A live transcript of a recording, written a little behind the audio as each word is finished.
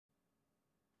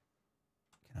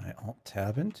I'll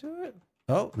tab into it.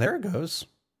 Oh, there it goes.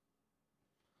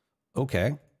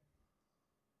 Okay.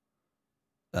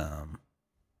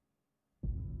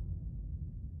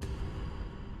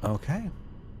 Okay.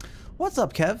 What's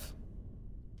up, Kev?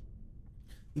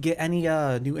 You get any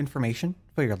new information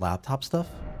for your laptop stuff?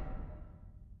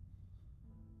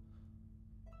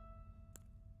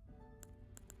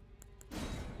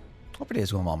 Hope your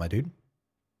day's going well, my dude.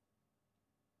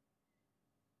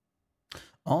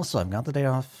 Also, I've got the day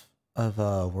off of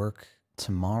work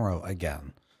tomorrow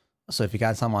again. So if you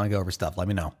guys want to go over stuff, let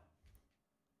me know.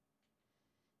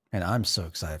 And I'm so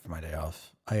excited for my day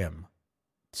off. I am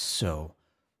so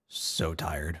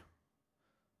tired.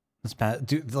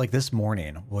 Dude, like this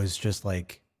morning was just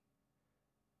like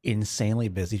insanely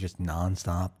busy, just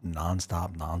nonstop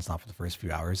for the first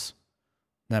few hours.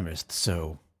 And I'm just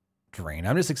so drained.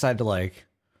 I'm just excited to like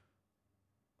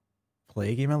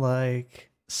play a game I like,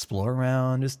 explore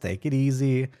around, just take it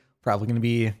easy. Probably gonna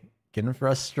be getting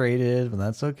frustrated, but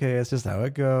that's okay. It's just how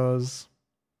it goes.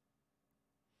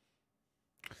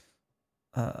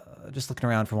 Just looking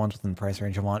around for ones within the price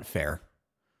range I want. Fair.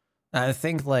 I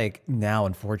think like now,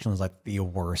 unfortunately, is like the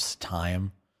worst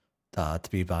time to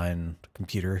be buying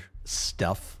computer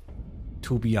stuff,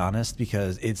 to be honest,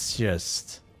 because it's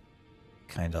just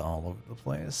kind of all over the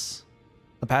place.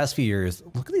 The past few years,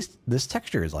 look at these. This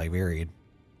texture is like varied.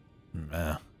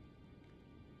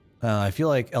 I feel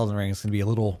like Elden Ring is gonna be a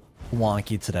little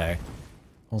wonky today.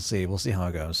 We'll see. We'll see how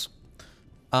it goes.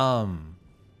 But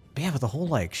yeah, with the whole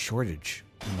like shortage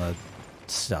and the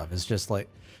stuff, it's just like,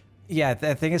 yeah,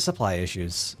 I think it's supply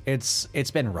issues.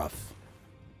 It's been rough.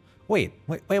 Wait.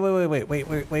 Where's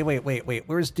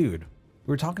dude?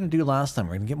 We were talking to dude last time.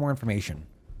 We're gonna get more information.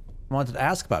 I wanted to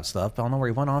ask about stuff, but I don't know where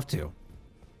he went off to.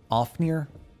 Off near?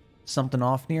 Something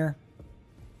off near?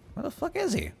 Where the fuck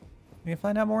is he? We need to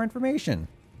find out more information.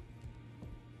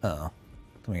 Uh-oh.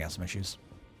 We got some issues.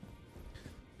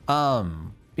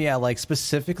 Yeah, like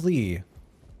specifically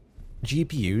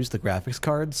GPUs, the graphics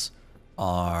cards,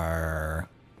 are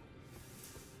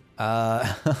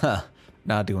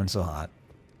not doing so hot.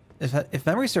 If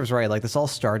memory serves right, like this all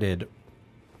started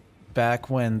back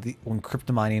when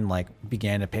crypto mining like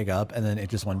began to pick up, and then it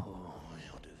just went. Oh,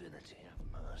 your divinity, have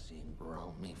mercy and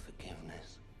grant me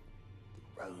forgiveness.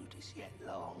 The road is yet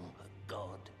long, but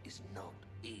God is not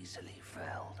easily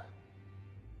felled.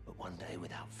 But one day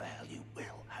without fail you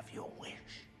will have your wish.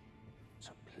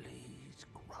 So please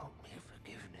grant me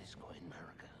forgiveness, Coin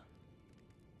America.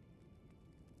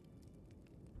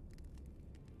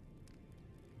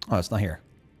 Oh, it's not here.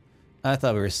 I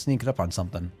thought we were sneaking up on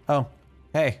something. Oh,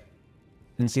 hey.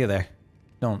 Didn't see you there.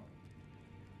 Don't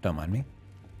mind me.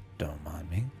 Don't mind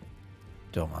me.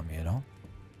 Don't mind me at all.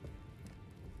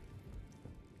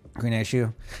 Green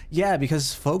issue. Yeah,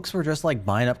 because folks were just like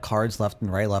buying up cards left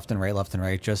and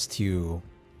right just to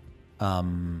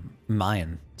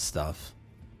mine stuff.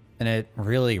 And it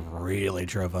really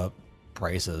drove up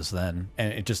prices then.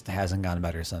 And it just hasn't gotten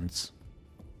better since.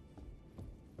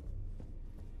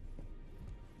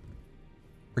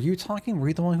 Were you talking? Were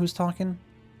you the one who was talking?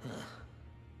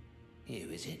 You,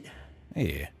 is it?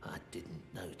 Yeah. I didn't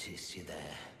notice you there.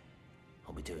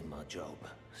 I'll be doing my job,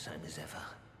 same as ever.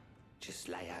 Just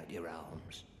lay out your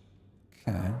arms.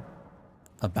 Okay.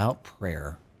 About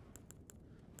prayer.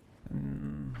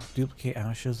 Duplicate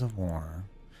Ashes of War.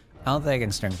 I don't think I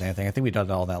can strengthen anything. I think we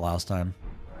did all that last time.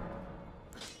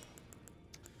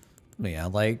 But yeah,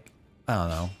 like, I don't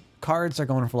know. Cards are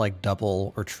going for like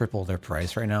double or triple their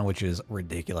price right now, which is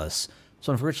ridiculous.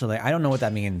 So unfortunately, I don't know what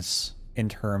that means in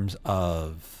terms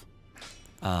of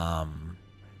laptops.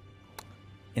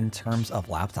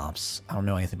 I don't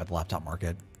know anything about the laptop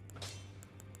market.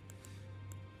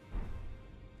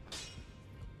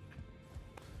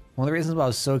 One of the reasons why I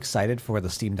was so excited for the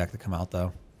Steam Deck to come out,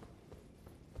 though,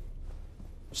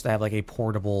 just to have like a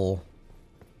portable,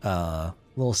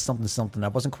 little something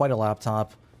that wasn't quite a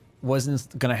laptop,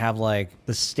 wasn't gonna have like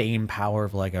the staying power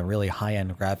of like a really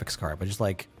high-end graphics card, but just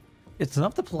like it's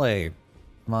enough to play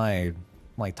my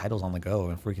like titles on the go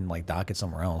and freaking like dock it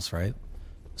somewhere else, right?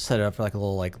 Set it up for like a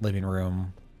little like living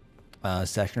room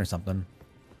session or something.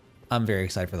 I'm very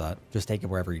excited for that. Just take it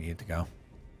wherever you need it to go.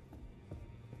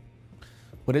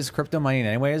 What is crypto mining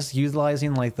anyways?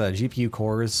 Utilizing like the GPU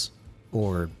cores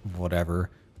or whatever,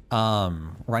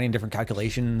 running different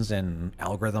calculations and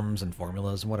algorithms and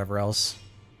formulas and whatever else.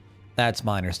 That's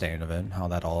my understanding of it, how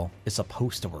that all is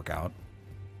supposed to work out.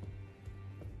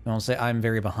 I'll say I'm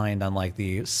very behind on like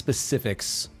the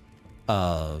specifics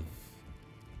of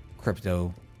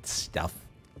crypto stuff.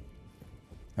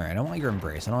 All right, I don't want your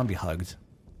embrace. I don't want to be hugged.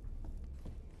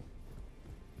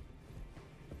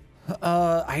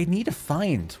 I need to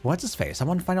find what's his face. I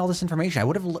want to find all this information. I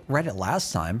would have read it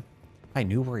last time. If I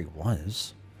knew where he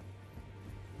was.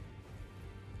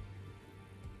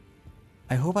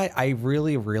 I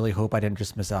really, really hope I didn't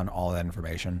just miss out on all that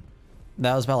information.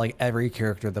 That was about like every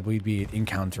character that we'd be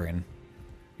encountering.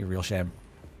 Be a real shame.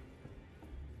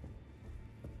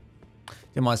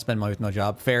 Didn't want to spend money with no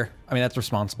job. Fair. I mean, that's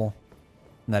responsible.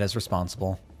 That is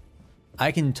responsible.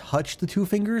 I can touch the two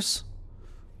fingers?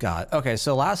 God. Okay,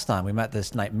 so last time we met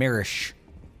this nightmarish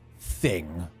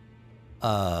thing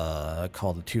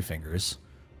called the Two Fingers,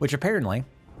 which apparently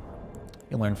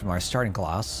you learned from our starting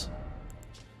class.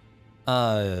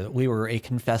 We were a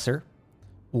confessor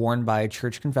warned by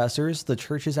church confessors. The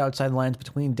churches outside the lines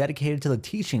between dedicated to the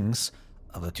teachings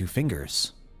of the Two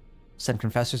Fingers. Send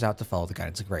confessors out to follow the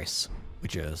guidance of grace,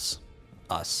 which is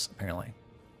us, apparently.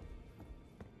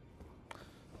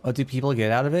 What do people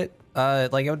get out of it?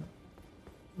 Like, I would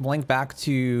link back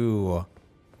to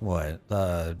what?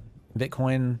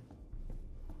 Bitcoin?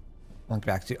 Link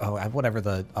back to, oh, whatever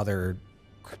the other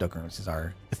cryptocurrencies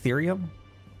are. Ethereum?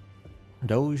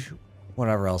 Doge?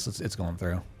 Whatever else it's going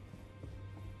through.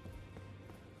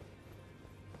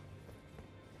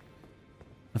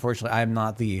 Unfortunately, I'm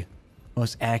not the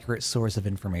most accurate source of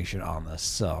information on this,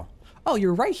 so. Oh,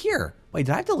 you're right here. Wait,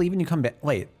 did I have to leave and you come back?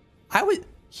 Wait,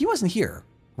 he wasn't here,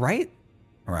 right?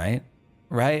 Right?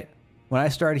 When I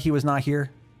started, he was not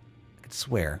here. I could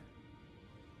swear.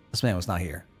 This man was not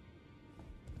here.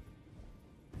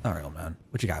 All right, old man.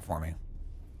 What you got for me?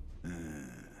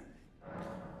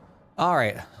 All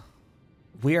right.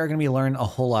 We are going to be learning a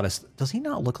whole lot of... Does he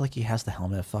not look like he has the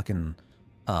helmet of fucking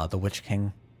the Witch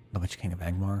King? The Witch King of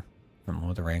Angmar from Lord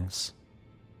of the Rings?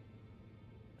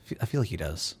 I feel like he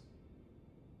does.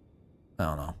 I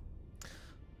don't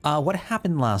know. What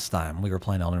happened last time we were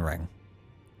playing Elden Ring?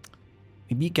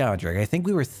 We beat Godric. I think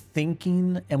we were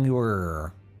thinking and we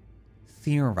were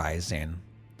theorizing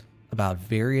about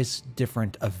various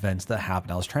different events that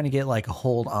happened. I was trying to get like a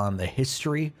hold on the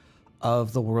history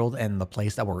of the world and the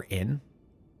place that we're in.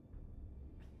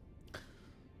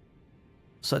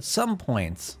 So at some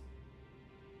point,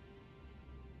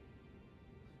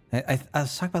 I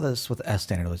was talking about this with S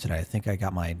Standard today. I think I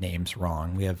got my names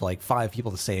wrong. We have like 5 people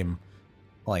the same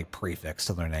like prefix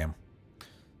to their name.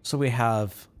 So we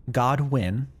have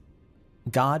Godwin,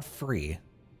 Godfrey,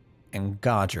 and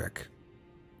Godric.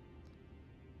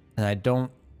 And I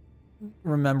don't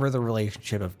remember the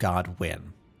relationship of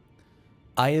Godwin.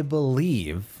 I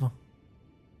believe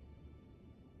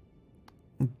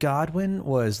Godwin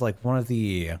was like one of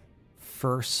the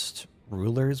first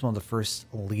rulers, one of the first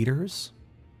leaders.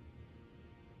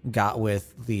 Got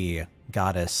with the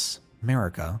goddess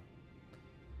Marika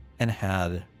and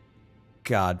had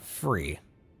Godfrey.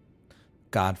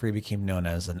 Godfrey became known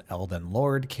as an Elden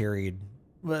Lord,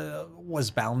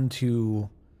 was bound to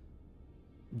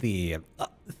the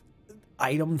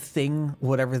item thing,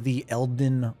 whatever the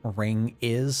Elden Ring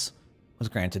is, was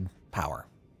granted power.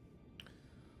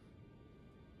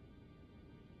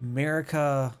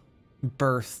 Marika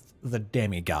birthed the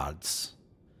demigods.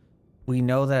 We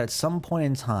know that at some point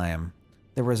in time,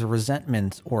 there was a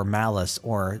resentment or malice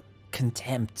or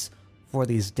contempt for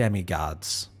these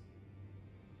demigods.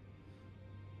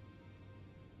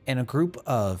 And a group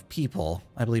of people,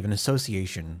 I believe an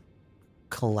association,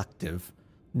 collective,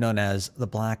 known as the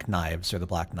Black Knives or the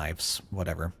Black Knives,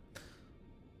 whatever,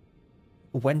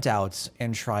 went out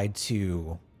and tried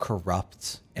to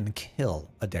corrupt and kill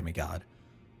a demigod.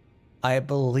 I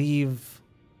believe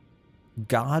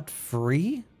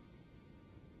Godfrey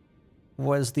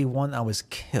was the one that was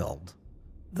killed.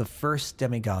 The first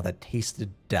demigod that tasted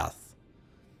death.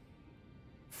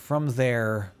 From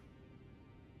there,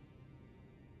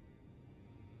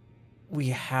 we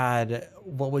had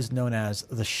what was known as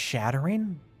the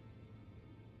Shattering.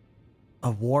 A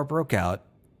war broke out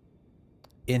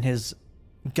in his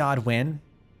Godwin.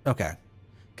 Okay,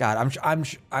 God,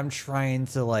 I'm trying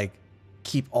to like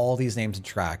keep all these names in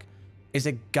track. Is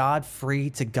it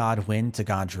Godfrey to Godwin to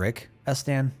Godric,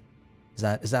 Estan?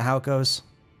 Is that how it goes?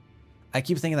 I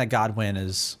keep thinking that Godwin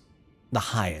is the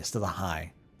highest of the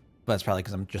high, but that's probably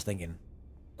because I'm just thinking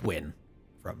Gwyn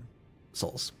from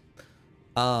Souls.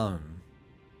 So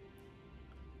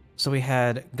we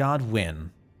had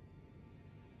Godwin,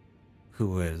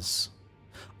 who is,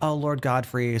 oh, Lord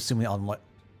Godfrey, assuming on what?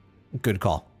 Good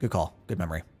call, good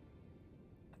memory.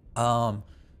 All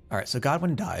right, so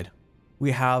Godwin died.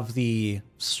 We have the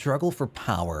struggle for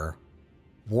power.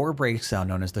 War breaks out,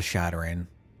 known as the Shattering.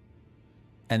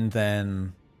 And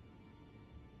then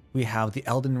we have the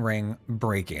Elden Ring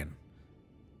breaking.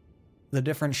 The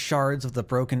different shards of the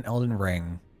broken Elden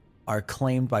Ring are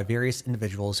claimed by various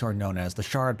individuals who are known as the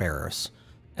Shard Bearers.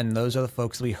 And those are the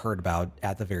folks we heard about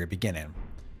at the very beginning.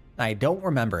 I don't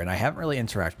remember, and I haven't really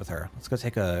interacted with her. Let's go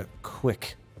take a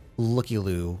quick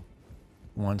looky-loo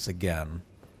once again.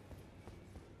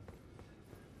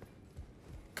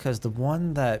 Because the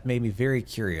one that made me very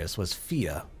curious was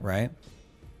Fia, right?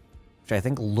 Which I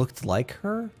think looked like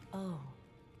her. Oh,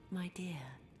 my dear.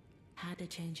 Had a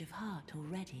change of heart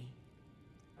already.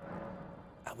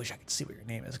 I wish I could see what your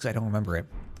name is, because I don't remember it.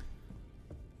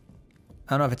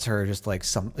 I don't know if it's her, just like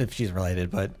if she's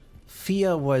related, but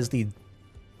Fia was the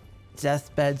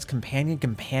deathbed's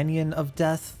companion of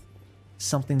death,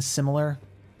 something similar.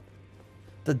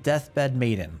 The deathbed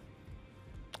maiden.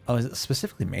 Oh, is it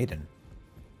specifically maiden?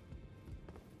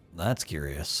 That's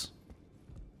curious.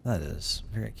 That is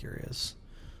very curious.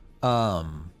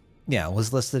 Yeah, it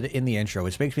was listed in the intro,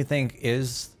 which makes me think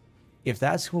if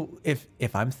that's who,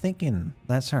 if I'm thinking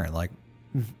that's her, like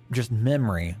just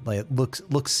memory, like it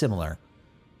looks similar.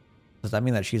 Does that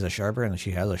mean that she's a Sharper and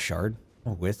she has a shard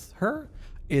with her?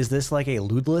 Is this like a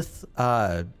Ludlith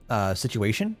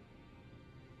situation?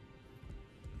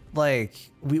 Like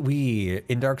we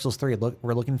in Dark Souls 3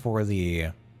 we're looking for the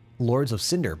Lords of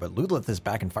Cinder, but Ludlith is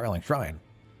back in Firelink Shrine.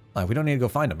 Like we don't need to go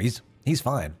find him. He's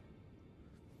fine.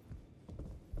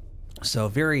 So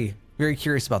very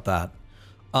curious about that.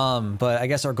 But I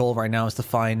guess our goal right now is to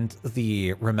find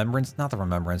the not the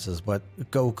remembrances, but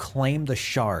go claim the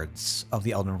shards of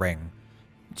the Elden Ring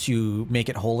to make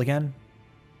it whole again.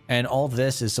 And all of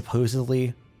this is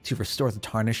supposedly to restore the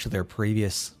Tarnished to their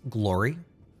previous glory.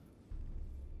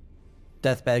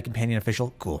 Deathbed companion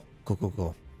official, cool.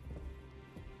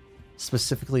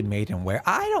 Specifically made in where?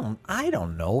 I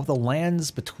don't know. The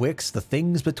lands betwixt, the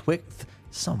things betwixt,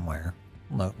 somewhere.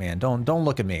 Look, man, don't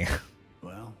look at me.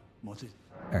 Well, what is...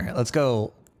 All right, let's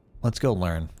go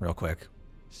learn real quick.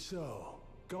 So,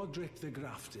 Godric the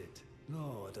Grafted,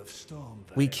 Lord of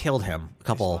Stormvale. We killed him a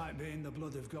couple. Despite being the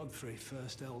blood of Godfrey,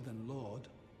 first Elden Lord,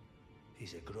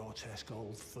 he's a grotesque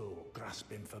old fool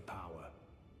grasping for power.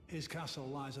 His castle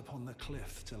lies upon the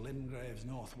cliff to Limgrave's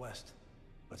northwest,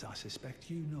 but I suspect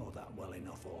you know that well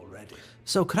enough already.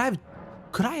 So could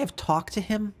I have talked to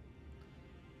him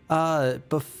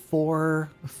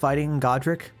before fighting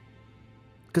Godric?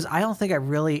 Because I don't think I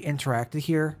really interacted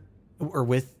here or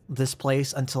with this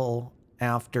place until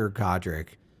after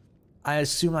Godric. I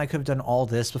assume I could have done all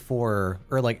this before,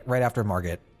 or like right after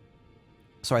Margit.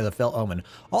 Sorry, the Fell Omen.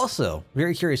 Also,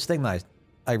 very curious thing that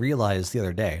I realized the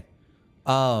other day.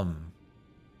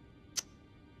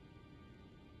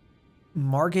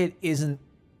 Margit isn't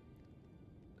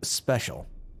special.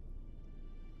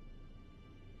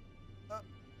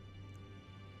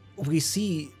 We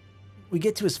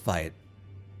get to his fight,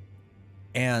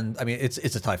 and I mean it's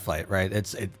a tough fight, right?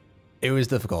 It was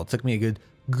difficult. It took me a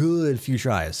good few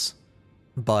tries,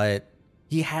 but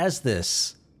he has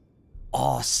this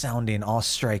awe-sounding,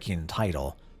 awe-striking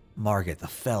title, Margit, the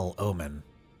Fell Omen.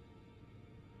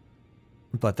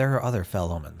 But there are other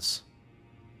Fell Omens.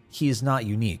 He is not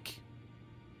unique.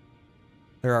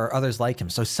 There are others like him.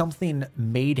 So something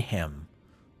made him,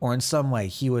 or in some way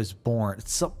he was born,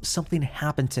 something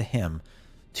happened to him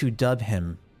to dub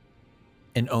him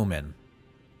an Omen.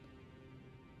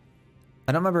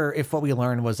 I don't remember if what we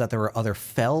learned was that there were other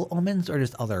Fell Omens or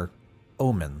just other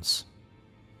Omens.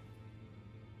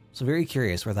 So very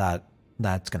curious where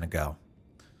that's gonna go.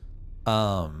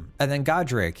 And then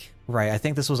Godric, right? I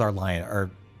think this was our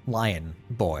lion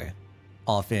boy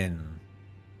off in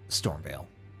Stormvale.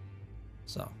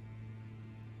 So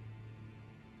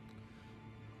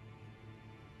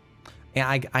yeah,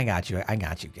 I got you,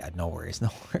 God. No worries.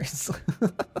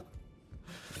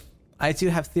 I too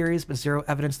have theories, but zero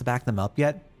evidence to back them up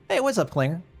yet. Hey, what's up,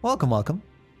 Klinger? Welcome. Hope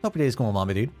your day's going well,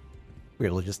 my dude. We're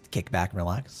able to just kick back and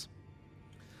relax.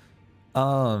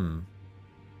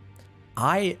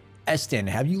 Eston,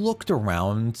 have you looked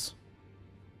around?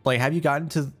 Like, have you gotten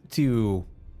to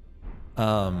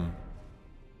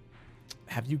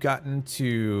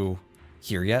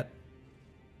here yet?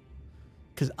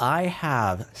 Because I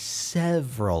have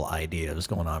several ideas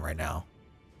going on right now.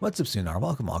 What's up, Sunar?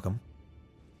 Welcome.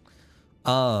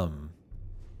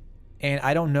 And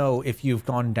I don't know if you've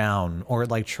gone down or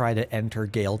like try to enter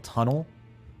Gale Tunnel,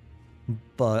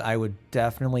 but I would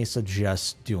definitely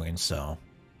suggest doing so.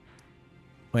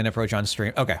 When approach on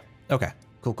stream. Okay.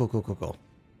 Cool.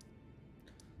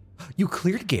 You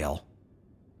cleared Gale.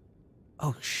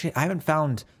 Oh shit,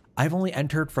 I've only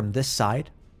entered from this side,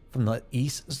 from the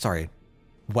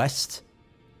west,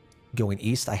 going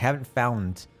east. I haven't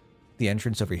found the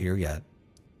entrance over here yet.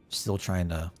 Still trying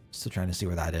to see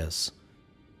where that is.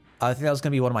 I think that was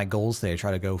going to be one of my goals today.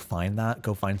 Try to go find that.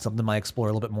 Go find something that might explore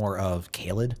a little bit more of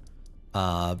Caelid.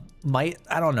 I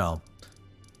don't know.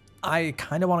 I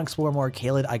kind of want to explore more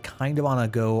Caelid. I kind of want to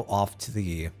go off to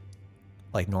the,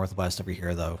 like, northwest over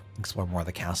here, though. Explore more of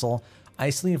the castle.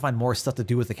 I still need to find more stuff to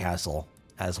do with the castle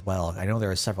as well. I know there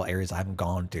are several areas I haven't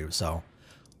gone to, so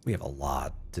we have a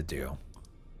lot to do.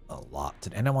 A lot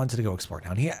to do. And I wanted to go explore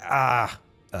down here.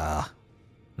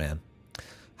 Man.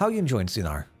 How are you enjoying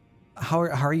Sunar? How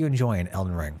are you enjoying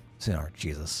Elden Ring? Sunar,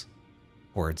 Jesus.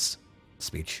 Words.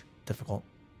 Speech. Difficult.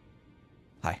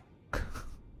 Hi.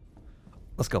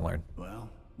 Let's go learn. Well,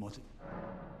 what?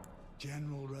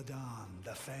 General Radahn,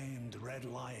 the famed Red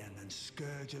Lion and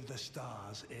Scourge of the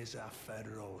Stars, is a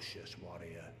ferocious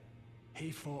warrior.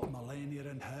 He fought Melania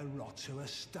and her rot to a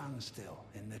standstill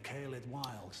in the Caelid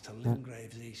wilds to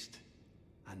Limgrave's east.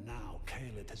 And now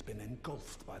Caelid has been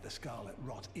engulfed by the Scarlet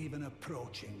Rot. Even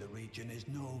approaching the region is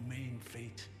no mean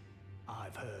feat.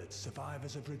 I've heard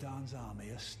survivors of Radahn's army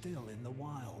are still in the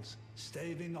wilds,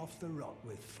 staving off the rot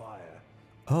with fire.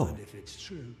 Oh. And if it's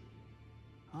true,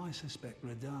 I suspect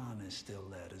Radahn is still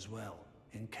there as well,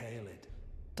 in Caelid.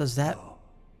 Does that... Oh,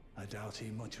 I doubt he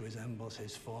much resembles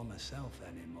his former self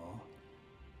anymore.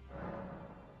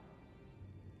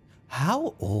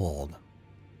 How old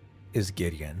is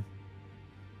Gideon?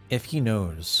 If he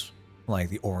knows, like,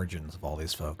 the origins of all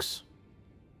these folks.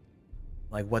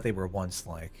 Like, what they were once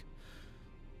like.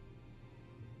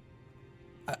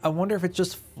 I wonder if it's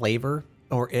just flavor,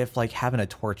 or if, like, having a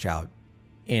torch out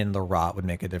in the rot would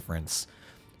make a difference.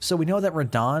 So we know that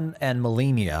Radahn and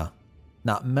Melania,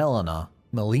 not Melina,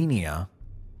 Melania,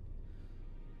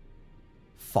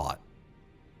 fought.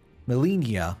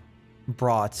 Melania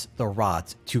brought the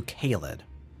rot to Caelid.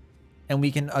 And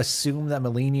we can assume that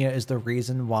Melania is the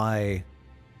reason why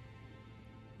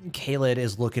Caelid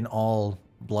is looking all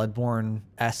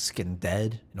Bloodborne-esque and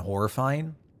dead and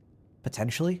horrifying,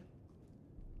 potentially.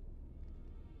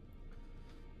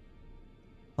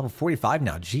 Level 45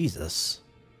 now, Jesus.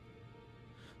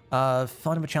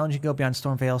 Fun of a challenge, you can go Beyond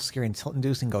Stormvale, scary and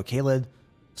tilt-inducing, go Caelid.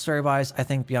 Story-wise, I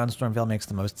think Beyond Stormvale makes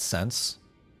the most sense.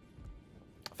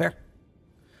 Fair.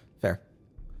 Fair.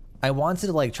 I wanted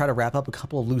to, like, try to wrap up a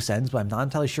couple of loose ends, but I'm not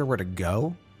entirely sure where to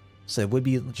go. So it would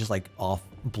be just, like, off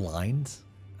blind.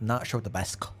 I'm not sure what the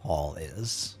best call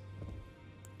is.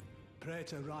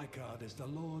 Praetor Rykard is the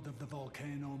lord of the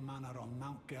Volcano Manor on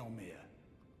Mount Gelmir.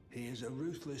 He is a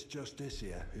ruthless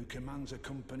justiciar who commands a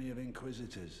company of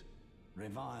inquisitors,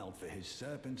 reviled for his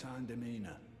serpentine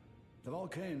demeanor. The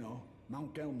volcano,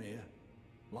 Mount Gelmir,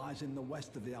 lies in the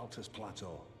west of the Altus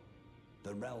Plateau,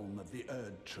 the realm of the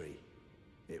Erd Tree.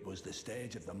 It was the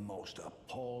stage of the most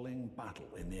appalling battle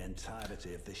in the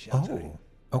entirety of the Shattering.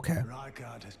 Oh, okay.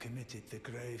 Rykard has committed the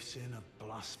grave sin of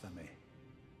blasphemy,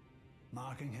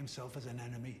 marking himself as an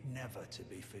enemy never to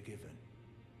be forgiven.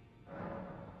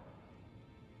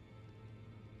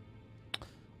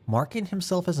 Marking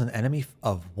himself as an enemy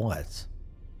of what?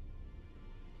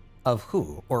 Of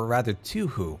who? Or rather, to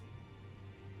who?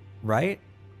 Right?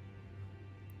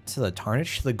 To the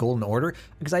Tarnished, the Golden Order?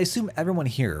 Because I assume everyone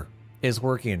here is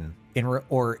working in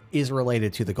or is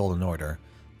related to the Golden Order.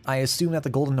 I assume that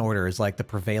the Golden Order is like the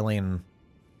prevailing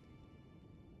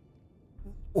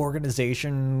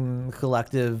organization,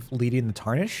 collective leading the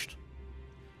Tarnished.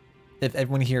 If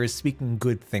everyone here is speaking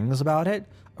good things about it.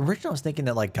 Originally I was thinking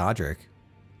that like Godric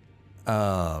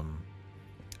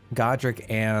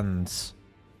and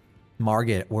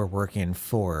Margit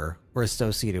were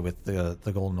associated with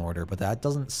the Golden Order, but that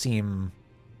doesn't seem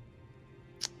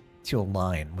to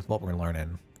align with what we're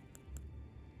learning.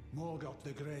 Morgoth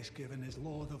the Grace-Given is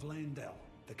Lord of Leyndell,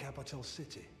 the capital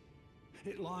city.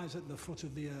 It lies at the foot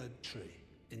of the Erd Tree,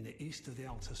 in the east of the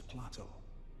Altus Plateau.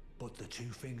 But the Two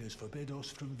Fingers forbid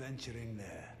us from venturing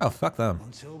there. Oh, fuck them.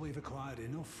 Until we've acquired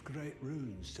enough great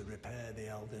runes to repair the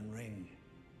Elden Ring.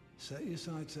 Set your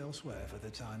sights elsewhere for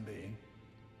the time being.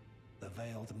 The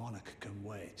Veiled Monarch can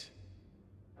wait.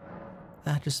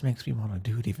 That just makes me want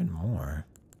to do it even more.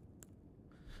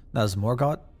 Now, is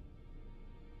Morgoth?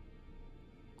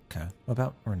 Okay. What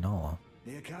about Rennala?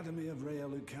 The Academy of Rea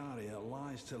Lucaria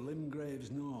lies to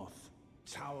Limgrave's north,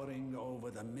 towering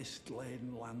over the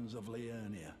mist-laden lands of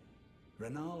Liurnia.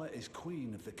 Rennala is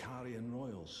queen of the Carian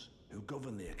royals, who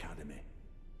govern the Academy.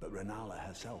 But Rennala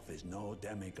herself is no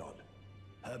demigod.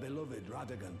 Her beloved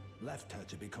Radagon left her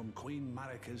to become Queen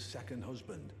Marika's second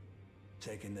husband,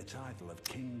 taking the title of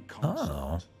King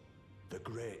Consort. The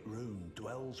Great Rune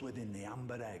dwells within the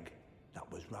Amber Egg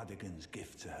that was Radagon's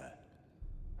gift to her.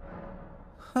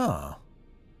 Huh.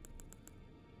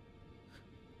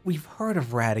 We've heard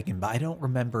of Radagon, but I don't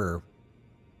remember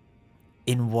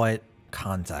in what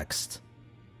context.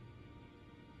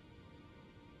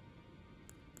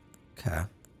 Okay.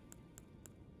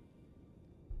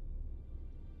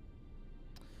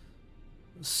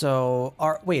 So,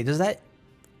 wait, does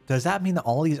that mean that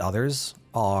all these others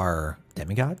are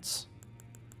demigods?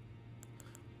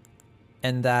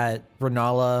 And that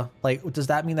Renala, like, does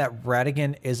that mean that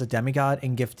Radigan is a demigod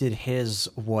and gifted his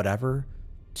whatever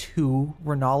to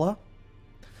Renala?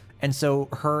 And so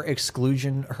her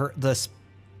exclusion, the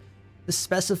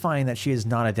specifying that she is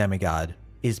not a demigod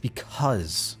is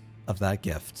because of that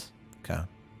gift. Okay,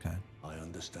 okay. I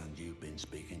understand you've been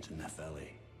speaking to Nepheli.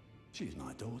 She's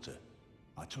my daughter.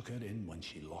 I took her in when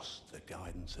she lost the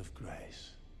guidance of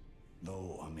grace.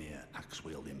 Though a mere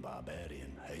axe-wielding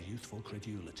barbarian, her youthful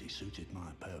credulity suited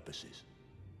my purposes.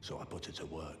 So I put her to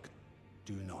work.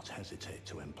 Do not hesitate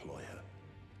to employ her.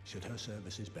 Should her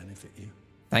services benefit you?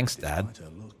 Thanks, Dad. Despite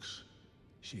her looks,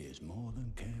 she is more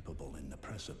than capable in the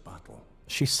press of battle.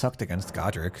 She sucked against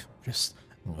Godric. Just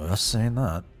saying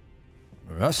that.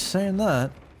 Just saying that.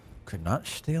 Could not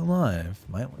stay alive.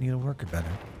 Might need to work it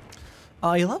better.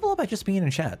 You level up by just being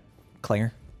in chat,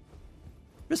 Claire.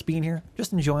 Just being here,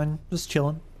 just enjoying, just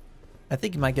chilling. I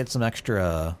think you might get some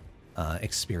extra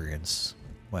experience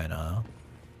when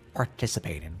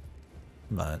participating.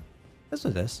 But this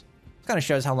is this. This kind of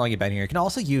shows how long you've been here. You can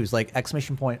also use like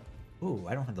exclamation point. Ooh,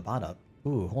 I don't have the bot up.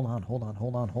 Ooh, hold on.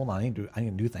 I need to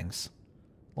do things.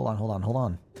 Hold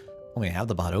on. Let me have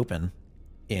the bot open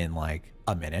in like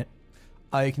a minute.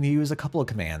 You can use a couple of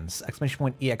commands. Exclamation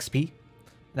point EXP.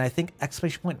 And I think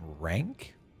exclamation point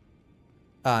rank.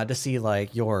 To see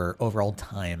like your overall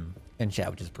time in chat,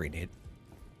 which is pretty neat.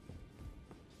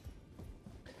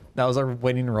 That was our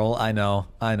winning roll. I know.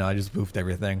 I just boofed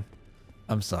everything.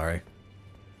 I'm sorry.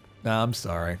 I'm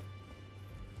sorry.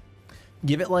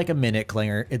 Give it like a minute,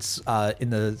 Klinger. It's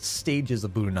in the stages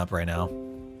of booting up right now.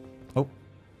 Oh,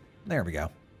 there we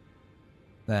go.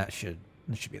 That should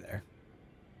be there,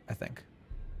 I think.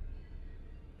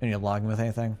 Are you logging with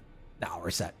anything? No, we're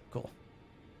set. Cool.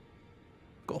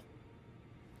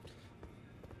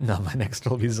 No, my next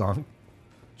will be Zong.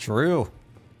 True.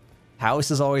 House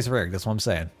is always rigged. That's what I'm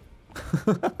saying.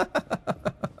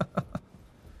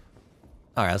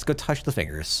 Alright, let's go touch the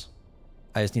fingers.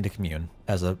 I just need to commune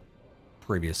as a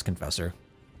previous confessor.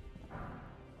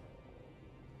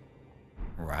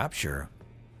 Rapture.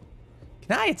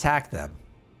 Can I attack them?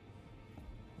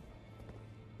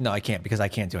 No, I can't because I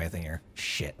can't do anything here.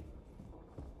 Shit.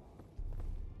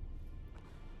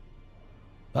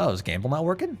 Oh, is Gamble not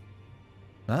working?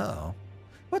 Oh.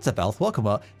 What's up, Elf? Welcome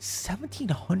up.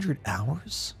 1,700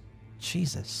 hours?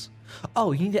 Jesus.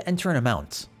 Oh, you need to enter an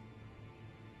amount.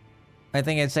 I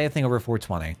think I'd say anything over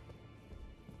 420.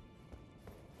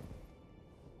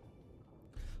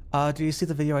 Do you see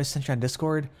the video I sent you on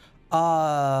Discord? I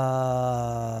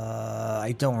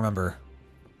don't remember.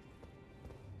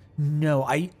 No,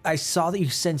 I saw that you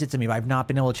sent it to me, but I've not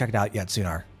been able to check it out yet,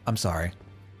 Sunar. I'm sorry.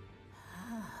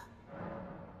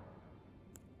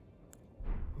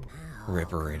 Rip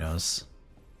Arenos.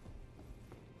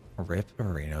 Rip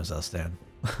Arenos, Elstan.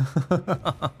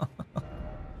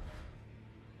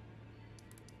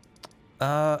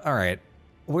 Alright.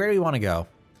 Where do you want to go?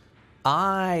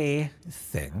 I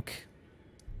think...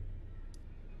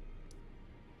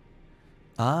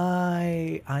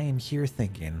 I am here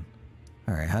thinking.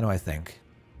 Alright, how do I think?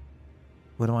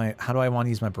 How do I want to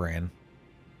use my brain?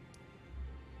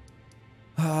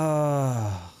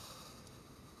 Let's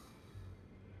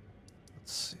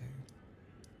see.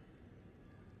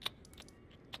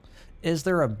 Is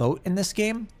there a boat in this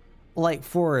game? Like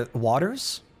for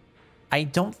waters? I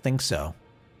don't think so.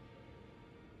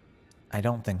 I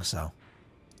don't think so.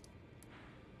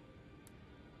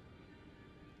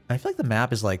 I feel like the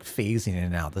map is like phasing in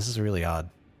and out. This is really odd.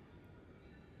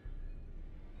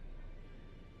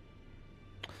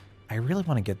 I really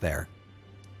want to get there.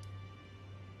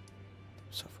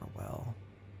 So for well.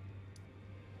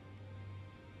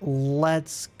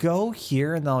 Let's go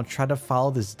here and then I'll try to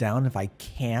follow this down if I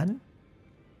can.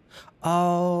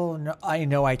 Oh, no, I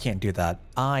know I can't do that.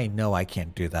 I know I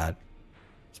can't do that.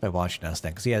 It's by watching us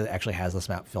then, because he actually has this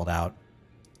map filled out.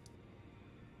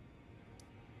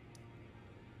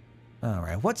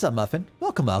 Alright, what's up, Muffin?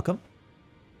 Welcome, welcome.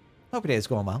 Hope your day is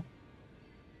going well.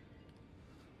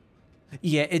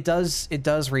 Yeah, it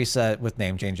does reset with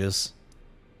name changes.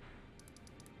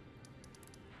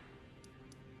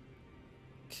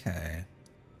 Okay.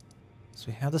 So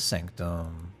we have the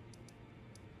Sanctum.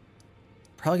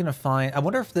 Probably gonna find... I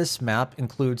wonder if this map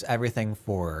includes everything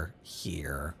for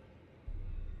here.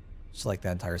 Just like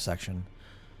that entire section.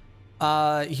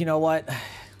 You know what?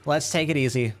 Let's take it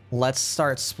easy. Let's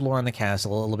start exploring the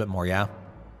castle a little bit more, yeah?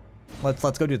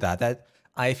 Let's go do that.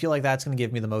 I feel like that's going to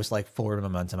give me the most like forward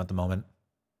momentum at the moment.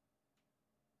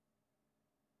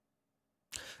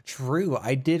 True,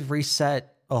 I did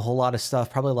reset a whole lot of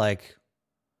stuff. Probably like,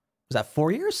 was that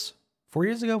 4 years? 4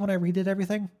 years ago when I redid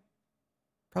everything?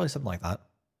 Probably something like that.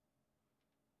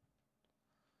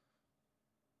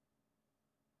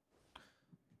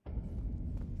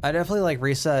 I definitely like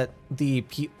reset the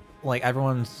like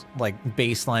everyone's like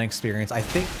baseline experience. I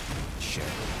think, shit.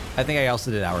 I think I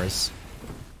also did ours.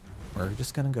 We're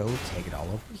just gonna go take it all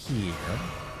over here.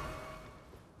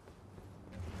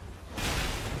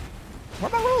 Where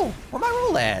my rule? Where my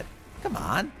rule at? Come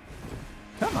on.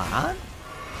 Come on.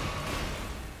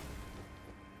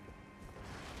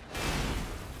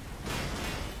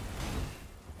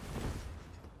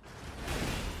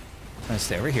 I'm gonna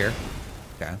stay over here.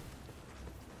 Okay.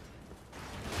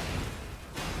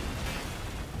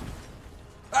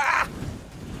 Ah!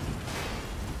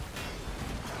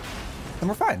 And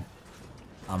we're fine.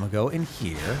 I'm gonna go in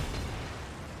here.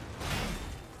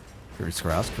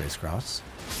 Crisscross, crisscross.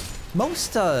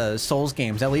 Most Souls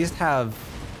games at least have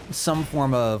some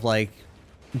form of like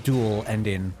dual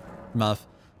ending muff.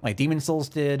 Like Demon Souls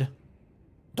did,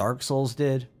 Dark Souls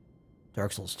did,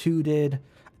 Dark Souls 2 did.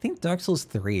 I think Dark Souls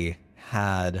 3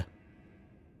 had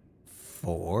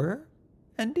 4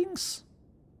 endings?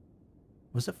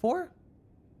 Was it 4?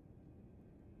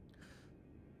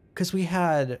 Because we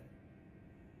had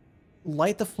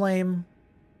Light the Flame,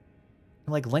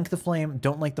 like Link the Flame,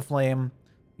 Don't Like the Flame,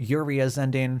 Uria's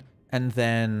ending, and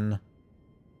then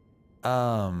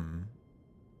the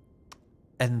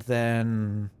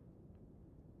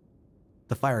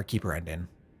Firekeeper ending.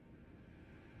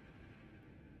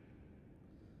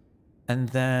 And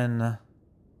then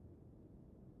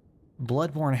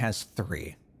Bloodborne has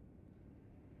 3.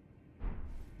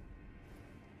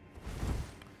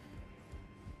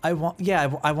 I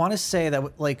want to say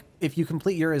that like if you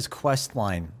complete Yura's quest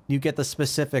line, you get the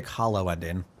specific hollow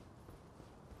ending.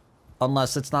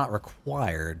 Unless it's not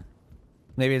required.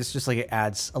 Maybe it's just like it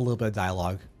adds a little bit of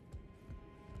dialogue.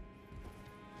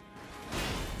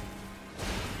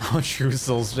 Oh, True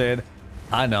Souls did.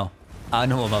 I know. I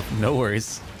know about. No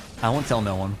worries. I won't tell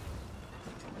no one.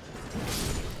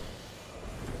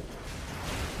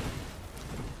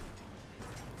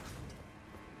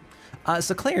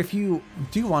 So Claire, if you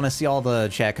do want to see all the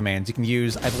chat commands, you can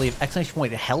use, I believe,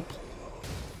 !help.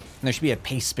 And there should be a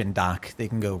paste spin doc they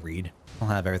can go read. I'll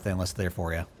have everything listed there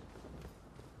for you.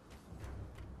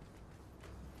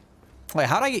 Wait,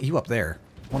 how'd I get you up there?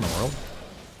 What in the world?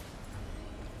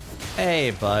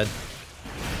 Hey, bud.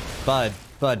 Bud,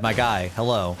 my guy.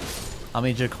 Hello. I'll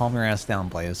need you to calm your ass down,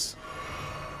 please.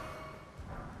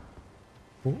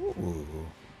 Ooh.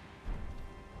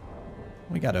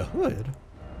 We got a hood.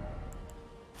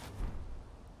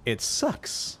 It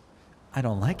sucks. I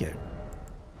don't like it.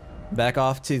 Back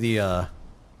off to the,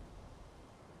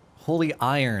 Holy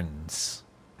Irons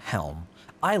helm.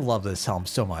 I love this helm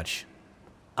so much.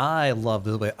 I love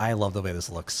the way this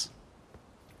looks.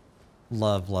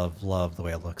 Love the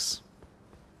way it looks.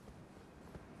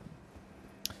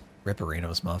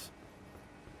 Ripperino's muff.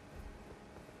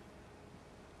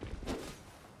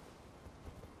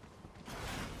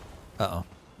 Uh-oh.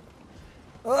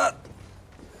 Well.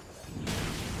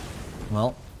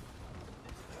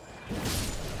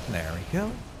 There we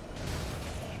go.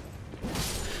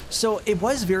 So it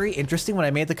was very interesting when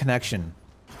I made the connection.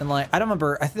 And like, I don't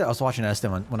remember, I think I was watching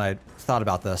Eston when I thought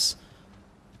about this.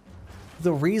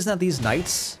 The reason that these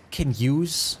knights can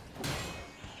use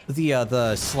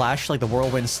the slash, like the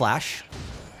whirlwind slash,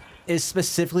 is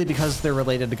specifically because they're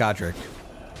related to Godric,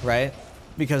 right?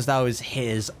 Because that was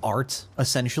his art,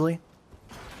 essentially.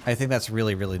 I think that's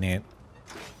really, really neat.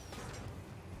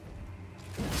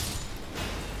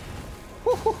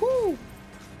 Woo-hoo-hoo!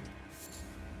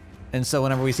 And so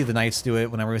whenever we see the knights do it,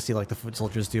 whenever we see like the foot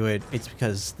soldiers do it, it's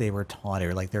because they were taught it,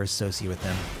 or like they're associated with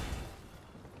them.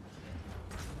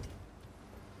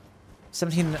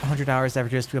 1,700 hours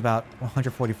averages to about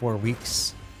 144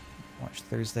 weeks. Watch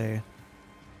Thursday.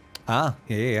 Ah,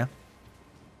 yeah.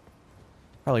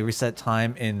 Probably reset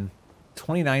time in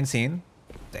 2019.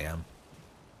 Damn.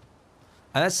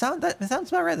 That sounds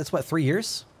about right. That's what, 3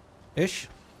 years? Ish?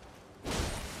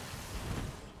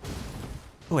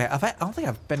 Oh, wait, I don't think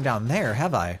I've been down there,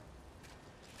 have I?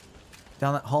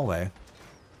 Down that hallway.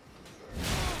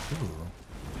 Ooh.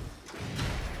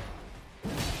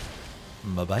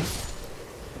 Bye-bye.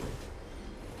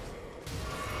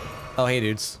 Oh, hey,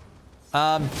 dudes.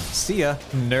 See ya,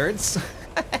 nerds.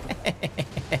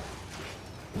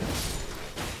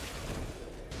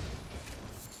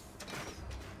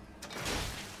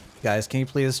 Guys, can you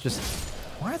please just...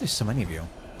 Why are there so many of you?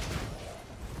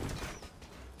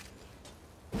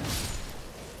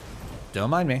 Don't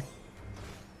mind me.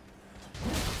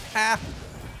 Ah!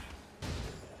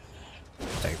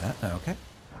 Take that. Okay.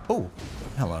 Oh,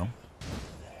 hello.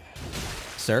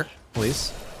 Sir,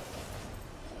 please.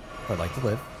 I'd like to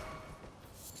live.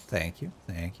 Thank you.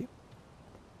 Thank you.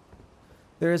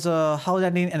 There's a hallowed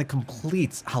ending and a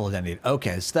complete hallowed ending.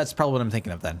 Okay, so that's probably what I'm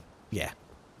thinking of then. Yeah.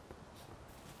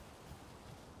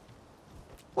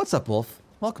 What's up, Wolf?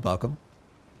 Welcome, welcome.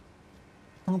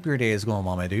 Hope your day is going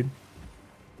well, my dude.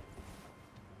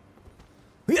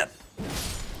 Yep.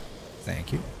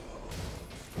 Thank you.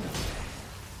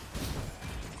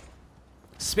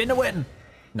 Spin to win.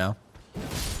 No.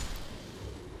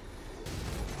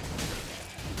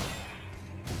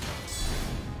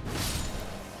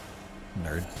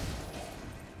 Nerd.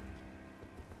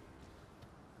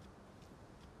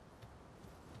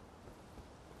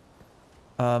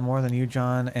 More than you,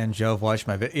 John, and Joe have watched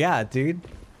my video. Yeah, dude.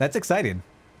 That's exciting.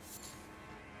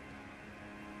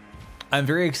 I'm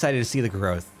very excited to see the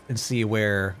growth and see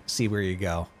where you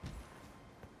go.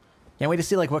 Can't wait to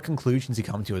see like what conclusions you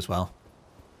come to as well.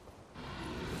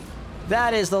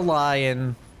 That is the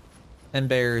lion and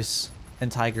bears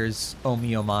and tigers. Oh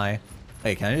me, oh my.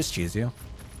 Hey, can I just choose you?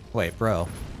 Wait, bro.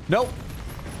 Nope.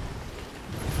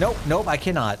 Nope, nope, I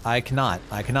cannot. I cannot.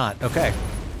 I cannot. Okay.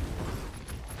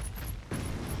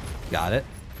 Got it.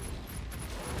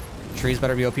 Trees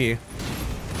better be OP.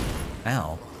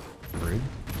 Ow. Rude.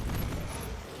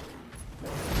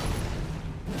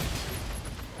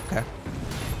 Okay.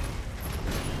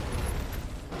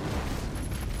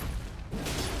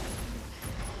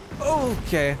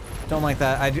 Okay. Don't like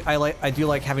that. I do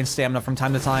like having stamina from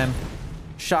time to time.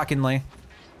 Shockingly.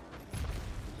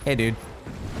 Hey, dude.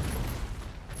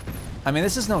 I mean,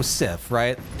 this is no Sif,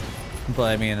 right?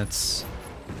 But I mean, it's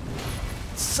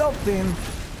something.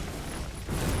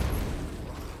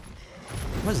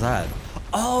 What is that?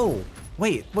 Oh,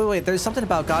 wait. There's something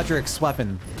about Godric's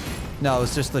weapon. No,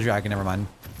 it's just the dragon. Never mind.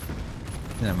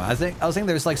 Never mind. I was thinking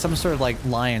there's like some sort of like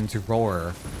lion to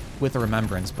roar with a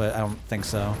remembrance, but I don't think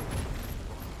so.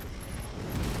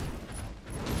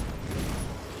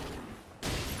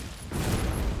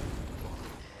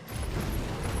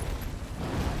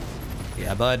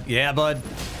 Yeah, bud. Yeah, bud.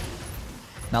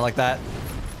 Not like that.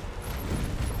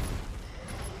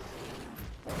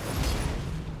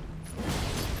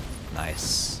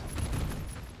 Nice.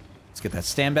 Let's get that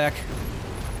stand back.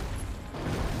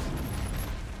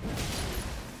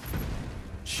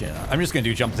 Shit. I'm just gonna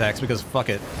do jump attacks because fuck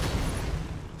it.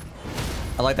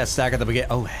 I like that stack at the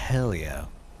beginning. Oh, hell yeah.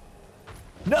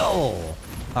 No!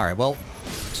 Alright, well,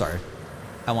 sorry.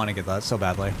 I want to get that so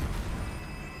badly.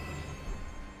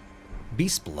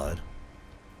 Beast Blood.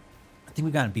 I think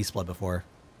we've gotten Beast Blood before.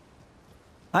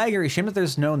 I agree. Shame that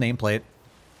there's no nameplate.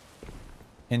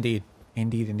 Indeed.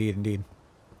 Indeed, indeed, indeed.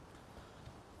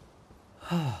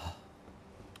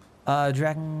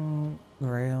 Dragon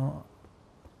Grail.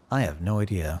 I have no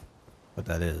idea what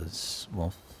that is.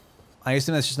 Well, I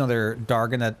assume that's just another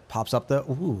Dargon that pops up the...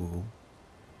 Ooh.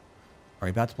 Are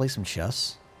you about to play some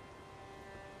chess?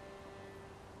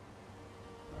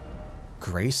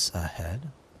 Grace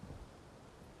ahead?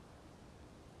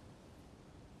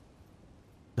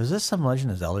 Is this some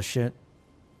Legend of Zelda shit?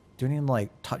 Do we need to, like,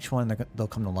 touch one and they'll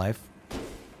come to life?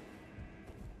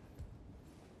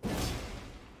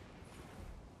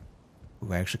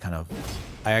 Ooh, I actually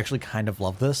kind of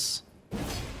love this.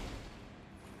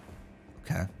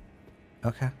 Okay.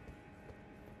 Okay.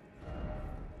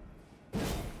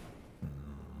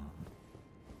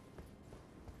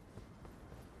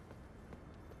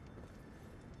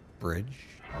 Bridge.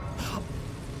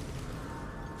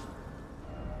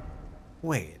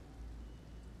 Wait.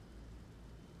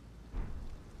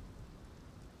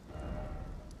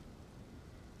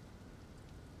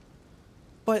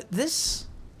 But this...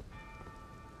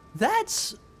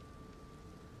 That's...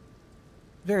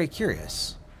 very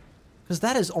curious. Because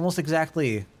that is almost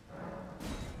exactly...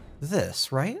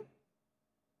 this, right?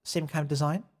 Same kind of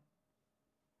design?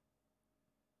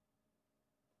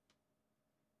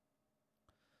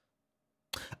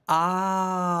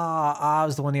 I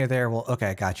was the one near there. Well,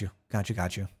 okay, got you. Got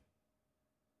you.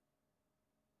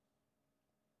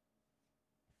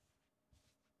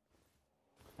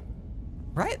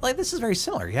 Right? Like, this is very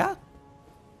similar, yeah?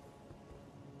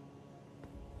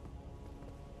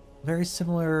 Very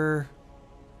similar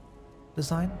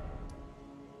design.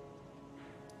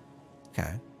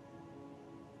 Okay.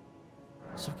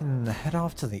 So we can head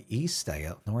off to the east, I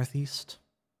guess, northeast.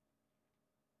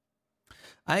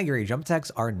 I agree. Jump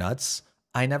attacks are nuts.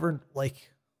 I never, like...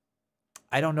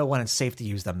 I don't know when it's safe to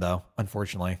use them, though,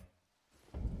 unfortunately.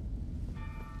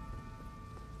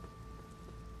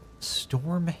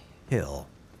 Storm Hill.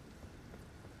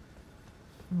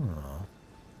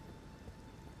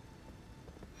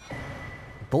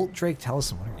 Bolt Drake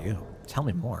Talisman, what are you? Tell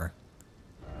me more.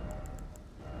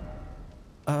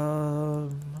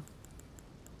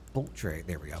 Bolt Drake,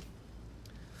 there we go.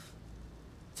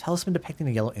 Talisman depicting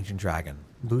a yellow ancient dragon.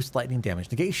 Boost lightning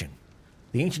damage negation.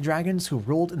 The ancient dragons who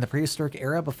ruled in the prehistoric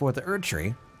era before the Erd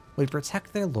Tree would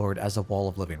protect their lord as a wall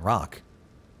of living rock.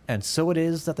 And so it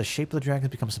is that the shape of the dragon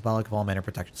becomes symbolic of all manner of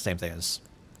protection. Same thing as.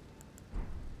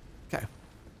 Okay.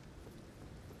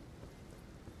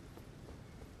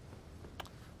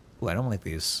 Ooh, I don't like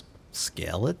these.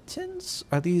 Skeletons?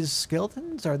 Are these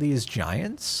skeletons? Are these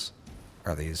giants?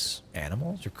 Are these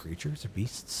animals or creatures or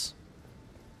beasts?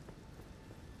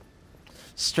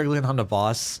 Struggling on the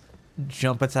boss.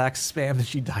 Jump attack spam and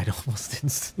she died almost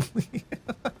instantly.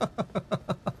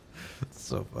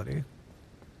 So funny.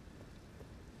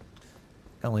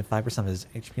 Only 5% of his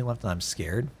HP left and I'm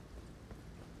scared.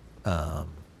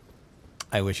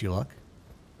 I wish you luck.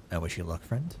 I wish you luck,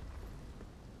 friend.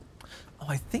 Oh,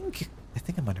 I think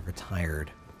I might have retired.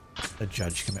 The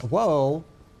judge command. Whoa.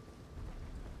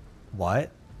 What?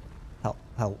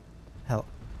 Hello?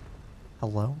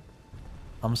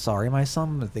 I'm sorry, my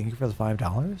son, but thank you for the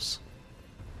 $5.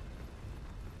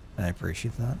 I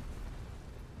appreciate that.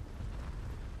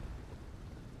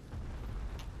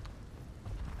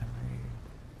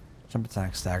 Jump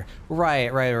attack stagger. Right.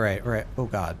 Oh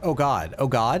god. Oh god. Oh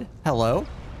god. Hello?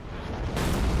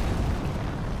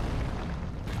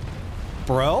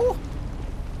 Bro?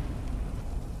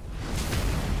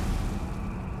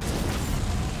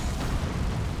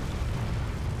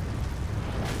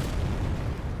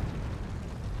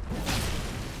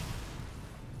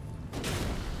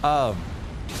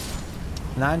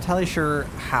 Not entirely sure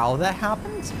how that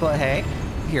happens, but hey,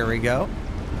 here we go.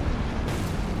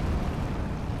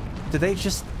 Do they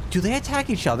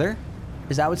attack each other?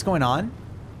 Is that what's going on?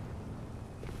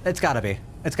 It's gotta be.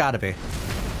 It's gotta be.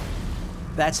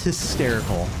 That's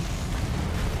hysterical.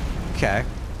 Okay.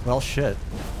 Well, shit.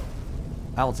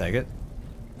 I'll take it.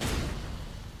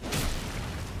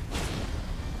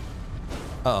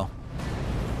 Oh.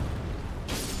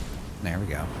 There we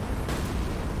go.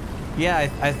 Yeah,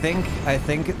 I think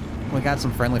we got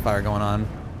some friendly fire going on.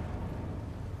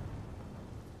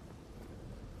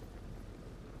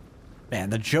 Man,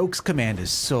 the jokes command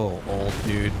is so old,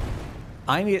 dude.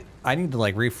 I need to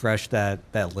like refresh that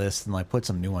list and like put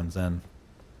some new ones in.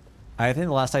 I think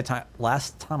the last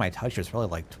time I touched it was probably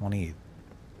like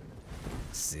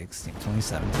 2016,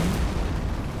 2017.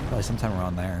 Probably sometime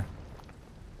around there.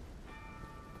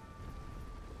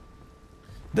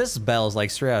 This bell is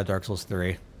like straight out of Dark Souls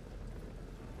 3.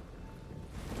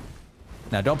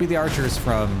 Now, don't be the archers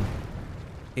from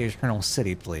Eternal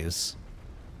City, please.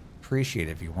 Appreciate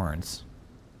it if you weren't.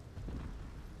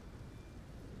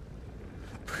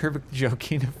 Perfect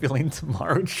joking, feeling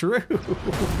tomorrow. True.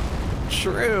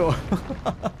 True.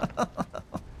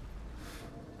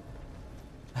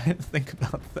 I didn't think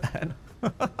about that.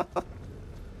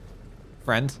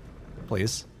 Friend,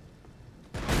 please.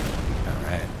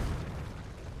 Alright.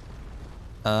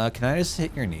 Can I just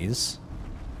hit your knees?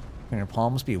 Can your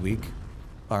palms be weak?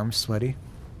 Arms sweaty?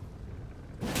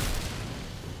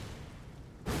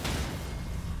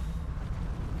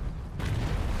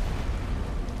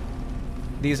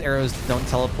 These arrows don't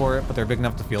teleport, but they're big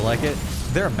enough to feel like it.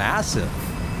 They're massive.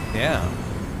 Yeah.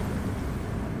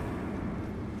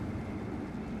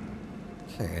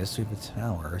 Okay, so we have a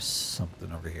tower,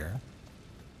 something over here.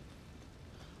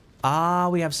 Ah,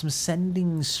 we have some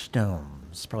sending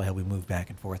stones. Probably how we move back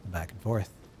and forth and back and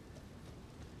forth.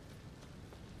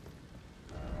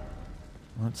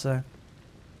 What's that?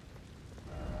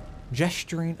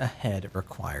 Gesturing ahead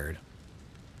required.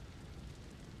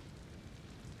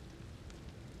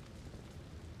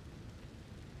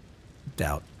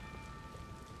 Doubt.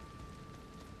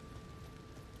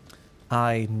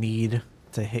 I need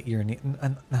to hit your knee.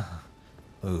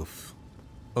 Oof.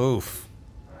 Oof.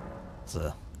 It's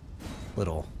a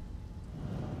little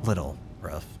rough.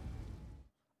 A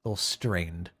little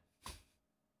strained.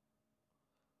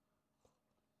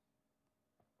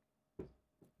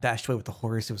 Dashed away with the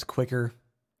horse. It was quicker.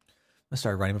 I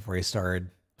started running before he started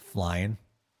flying.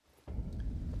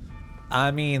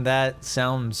 I mean, that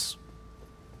sounds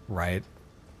right.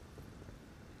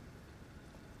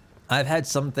 I've had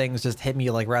some things just hit me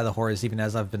like right at the horse, even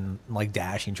as I've been like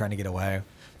dashing, trying to get away.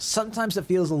 Sometimes it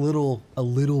feels a little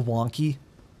wonky,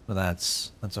 but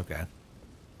that's okay.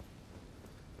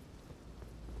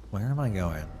 Where am I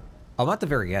going? Oh, I'm at the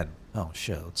very end. Oh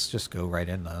shit, let's just go right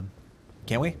in then.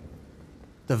 Can we?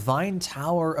 Divine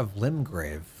Tower of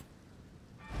Limgrave.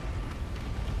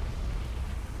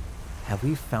 Have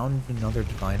we found another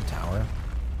Divine Tower?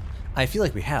 I feel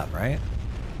like we have, right?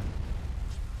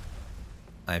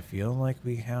 I feel like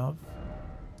we have.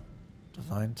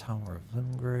 Divine Tower of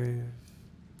Limgrave.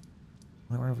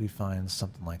 Where would we find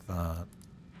something like that?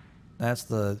 That's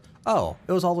the... Oh,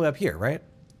 it was all the way up here, right?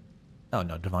 Oh,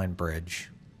 no, Divine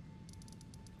Bridge.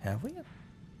 Have we?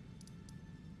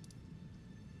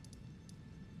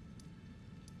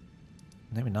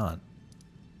 Maybe not.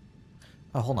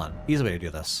 Oh, hold on. Easy way to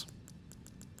do this.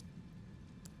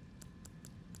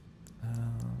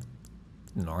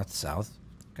 North, south.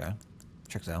 Okay.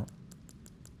 Checks out.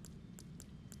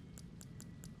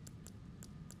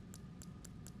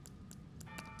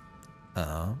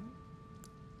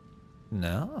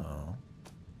 No.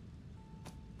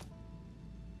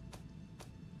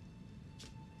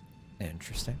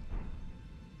 Interesting.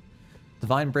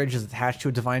 Divine Bridge is attached to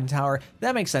a Divine Tower.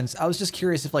 That makes sense. I was just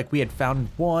curious if, like, we had found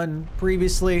one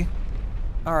previously.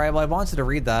 Alright, well, I wanted to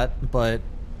read that, but...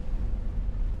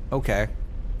 Okay.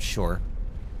 Sure.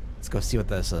 Let's go see what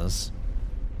this is.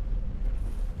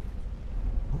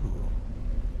 Ooh.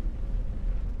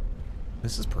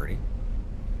 This is pretty.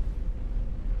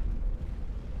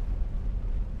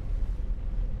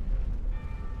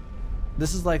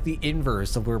 This is like the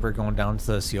inverse of where we're going down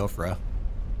to Siofra.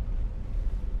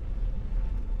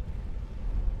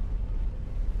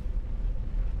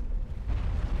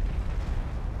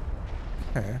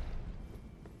 Okay.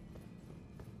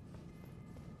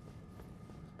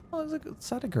 Oh, there's a good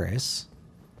side of grace.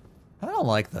 I don't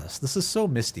like this. This is so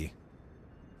misty.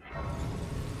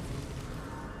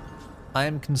 I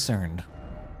am concerned.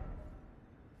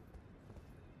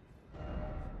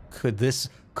 Could this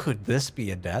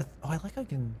be a death? Oh, I like how I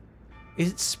can...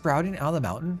 Is it sprouting out of the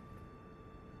mountain?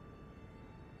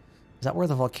 Is that where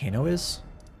the volcano is?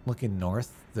 Looking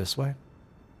north this way?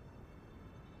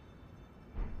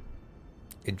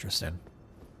 Interesting.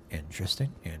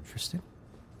 Interesting. Interesting.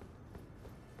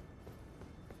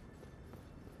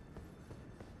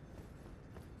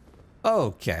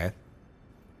 Okay.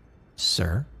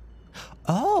 Sir?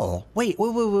 Oh, wait.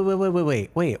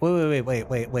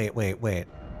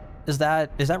 Is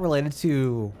that related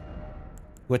to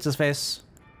what's his face?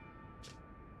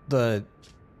 Oh,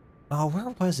 where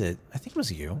was it? I think it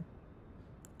was you.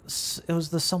 It was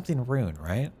the something rune,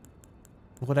 right?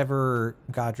 Whatever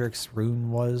Godric's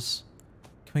rune was.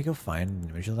 Can we go find an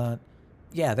image of that?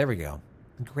 Yeah, there we go.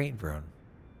 The Great Rune.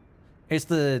 It's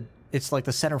like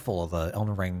the centerfold of the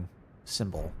Elden Ring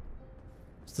symbol.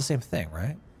 It's the same thing,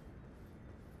 right?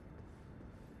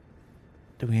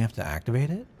 Do we have to activate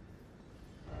it?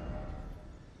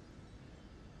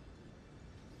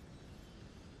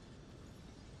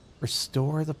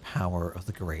 Restore the power of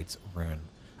the Great Rune.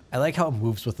 I like how it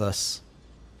moves with us.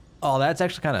 Oh, that's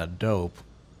actually kind of dope.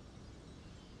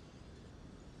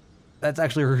 That's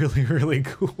actually really, really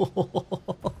cool.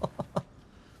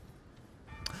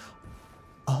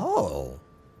 Oh.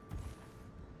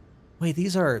 Wait,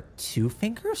 these are 2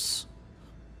 fingers?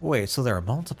 Wait, so there are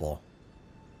multiple.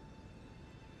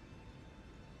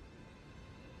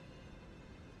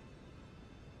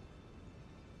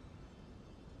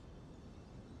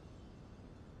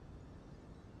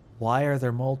 Why are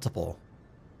there multiple?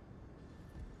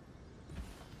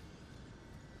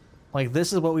 Like,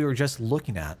 this is what we were just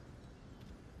looking at.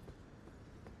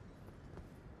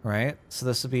 Right? So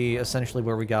this would be essentially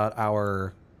where we got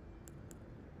our...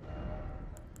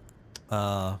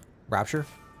 Rapture.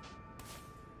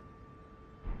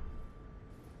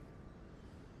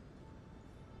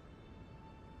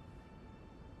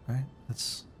 Right?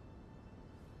 That's...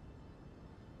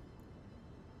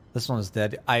 This one is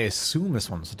dead. I assume this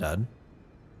one's dead.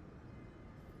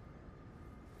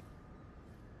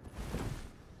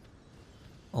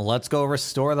 Well, let's go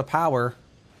restore the power.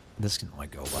 This can only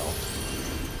go well.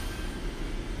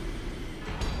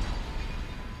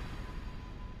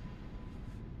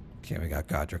 Okay, we got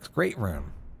Godric's Great Rune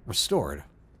restored.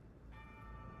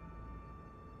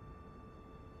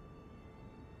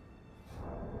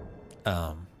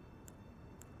 Let's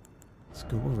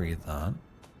go read that.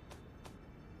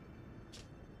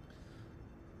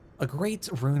 A great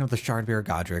rune of the Shardbearer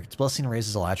Godric. Its blessing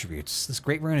raises all attributes. This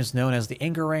great rune is known as the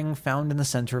Anger Ring, found in the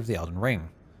center of the Elden Ring.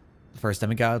 The first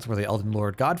demigods were the Elden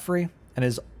Lord Godfrey and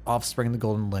his offspring, the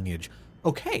Golden Lineage.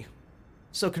 Okay,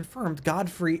 so confirmed,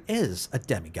 Godfrey is a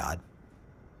demigod.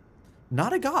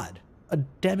 Not a god, a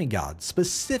demigod.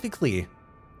 Specifically,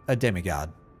 a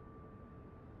demigod.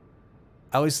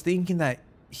 I was thinking that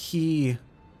he,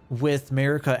 with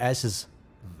Marika as his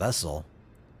vessel,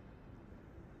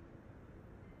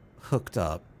 hooked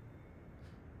up,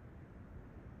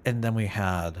 and then we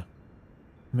had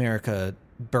Marika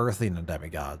birthing the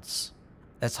demigods.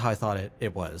 That's how I thought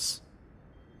it was.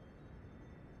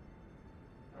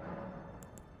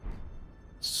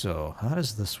 So, how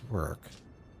does this work?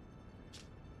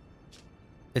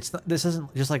 It's not, this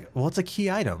isn't just like, well, it's a key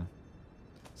item.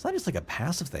 It's not just like a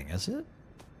passive thing, is it?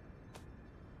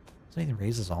 Something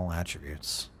raises all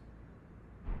attributes.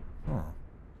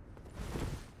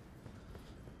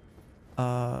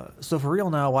 So for real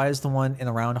now, why is the one in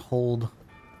the round hold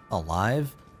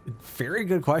alive? Very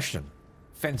good question.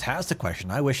 Fantastic question.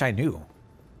 I wish I knew.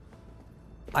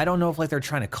 I don't know if like they're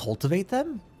trying to cultivate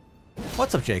them.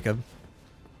 What's up, Jacob?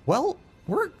 Well,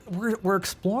 we're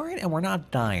exploring and we're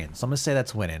not dying, so I'm gonna say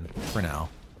that's winning for now.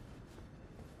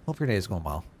 Hope your day is going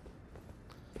well.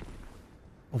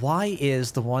 Why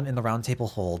is the one in the round table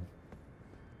hold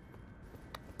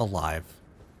alive?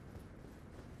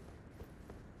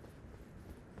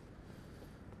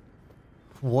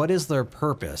 What is their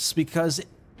purpose? Because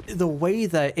the way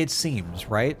that it seems,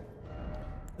 right?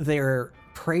 They're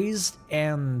praised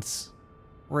and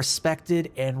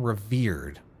respected and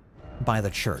revered by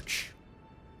the church.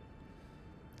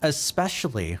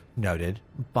 Especially noted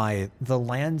by the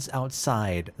lands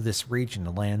outside this region,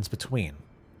 the lands between.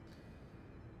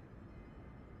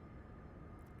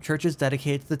 Churches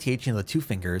dedicated to the teaching of the Two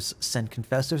Fingers send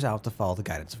confessors out to follow the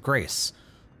guidance of grace.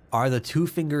 Are the Two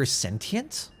Fingers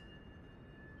sentient?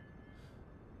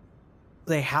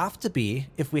 They have to be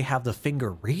if we have the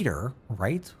finger reader,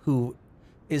 right? Who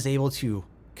is able to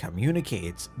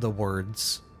communicate the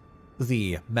words,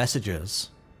 the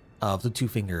messages of the Two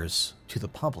Fingers to the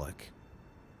public.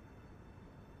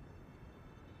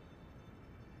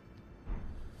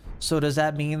 So does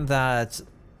that mean that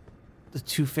the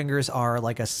Two Fingers are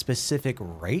like a specific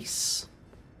race?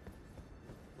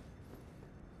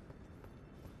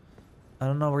 I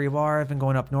don't know where you are. I've been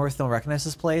going up north. Don't recognize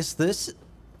this place.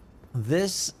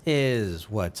 This is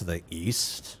what, to the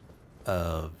east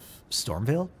of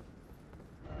Stormvale?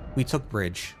 We took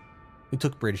Bridge. We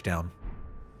took Bridge down.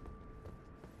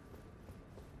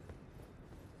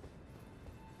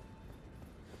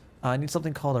 I need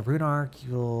something called a rune arc.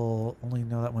 You'll only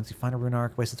know that once you find a rune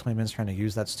arc. Wasted 20 minutes trying to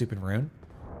use that stupid rune.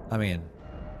 I mean,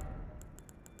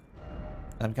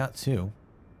 I've got two.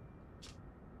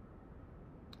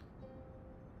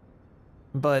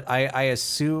 But I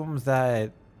assume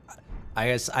that... I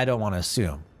guess I don't want to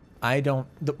assume. I don't...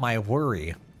 My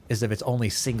worry is if it's only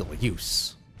single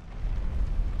use.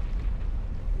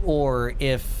 Or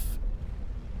if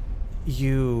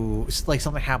you... like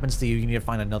something happens to you, you need to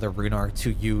find another rune arc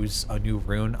to use a new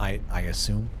rune, I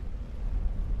assume.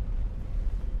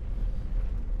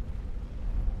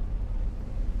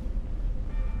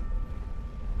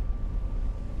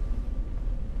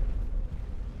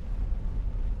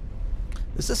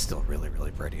 This is still really,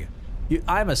 really pretty.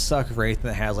 I'm a sucker for anything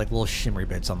that has like little shimmery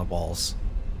bits on the walls.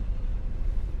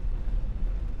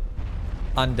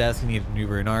 Undeath, you need a new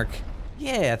rune arc.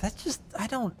 Yeah, that's just... I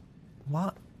don't...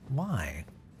 Why?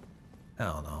 I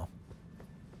don't know.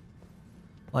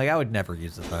 Like, I would never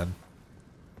use it then.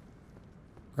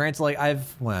 Granted, like,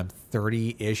 when I'm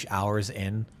 30-ish hours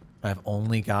in, I've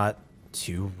only got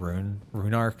 2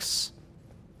 rune arcs.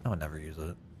 I would never use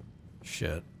it.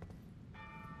 Shit.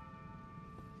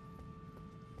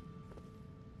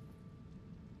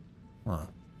 Huh.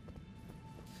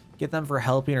 Get them for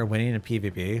helping or winning in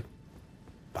PvP?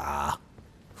 Bah.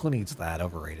 Who needs that?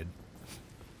 Overrated.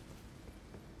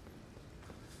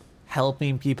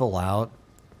 Helping people out?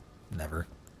 Never.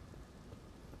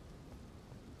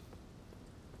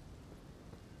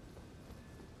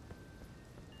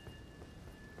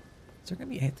 Is there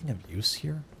gonna be anything of use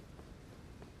here?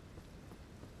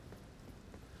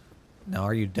 Now,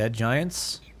 are you dead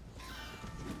giants?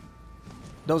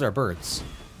 Those are birds.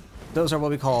 Those are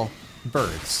what we call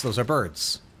birds. Those are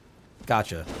birds.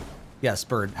 Gotcha. Yes,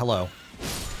 bird. Hello.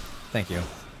 Thank you.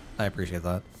 I appreciate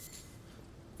that.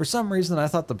 For some reason, I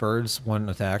thought the birds wouldn't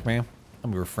attack me,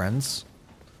 and we were friends.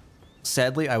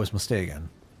 Sadly, I was mistaken.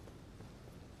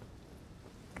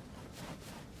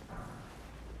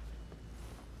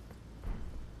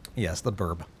 Yes, the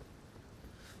burb.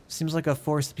 Seems like a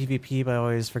forced PvP, but I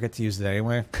always forget to use it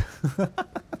anyway.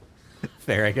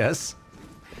 Fair, I guess.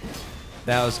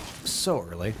 That was so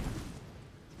early.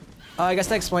 I guess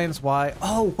that explains why.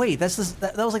 Oh wait, that's this,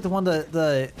 that was like the one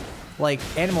the like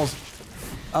animals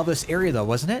of this area though,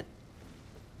 wasn't it?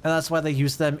 And that's why they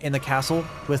used them in the castle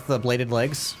with the bladed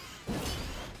legs.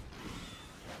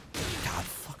 God,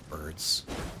 fuck birds.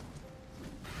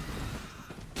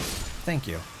 Thank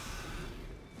you.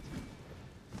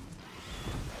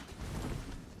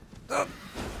 All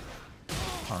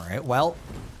right, well.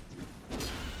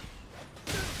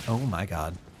 Oh my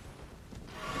god.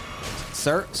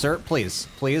 Sir, please,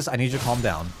 I need you to calm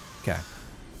down. Okay.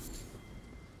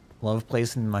 Love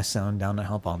placing my sound down to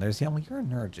help others. Yeah, well, you're a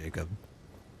nerd, Jacob.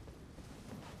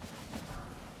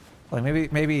 Like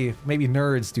maybe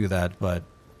nerds do that, but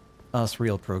us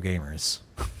real pro gamers,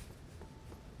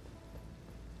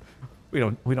 we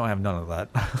don't have none of that.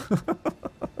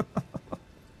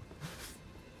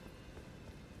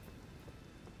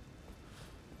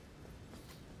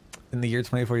 In the year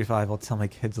 2045, I'll tell my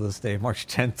kids of this day, March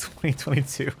 10th,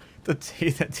 2022, the day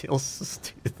that Tails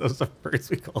stated those are birds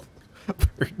we call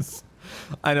birds.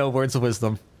 I know, words of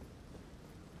wisdom.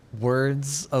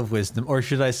 Words of wisdom, or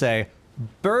should I say,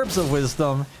 burbs of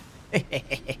wisdom.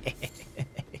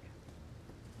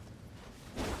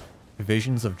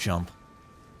 Visions of jump.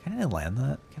 Can I land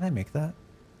that? Can I make that?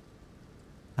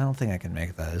 I don't think I can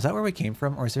make that. Is that where we came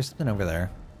from, or is there something over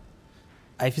there?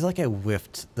 I feel like I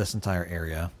whiffed this entire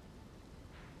area.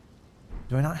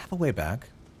 Do I not have a way back?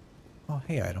 Oh,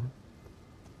 hey, item.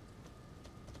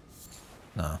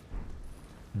 No.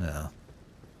 No.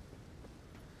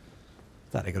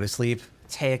 Thought I'd go to sleep.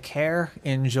 Take care.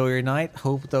 Enjoy your night.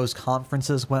 Hope those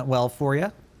conferences went well for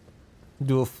you.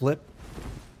 Do a flip.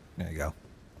 There you go.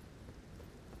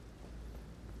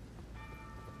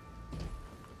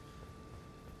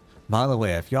 By the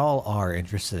way, if y'all are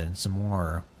interested in some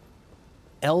more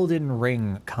Elden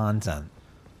Ring content,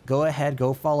 go ahead,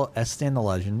 go follow Estan the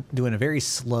Legend, doing a very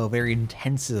slow, very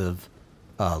intensive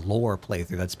lore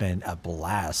playthrough that's been a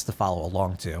blast to follow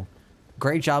along to.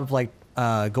 Great job of like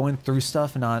going through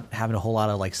stuff and not having a whole lot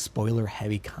of like spoiler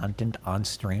heavy content on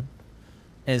stream.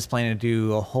 And is planning to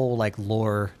do a whole like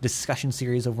lore discussion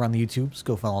series over on the YouTube, so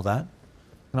go follow that.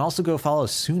 And also go follow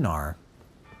Sunar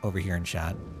over here in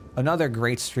chat. Another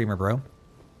great streamer, bro.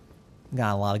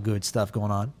 Got a lot of good stuff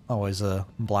going on. Always a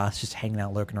blast just hanging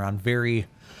out, lurking around. Very,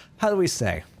 how do we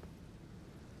say?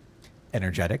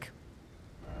 Energetic.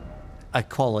 A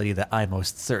quality that I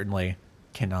most certainly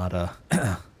cannot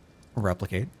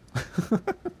replicate. What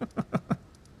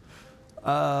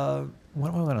am I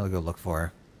gonna go look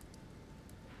for?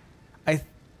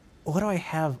 What do I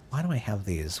have? Why do I have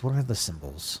these? What are the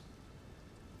symbols?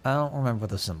 I don't remember what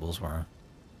the symbols were.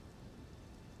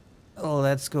 Oh,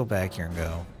 let's go back here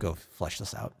and go flesh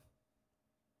this out.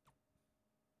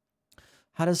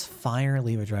 How does fire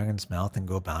leave a dragon's mouth and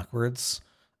go backwards?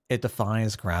 It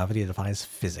defies gravity, it defies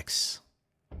physics.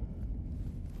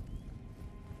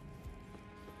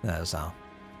 That is how.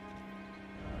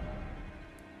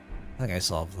 I think I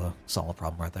solved the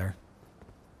problem right there.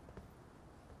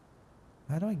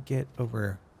 How do I get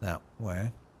over that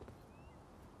way?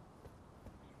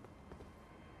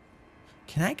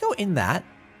 Can I go in that?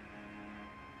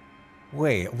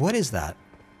 Wait, what is that?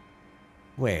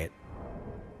 Wait.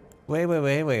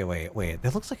 Wait.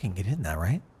 That looks like I can get in that,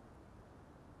 right?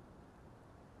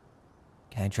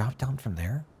 Can I drop down from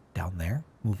there? Down there?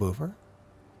 Move over?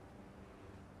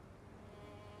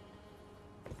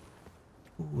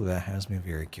 Ooh, that has me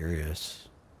very curious.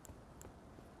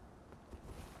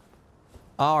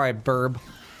 Alright, burb.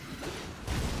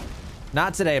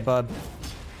 Not today, bud.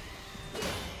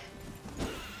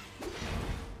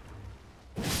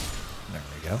 There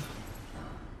we go.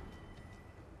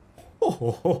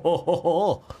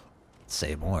 Oh,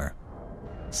 say more.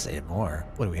 Say more.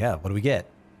 What do we have? What do we get?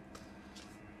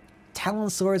 Talon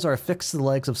swords are affixed to the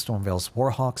legs of Stormveil's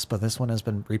warhawks, but this one has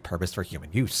been repurposed for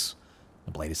human use.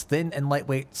 The blade is thin and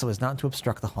lightweight, so as not to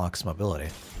obstruct the hawk's mobility.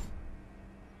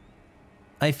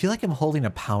 I feel like I'm holding a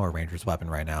Power Rangers weapon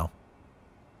right now.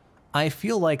 I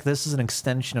feel like this is an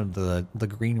extension of the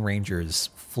Green Ranger's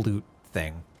flute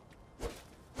thing.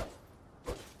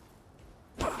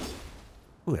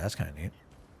 Ooh, that's kind of neat.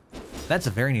 That's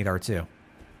a very neat art too.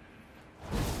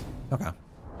 Okay.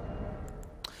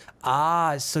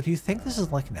 Ah, so do you think this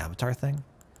is like an Avatar thing?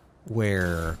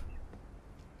 Where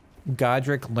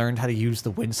Godric learned how to use the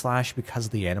Wind Slash because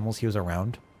of the animals he was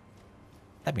around?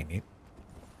 That'd be neat.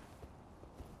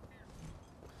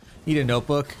 Need a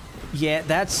notebook? Yeah,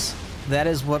 that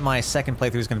is what my second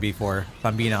playthrough is going to be for, if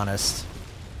I'm being honest.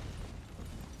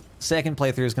 Second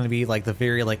playthrough is going to be like the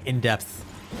very like in-depth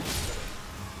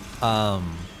try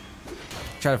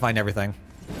to find everything.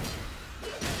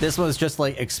 This was just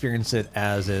like experience it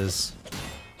as is.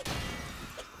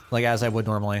 Like as I would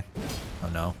normally. Oh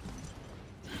no.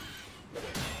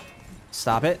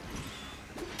 Stop it.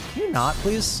 Can you not,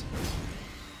 please?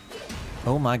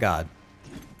 Oh my god.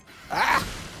 Ah!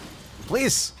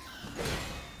 Please!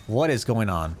 What is going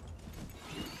on?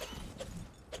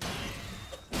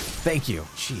 Thank you.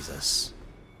 Jesus.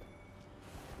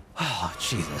 Oh,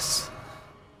 Jesus.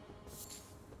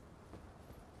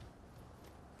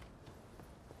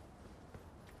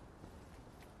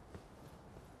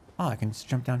 Oh, I can just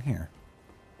jump down here.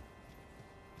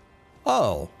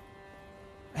 Oh,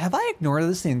 Have I ignored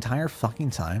this the entire fucking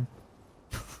time?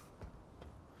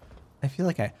 I feel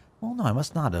like I... Well, no, I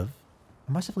must not have.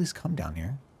 I must have at least come down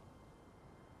here.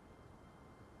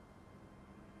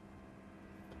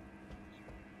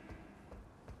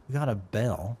 We got a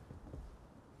bell.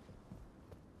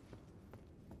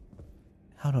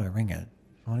 How do I ring it?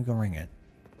 I want to go ring it.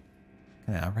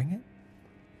 Can I ring it?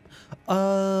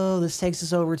 Oh, this takes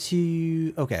us over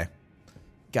to... Okay.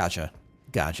 Gotcha.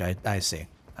 Gotcha. I see.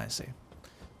 I see.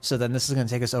 So then this is going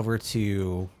to take us over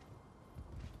to...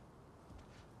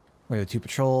 Where the 2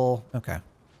 patrol. Okay. I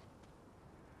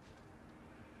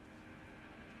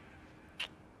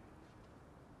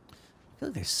feel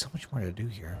like there's so much more to do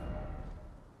here.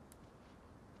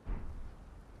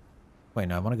 Wait,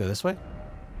 no, I want to go this way?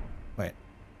 Wait.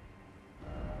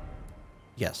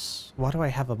 Yes. Why do I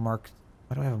have a mark?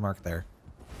 Why do I have a mark there?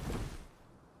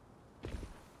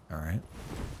 Alright.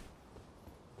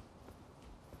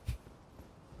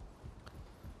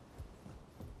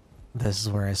 This is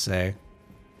where I say...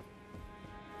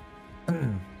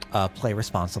 play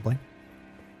responsibly.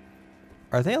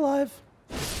 Are they alive?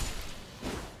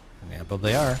 Yeah, but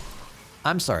they are.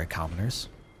 I'm sorry, commoners.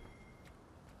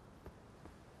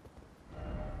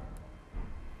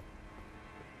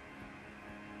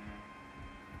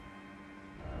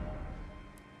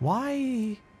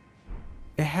 Why?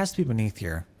 It has to be beneath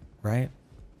here, right?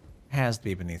 It has to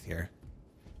be beneath here.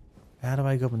 How do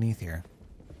I go beneath here?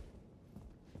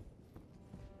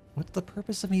 What's the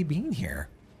purpose of me being here?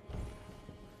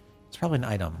 It's probably an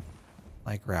item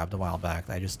I grabbed a while back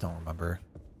that I just don't remember.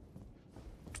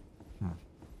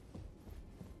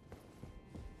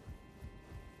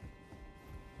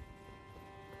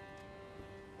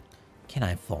 Can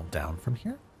I fall down from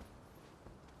here?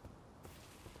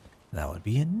 That would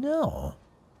be a no.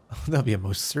 That would be a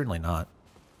most certainly not.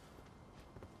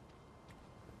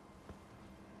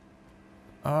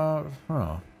 Huh.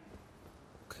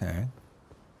 Okay.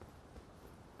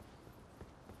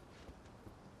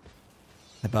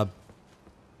 Hey, bub.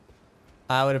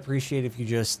 I would appreciate if you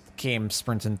just came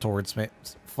sprinting towards me.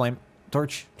 Flame.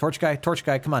 Torch guy,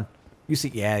 come on. You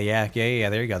see, yeah,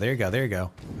 there you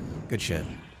go. Good shit.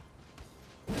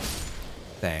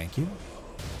 Thank you.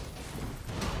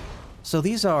 So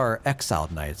these are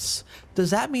exiled knights.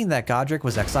 Does that mean that Godric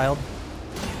was exiled?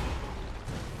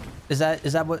 Is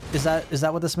that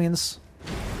what this means?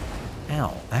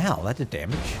 Ow, that did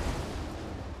damage.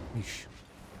 Yeesh.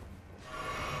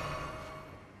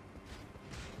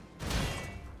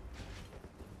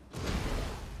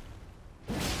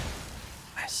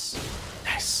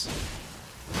 Nice.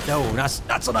 No,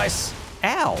 not so nice.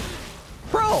 Ow.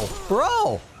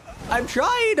 Bro. I'm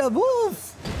trying to move.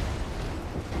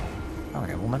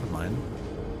 Okay, well, never mind.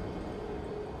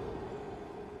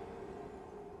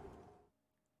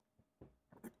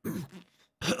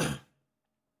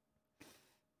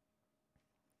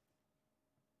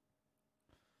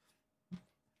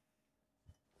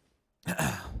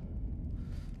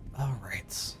 All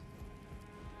right.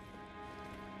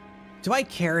 Do I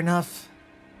care enough?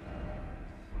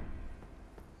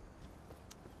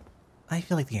 I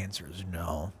feel like the answer is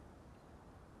no.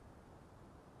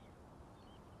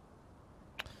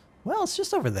 Well, it's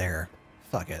just over there.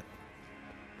 Fuck it.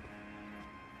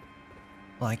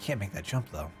 Well, I can't make that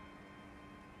jump, though.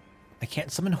 I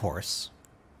can't summon horse.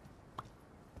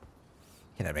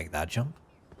 Can I make that jump?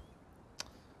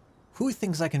 Who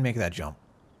thinks I can make that jump?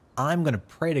 I'm gonna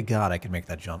pray to God I can make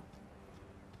that jump.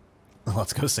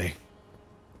 Let's go see.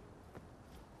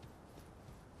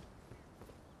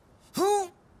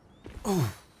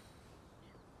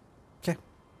 Okay.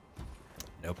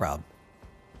 No problem.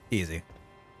 Easy.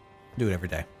 Do it every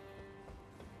day.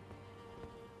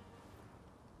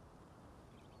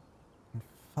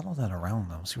 Follow that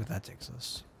around, though. See where that takes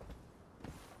us.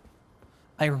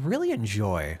 I really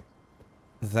enjoy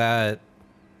that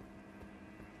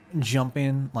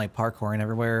jumping, like parkouring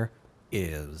everywhere,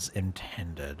 is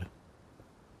intended.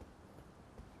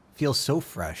 Feels so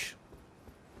fresh.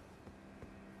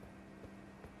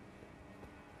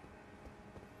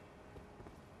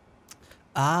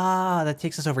 Ah, that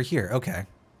takes us over here. Okay.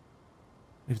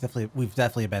 We've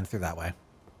definitely been through that way.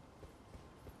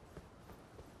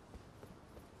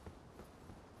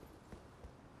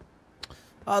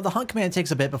 The hunt command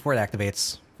takes a bit before it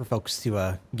activates for folks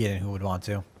to get in who would want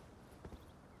to.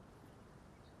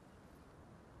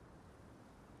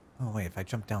 Oh wait, if I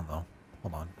jump down though,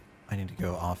 hold on. I need to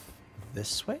go off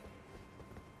this way.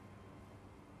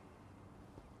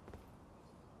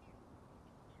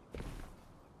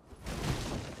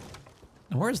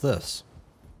 And where's this?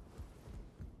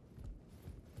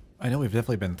 I know we've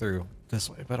definitely been through this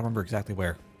way, but I don't remember exactly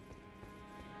where.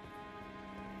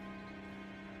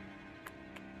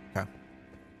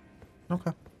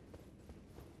 Okay.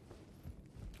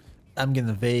 I'm getting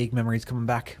the vague memories coming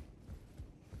back.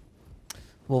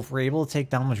 Well, if we're able to take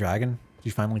down the dragon, did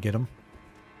you finally get him?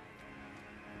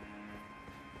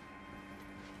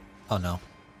 Oh no.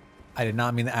 I did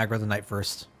not mean to aggro the knight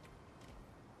first.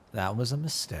 That was a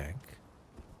mistake.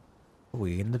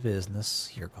 We in the business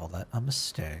here call that a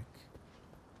mistake.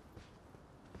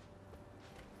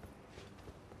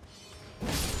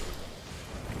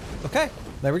 Okay,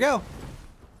 there we go.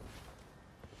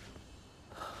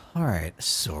 Alright,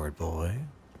 sword boy.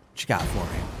 What you got for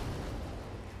me?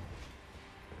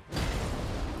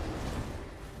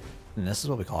 And this is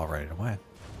what we call right away.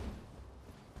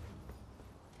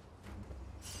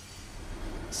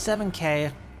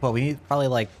 7k. Well, we need probably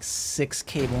like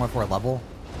 6k more for a level.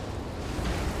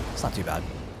 It's not too bad.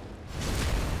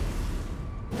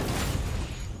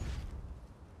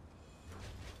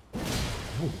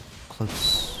 Ooh,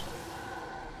 close.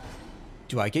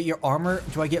 Do I get your armor?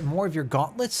 Do I get more of your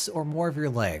gauntlets or more of your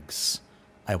legs?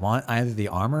 I want either the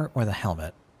armor or the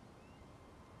helmet.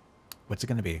 What's it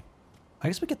going to be? I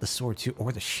guess we get the sword too,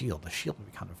 or the shield. The shield would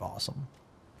be kind of awesome.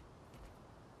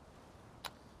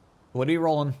 What are you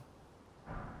rolling?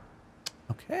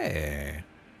 Okay.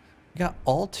 We got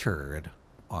altered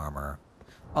armor.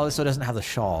 Oh, so it doesn't have the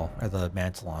shawl or the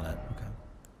mantle on it. Okay.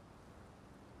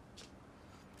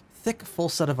 Thick, full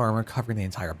set of armor covering the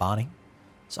entire body.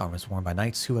 This armor is worn by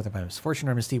knights who, whether by misfortune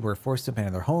or misdeed, were forced to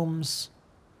abandon their homes.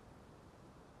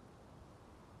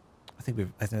 I think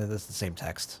that's the same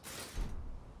text.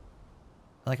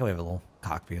 I like how we have a little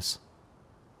cock piece.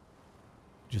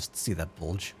 Just see that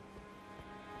bulge.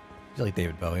 I feel like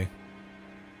David Bowie.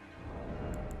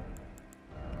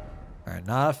 Alright,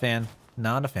 not a fan.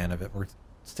 Not a fan of it. We're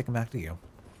sticking back to you.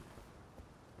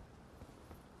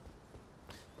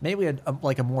 Maybe we had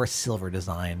like a more silver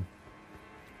design.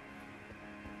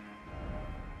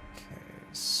 Okay,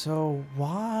 so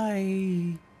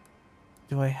why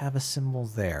do I have a symbol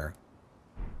there?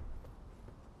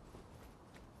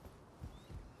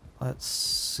 Let's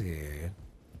see.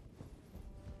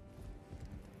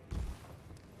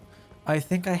 I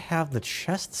think I have the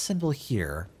chest symbol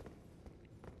here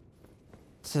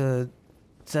to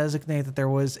designate that there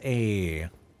was a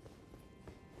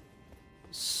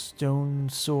stone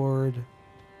sword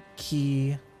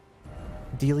key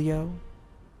dealio,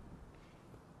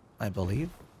 I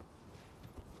believe.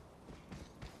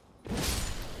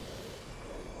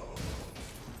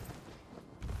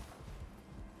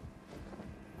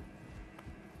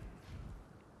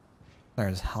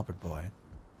 There's Halberd Boy.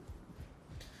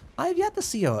 I've yet to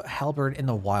see a halberd in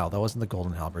the wild. That wasn't the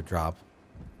golden halberd drop.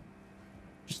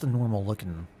 Just a normal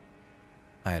looking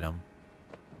item.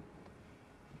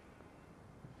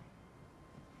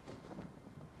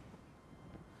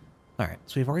 Alright,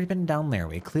 so we've already been down there.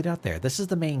 We cleared out there. This is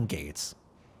the main gates.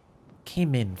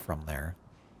 Came in from there.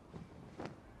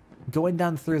 Going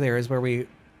down through there is where we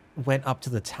went up to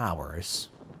the towers.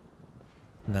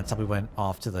 And that's how we went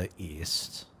off to the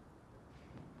east.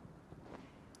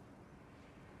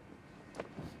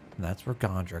 And that's where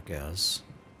Gondrick is.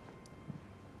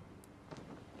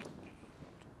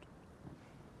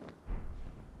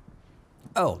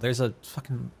 Oh, there's a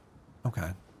fucking...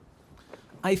 Okay.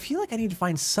 I feel like I need to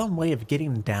find some way of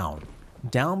getting down.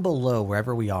 Down below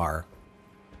wherever we are.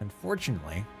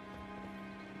 Unfortunately,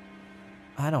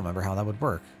 I don't remember how that would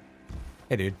work.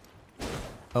 Hey, dude.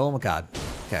 Oh my god.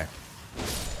 Okay.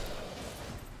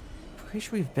 Pretty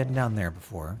sure we've been down there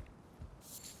before.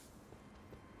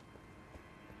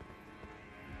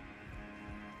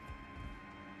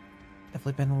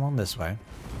 Definitely been along this way.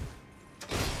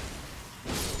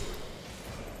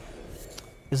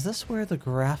 Is this where the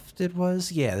grafted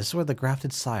was? Yeah, this is where the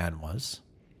grafted scion was.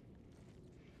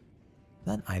 Is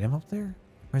that an item up there?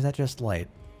 Or is that just light?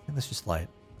 I think that's just light.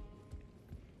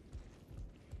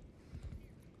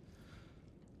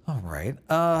 Alright,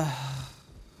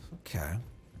 okay.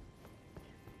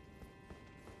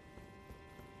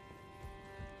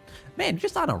 Man, you're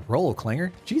just on a roll,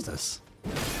 Klinger. Jesus.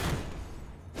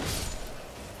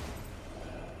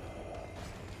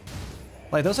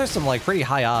 Like, those are some, like, pretty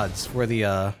high odds for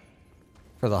the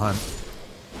hunt.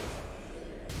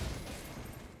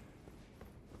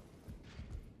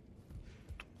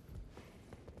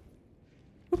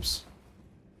 Oops.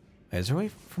 Wait, is there a way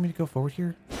for me to go forward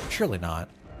here? Surely not.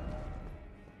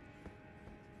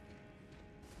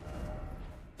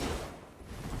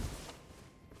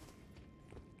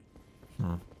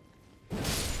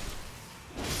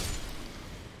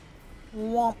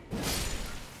 Womp.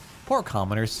 Poor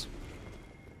commoners.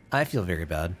 I feel very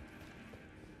bad.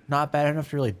 Not bad enough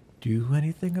to really do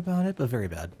anything about it, but very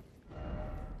bad.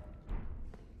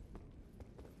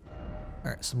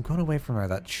 Alright, so I'm going away from where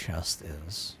that chest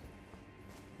is.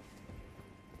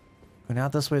 Going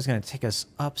out this way is going to take us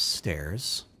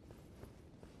upstairs.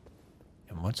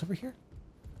 And what's over here?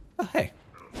 Oh, hey.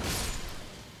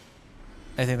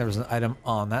 I think there was an item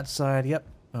on that side. Yep.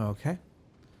 Okay.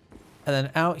 And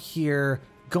then out here,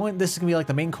 this is going to be like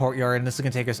the main courtyard, and this is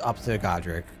going to take us up to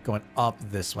Godric. Going up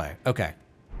this way. Okay.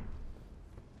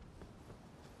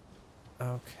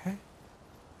 Okay.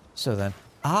 So then,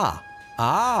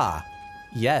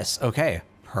 yes, okay.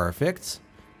 Perfect.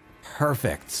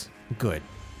 Perfect. Good.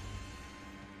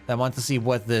 I want to see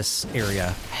what this area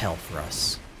held for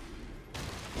us.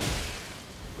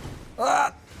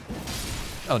 Ah!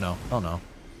 Oh no, oh no.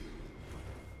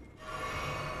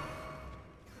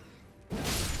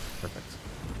 Perfect.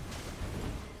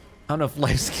 I don't know if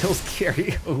life skills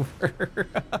carry over.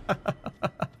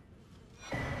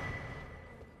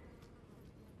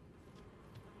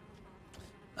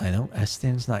 I know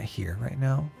Estin's not here right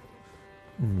now,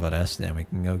 but Estin, we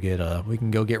can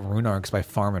go get rune arcs by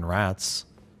farming rats.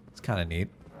 It's kind of neat.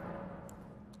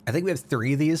 I think we have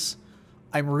 3 of these.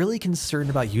 I'm really concerned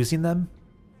about using them.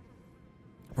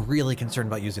 Really concerned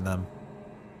about using them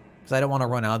because I don't want to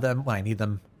run out of them when I need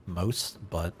them most.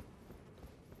 But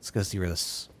let's go see where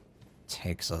this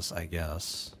takes us, I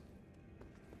guess.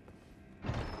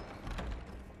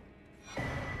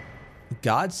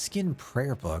 Godskin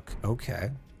prayer book.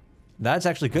 Okay. That's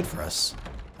actually good for us.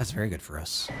 That's very good for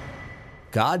us.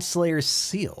 Godslayer's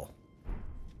seal.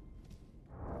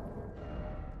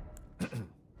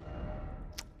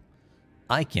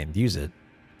 I can't use it.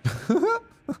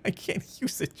 I can't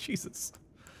use it, Jesus.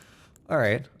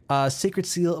 Alright. Sacred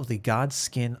seal of the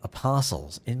Godskin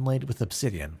Apostles, inlaid with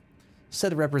obsidian. Said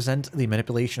to represent the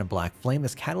manipulation of black flame.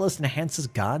 This catalyst enhances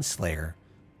Godslayer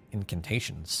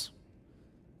incantations.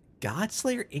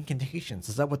 Godslayer incantations.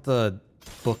 Is that what the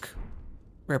book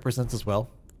represents as well?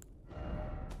 I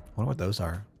wonder what those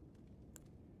are.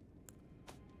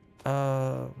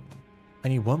 I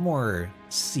need one more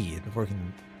seed before we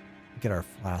can get our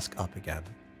flask up again.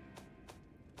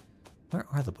 Where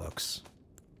are the books?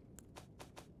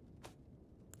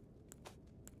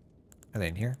 Are they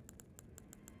in here?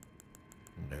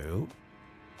 No.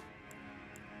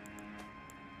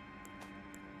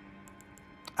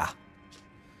 Ah.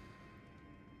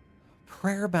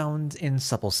 Prayer bound in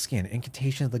supple skin.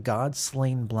 Incantation of the god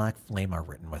slain black flame are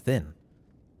written within.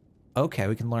 Okay,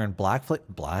 we can learn black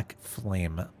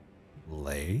flame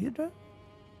blade.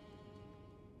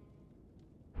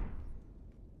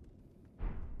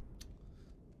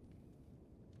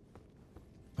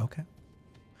 Okay.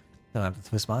 Don't have to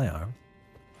twist my arm.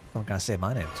 I'm gonna say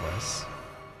my name twice.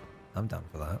 I'm down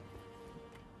for that.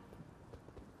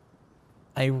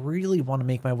 I really want to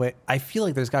make my way. I feel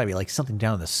like there's got to be like something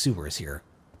down in the sewers here.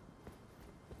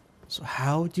 So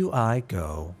how do I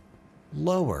go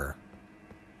lower?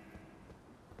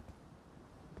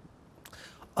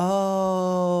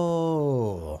 Oh.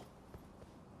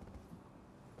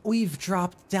 We've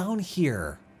dropped down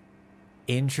here.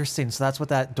 Interesting. So that's what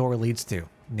that door leads to.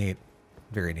 Neat.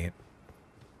 Very neat.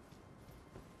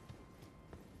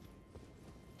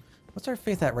 What's our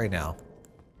faith at right now?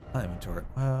 Not inventory.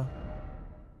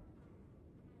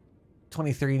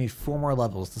 23. You need 4 more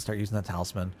levels to start using that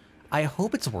talisman. I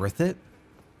hope it's worth it.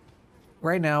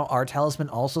 Right now, our talisman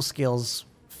also scales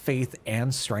faith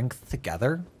and strength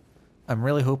together. I'm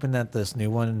really hoping that this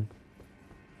new one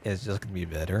is just going to be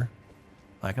better.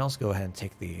 I can also go ahead and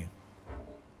take the...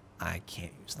 I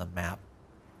can't use the map.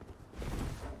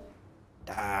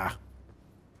 Ah.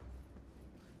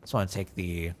 Just want to take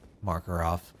the marker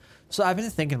off. So I've been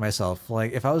thinking to myself,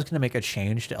 like, if I was going to make a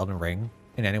change to Elden Ring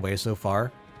in any way so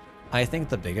far, I think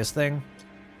the biggest thing,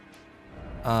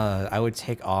 I would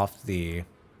take off the...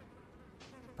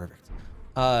 Perfect.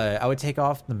 I would take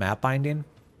off the map binding.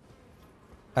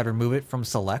 I'd remove it from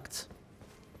select.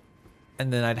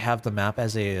 And then I'd have the map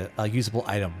as a usable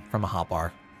item from a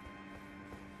hotbar.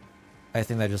 I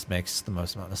think that just makes the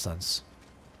most amount of sense.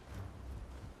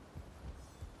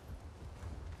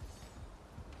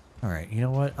 Alright, you know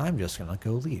what? I'm just gonna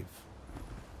go leave.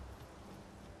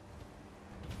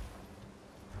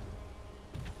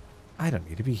 I don't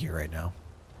need to be here right now.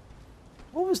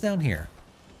 What was down here?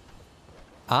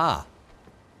 Ah.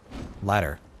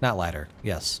 Ladder. Not ladder.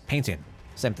 Yes. Painting.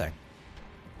 Same thing.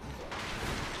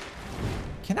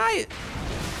 Can I...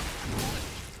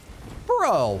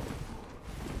 Bro!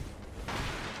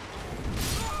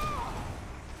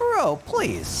 Bro,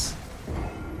 please.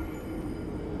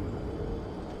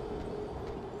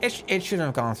 It shouldn't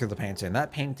have gone through the painting.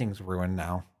 That painting's ruined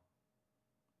now.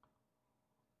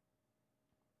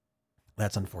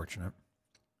 That's unfortunate.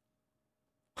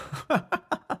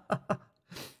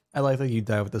 I like that you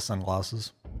die with the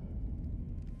sunglasses.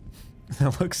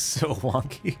 That looks so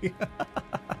wonky.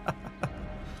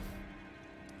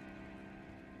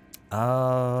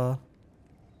 Oh,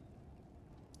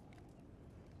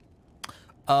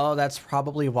 that's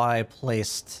probably why I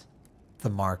placed the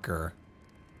marker.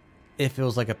 If it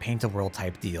was like a paint a world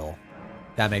type deal.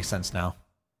 That makes sense now.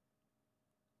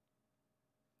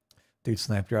 Dude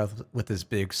sniped you out with his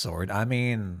big sword. I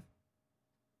mean...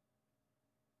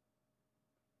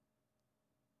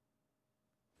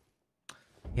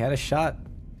 He had a shot.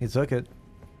 He took it.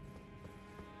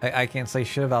 I can't say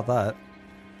shit about that.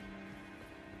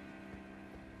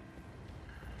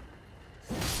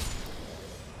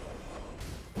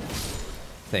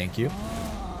 Thank you.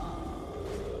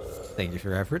 Thank you for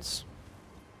your efforts.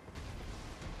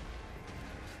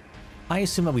 I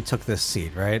assume that we took this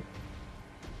seed, right?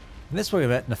 And this is where we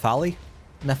met Nephali?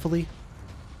 Nephali?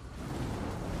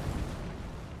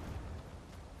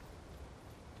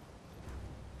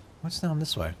 What's down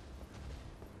this way?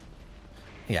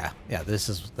 Yeah, this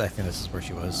is, I think this is where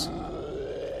she was.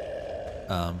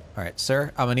 Alright,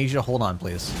 sir, I'm gonna need you to hold on,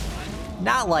 please.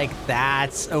 Not like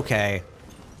that, okay.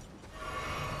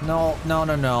 No.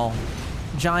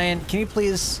 Giant, can you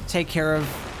please take care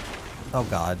of... Oh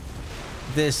god.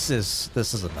 This is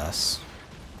a mess.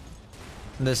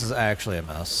 This is actually a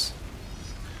mess.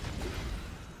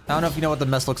 I don't know if you know what the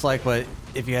mess looks like, but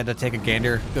if you had to take a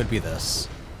gander, it would be this.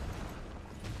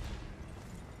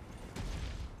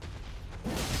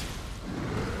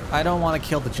 I don't want to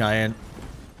kill the giant.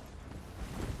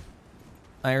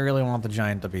 I really want the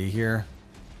giant to be here.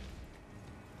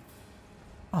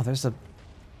 Oh, there's a...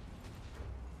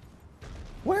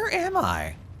 Where am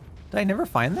I? Did I never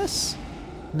find this?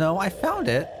 No, I found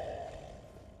it.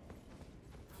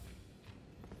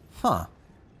 Huh.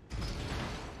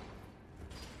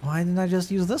 Why didn't I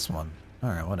just use this one?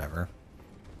 Alright, whatever.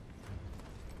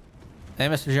 Hey,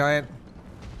 Mr. Giant.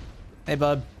 Hey,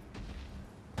 bud.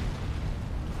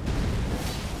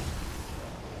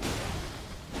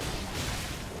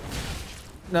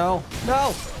 No!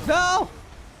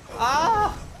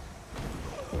 Ah!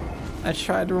 I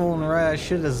tried rolling right. I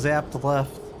should have zapped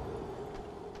left.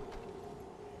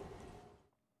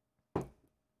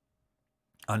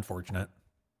 Unfortunate.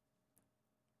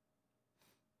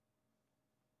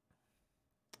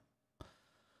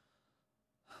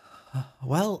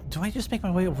 Well, do I just make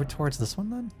my way over towards this one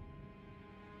then?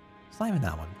 It's not even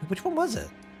that one. Which one was it?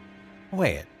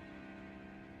 Wait.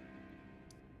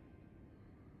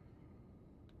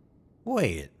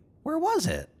 Where was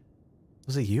it?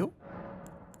 Was it you?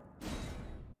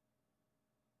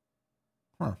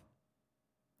 Huh.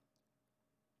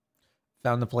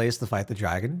 Found the place to fight the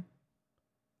dragon?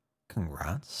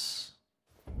 Congrats.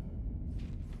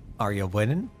 Are you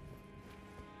winning?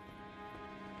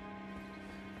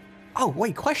 Oh,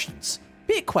 wait, questions.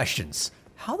 Big questions.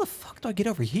 How the fuck do I get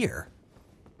over here?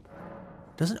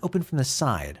 Doesn't open from the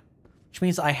side, which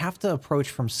means I have to approach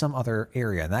from some other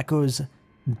area. And that goes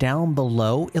down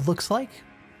below, it looks like.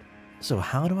 So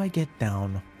how do I get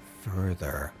down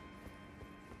further?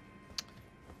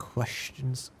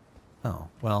 Questions. Oh,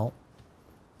 well.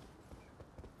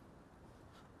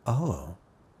 Oh.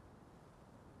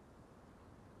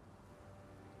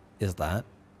 Is that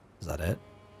it?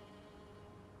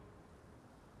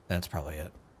 That's probably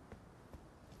it.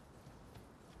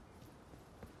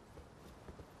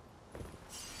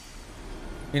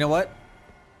 You know what?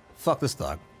 Fuck this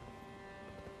dog.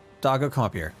 Doggo, come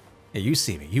up here. Yeah, you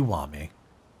see me. You want me.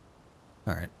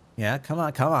 Alright. Yeah, come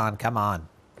on.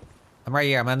 I'm right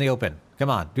here. I'm in the open. Come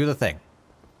on, do the thing.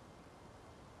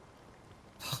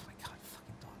 Oh my god,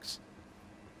 fucking dogs.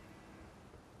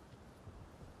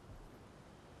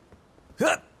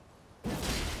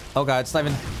 Oh god, it's not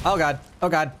even... Oh god.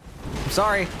 I'm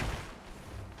sorry.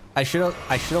 I should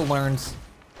have learned.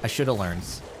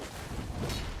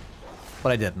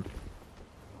 But I didn't.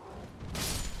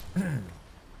 He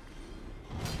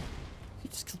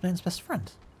just killed man's best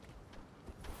friend.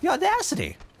 The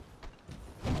audacity!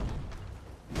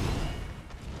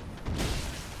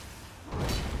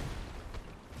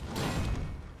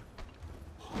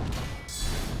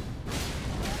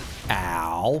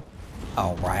 Ow.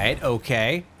 Alright,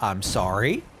 okay. I'm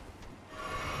sorry.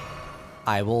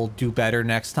 I will do better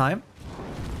next time.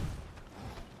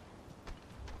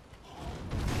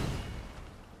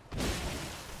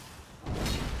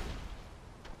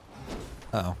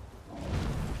 Uh-oh.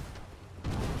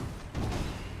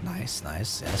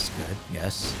 Nice. Yes, good.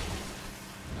 Yes.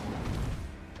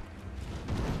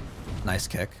 Nice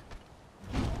kick.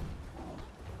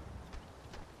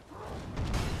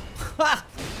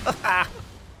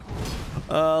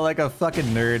 Like a fucking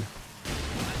nerd.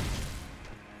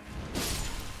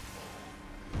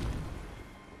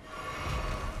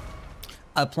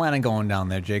 I plan on going down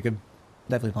there, Jacob.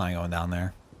 Definitely plan on going down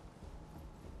there.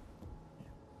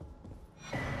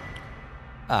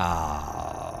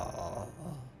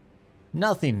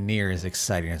 Nothing near as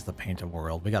exciting as the painted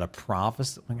world. We got a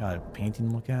prophecy. We got a painting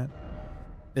to look at.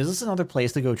 Is this another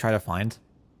place to go try to find?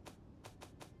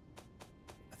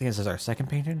 I think this is our second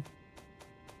painting.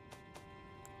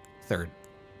 Third.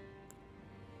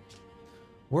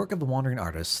 Work of the wandering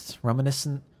artist.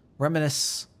 Reminiscence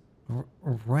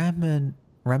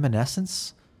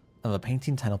of a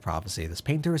painting titled Prophecy. This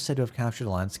painter is said to have captured the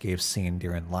landscape seen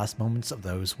during the last moments of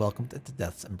those welcomed into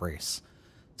death's embrace.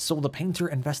 So the painter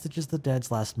and vestiges of the dead's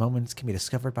last moments can be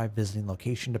discovered by visiting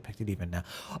location depicted even now.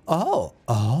 Oh,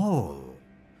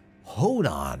 hold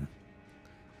on.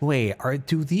 Wait,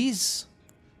 do these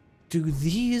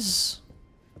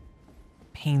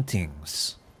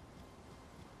paintings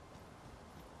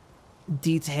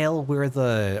detail where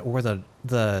the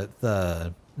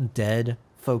dead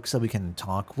folks that we can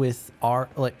talk with are?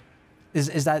 Like,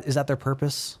 is that their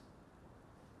purpose?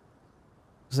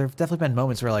 Because there have definitely been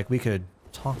moments where like we could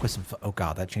talk with some. Oh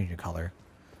god, that changed in color.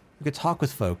 We could talk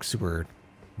with folks who were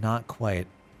not quite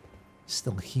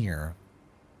still here.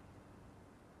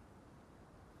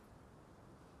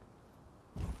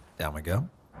 Down we go.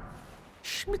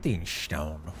 Smithing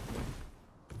stone.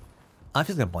 I'm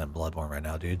just gonna blame Bloodborne right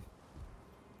now, dude.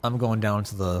 I'm going down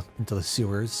into the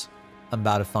sewers. I'm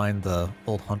about to find the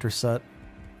old hunter set.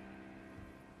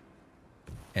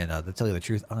 And to tell you the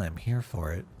truth, I am here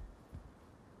for it.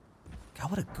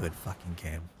 God, what a good fucking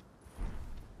game.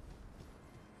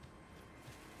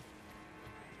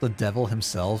 The devil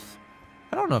himself.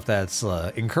 I don't know if that's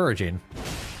encouraging.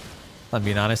 I'm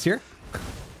being honest here.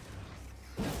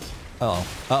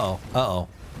 Uh-oh.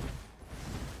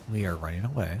 We are running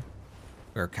away.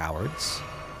 We are cowards.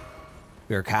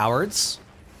 We are cowards,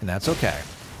 and that's okay.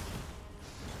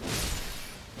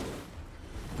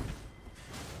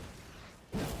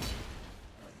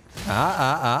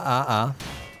 At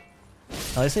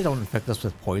least they don't infect us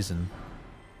with poison,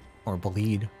 or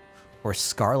bleed, or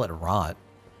scarlet rot.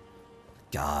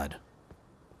 God.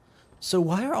 So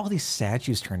why are all these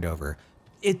statues turned over?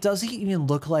 It doesn't even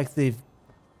look like they've...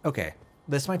 Okay,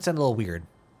 this might sound a little weird,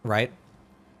 right?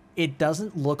 It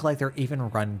doesn't look like they're even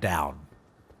run down.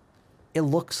 It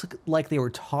looks like they were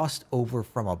tossed over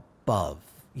from above,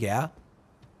 yeah?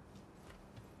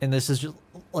 And this is just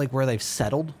like where they've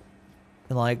settled.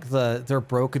 And like they're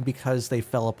broken because they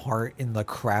fell apart in the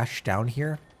crash down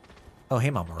here. Oh, hey,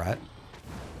 Mama Rat.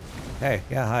 Hey,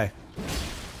 yeah, hi.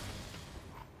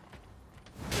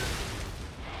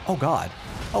 Oh god.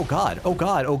 Oh god. Oh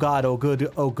god. Oh god. Oh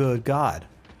good. Oh good god.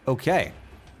 Okay.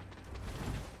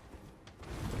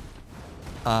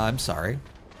 I'm sorry.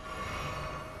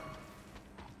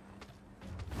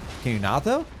 Can you not,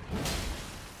 though?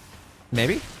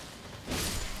 Maybe?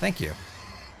 Thank you.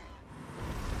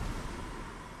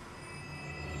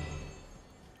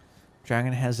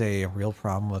 Dragon has a real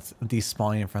problem with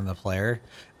despawning in front of the player.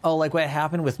 Oh, like what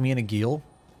happened with me and Agil?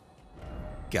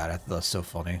 God, I thought that was so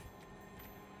funny.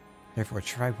 Therefore,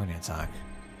 try running attack.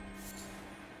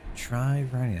 Try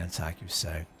running attack, you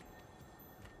say.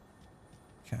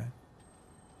 Okay.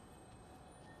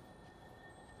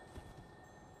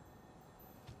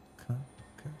 Okay.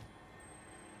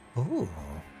 Oh,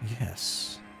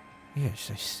 yes.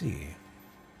 Yes, I see.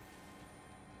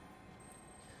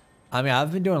 I mean,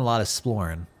 I've been doing a lot of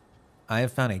exploring. I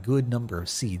have found a good number of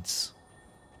seeds.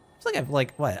 It's like I have,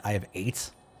 like, what? I have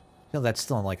 8? I feel that's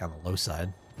still, like, on the low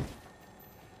side.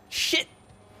 Shit!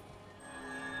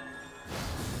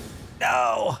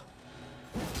 No!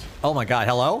 Oh my god,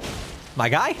 hello? My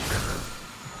guy?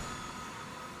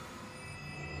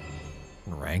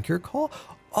 Rank your call?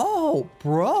 Oh,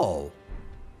 bro!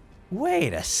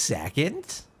 Wait a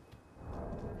second.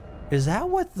 Is that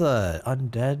what the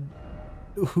undead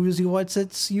who's he what's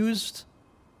it's used?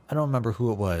 I don't remember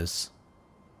who it was.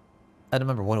 I don't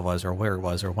remember what it was or where it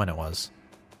was or when it was.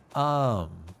 What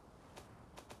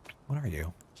are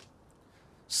you?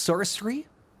 Sorcery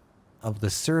of the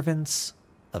Servants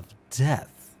of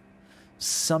Death.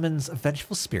 Summons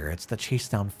vengeful spirits that chase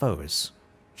down foes.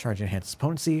 Charge enhances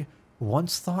potency.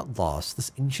 Once thought lost,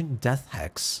 this ancient death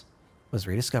hex was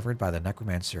rediscovered by the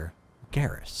necromancer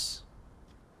Garrus.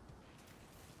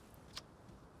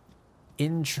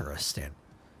 Interesting.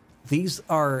 These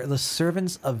are the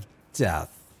Servants of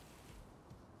Death.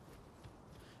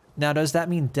 Now, does that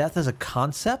mean death as a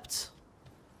concept?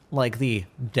 Like the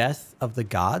death of the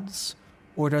gods?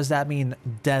 Or does that mean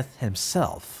death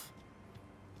himself?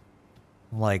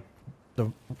 Like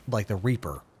the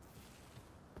Reaper?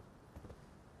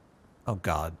 Oh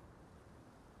god.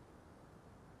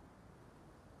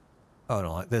 Oh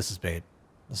no, this is bait.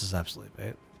 This is absolutely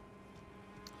bait.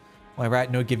 Why rat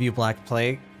no give you black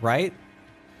plague, right?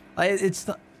 It's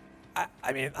not,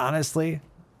 I mean, honestly,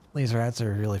 these rats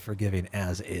are really forgiving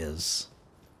as is.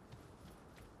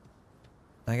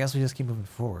 I guess we just keep moving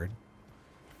forward.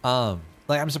 Like,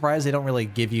 I'm surprised they don't really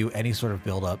give you any sort of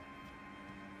build up.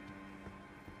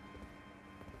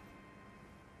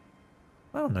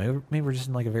 I don't know, maybe we're just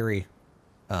in like a very,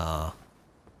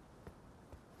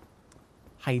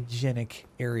 hygienic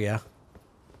area.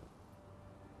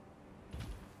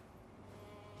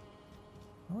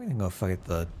 We're gonna go fight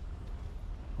the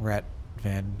rat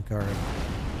vanguard.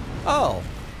 Oh!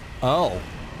 Oh!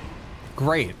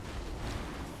 Great.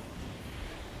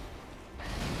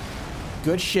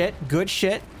 Good shit, good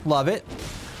shit. Love it.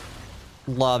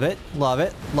 Love it, love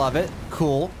it, love it.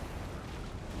 Cool.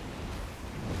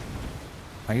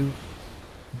 Are you...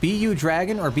 Be you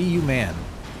dragon or be you man?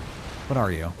 What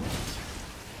are you?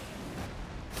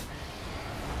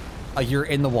 You're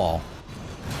in the wall.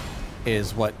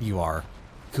 Is what you are.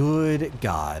 Good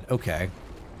God. Okay.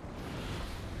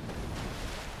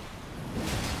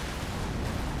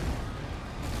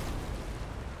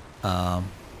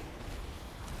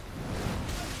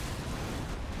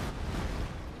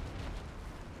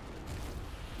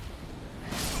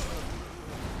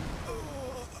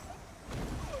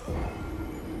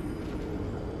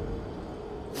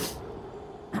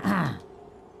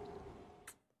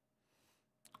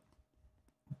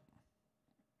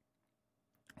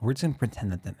 We're just gonna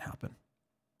pretend that didn't happen.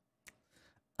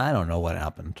 I don't know what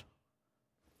happened.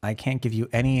 I can't give you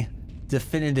any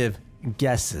definitive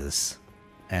guesses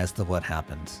as to what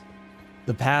happened.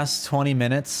 The past 20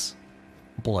 minutes,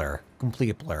 blur.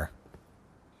 Complete blur.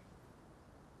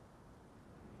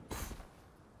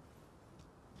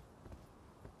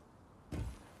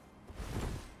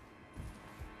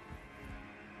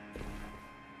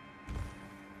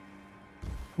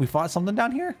 We fought something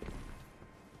down here?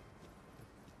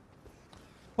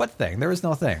 What thing? There is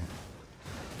no thing.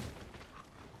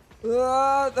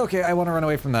 Okay, I want to run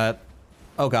away from that.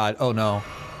 Oh god, oh no.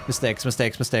 Mistakes,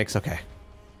 mistakes, mistakes. Okay.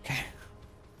 Okay.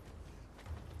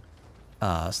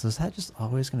 So is that just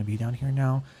always going to be down here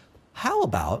now? How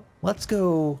about, let's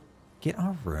go get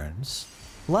our runes.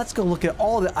 Let's go look at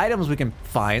all the items we can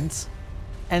find.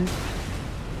 And...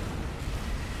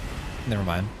 Never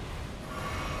mind.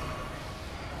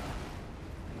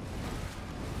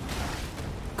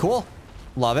 Cool.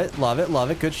 Love it, love it, love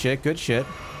it. Good shit, good shit.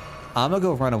 I'm gonna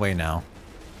go run away now.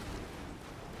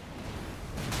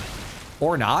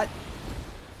 Or not.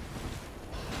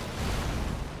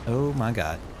 Oh my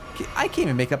god. I can't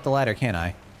even make up the ladder, can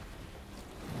I?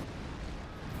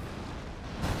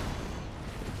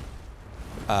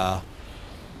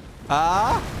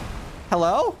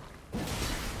 Hello?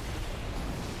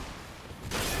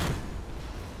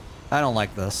 I don't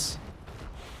like this.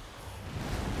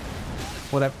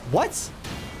 What?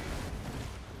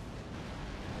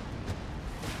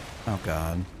 Oh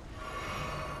god.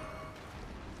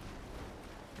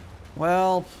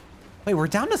 Well, wait, we're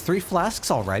down to 3 flasks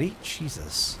already?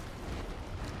 Jesus.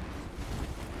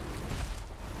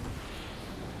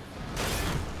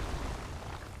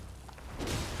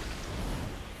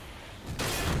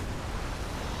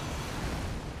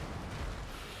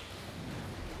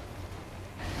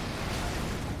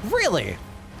 Really?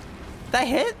 That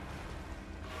hit?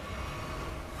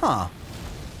 Huh.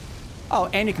 Oh,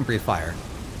 and you can breathe fire.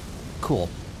 Cool.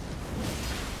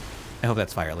 I hope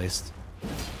that's fire at least.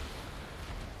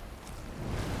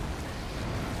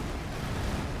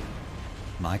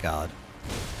 My god.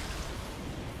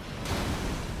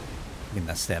 Getting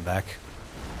that stand back.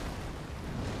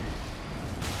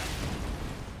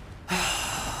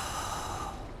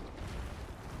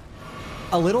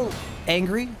 A little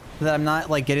angry that I'm not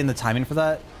like getting the timing for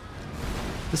that.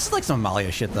 This is like some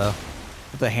Amalia shit though.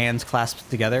 With the hands clasped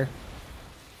together.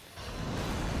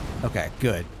 Okay,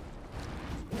 good.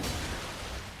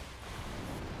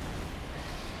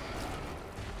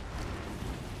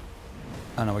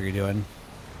 I don't know what you're doing.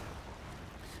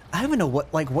 I don't even know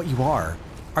what you are.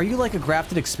 Are you like a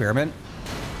grafted experiment?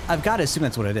 I've got to assume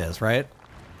that's what it is, right?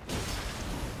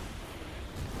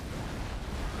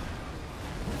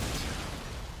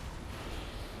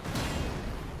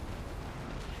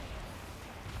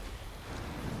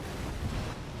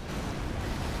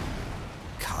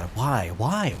 God, why?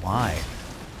 Why?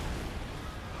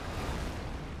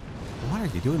 What are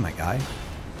you doing, my guy?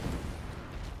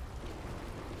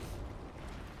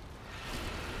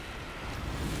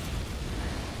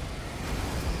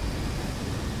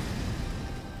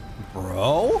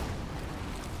 Bro?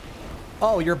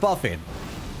 Oh, you're buffing.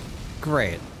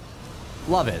 Great.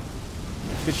 Love it.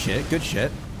 Good shit, good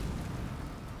shit.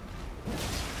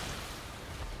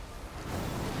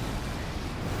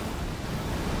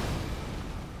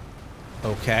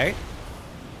 Okay.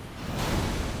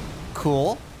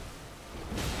 Cool.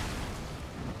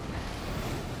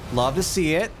 Love to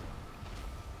see it.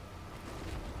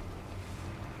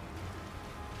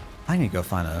 I need to go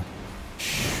find a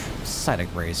site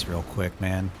of grace real quick,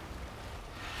 man.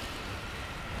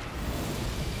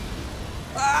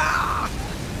 Ah!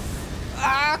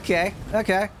 Ah, okay,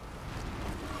 okay.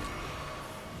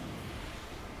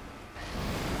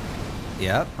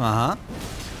 Yep, uh-huh.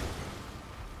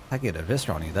 If I could get a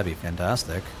Viscer on you, that'd be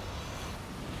fantastic.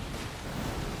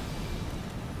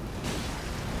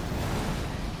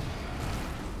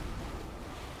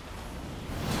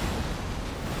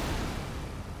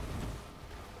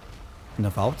 No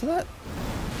follow-up to that?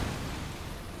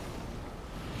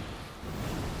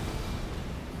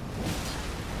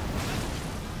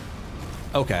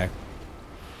 Okay.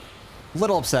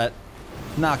 Little upset.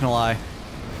 Not gonna lie.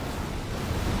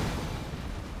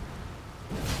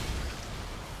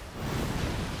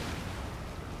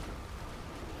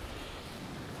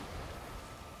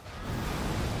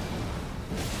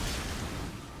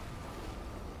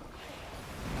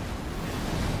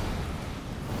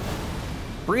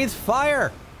 Breathe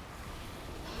fire!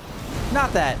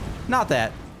 Not that. Not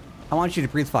that. I want you to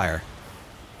breathe fire.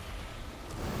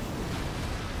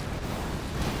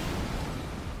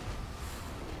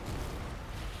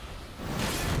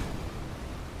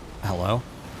 Hello?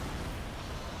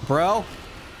 Bro?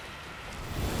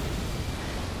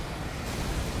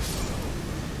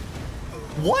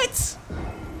 What?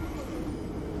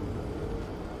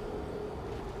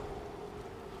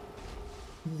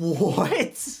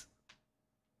 What?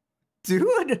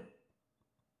 Dude?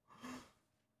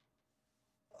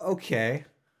 Okay.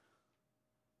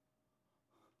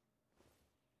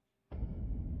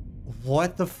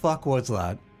 What the fuck was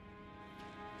that?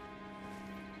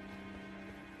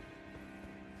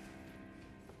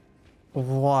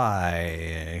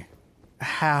 Why?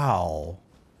 How?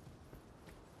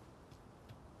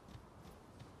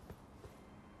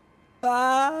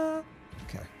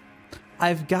 Okay.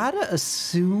 I've gotta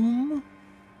assume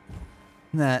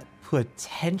that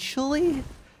potentially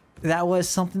that was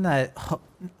something that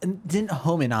didn't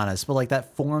home in on us, but like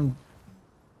that formed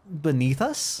beneath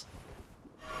us,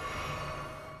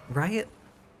 right?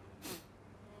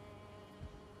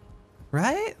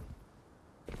 Right?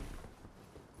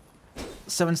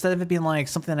 So instead of it being like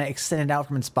something that extended out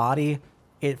from its body,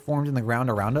 it formed in the ground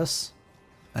around us.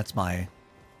 That's my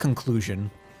conclusion.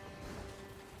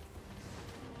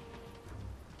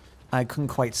 I couldn't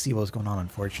quite see what was going on,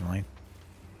 unfortunately.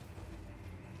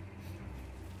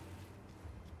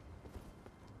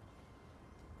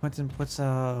 What's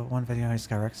one video I just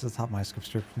got Rex at the top of my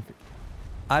subscription?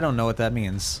 I don't know what that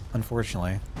means,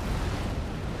 unfortunately.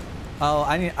 Oh,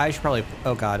 I should probably,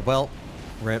 oh god, well,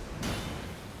 rip.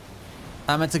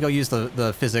 I meant to go use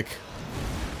the physic.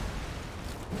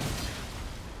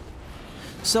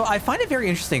 So I find it very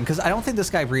interesting because I don't think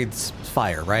this guy breathes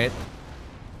fire, right?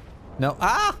 No,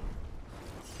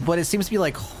 but it seems to be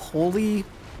like holy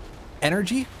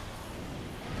energy.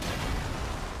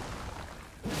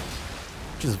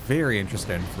 Which is very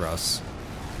interesting for us.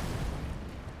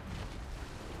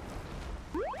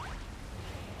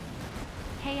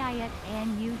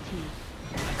 KISNUT.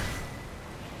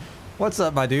 What's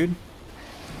up, my dude?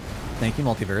 Thank you,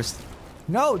 Multiverse.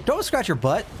 No, don't scratch your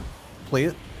butt,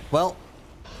 please. Well,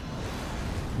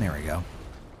 there we go.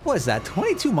 What is that,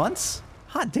 22 months?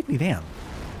 Hot diggity damn.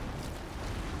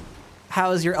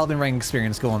 How is your Elden Ring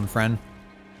experience going, friend?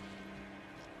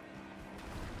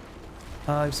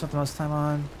 You spent the most time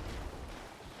on...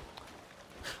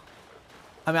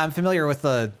 I mean, I'm familiar with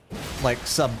the, like,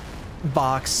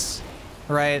 sub-box,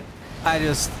 right? I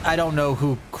don't know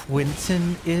who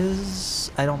Quentin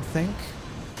is, I don't think.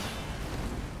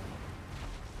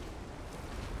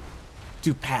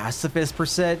 Do pacifist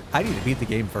percent? I need to beat the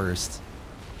game first.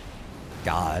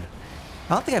 God.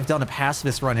 I don't think I've done a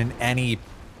pacifist run in any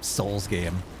Souls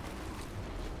game.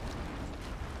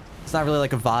 It's not really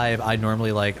like a vibe I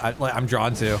normally like, I'm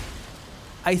drawn to.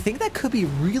 I think that could be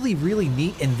really, really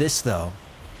neat in this though.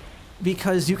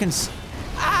 Because you can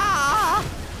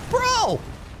bro!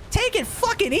 Take it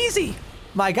fucking easy!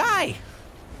 My guy!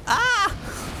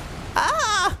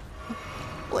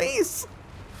 Please!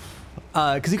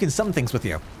 Because you can summon things with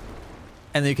you.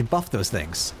 And then you can buff those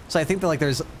things. So I think that like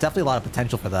there's definitely a lot of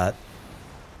potential for that.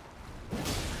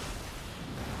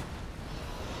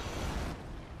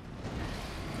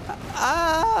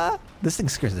 This thing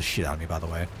scares the shit out of me, by the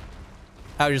way.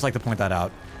 I would just like to point that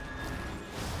out.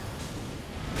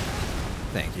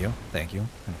 Thank you. Thank you.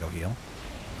 I'm gonna go heal.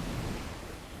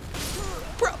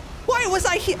 Bro, why was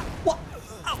I here? What?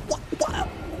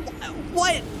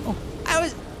 What? Oh, I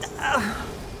was...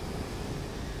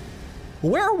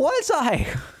 Where was I?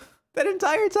 That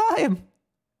entire time?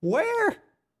 Where?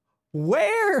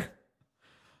 Where?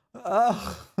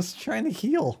 I was trying to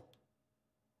heal.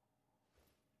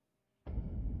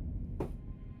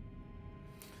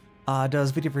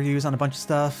 Does video reviews on a bunch of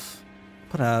stuff.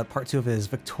 Put a part 2 of his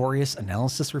victorious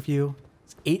analysis review.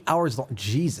 It's 8 hours long.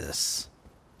 Jesus.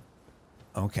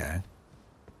 Okay.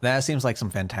 That seems like some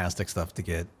fantastic stuff to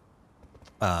get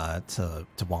to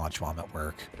watch while I'm at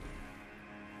work.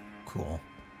 Cool.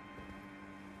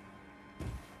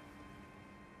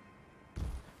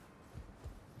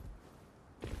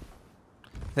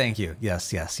 Thank you.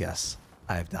 Yes, yes, yes.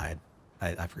 I've died. I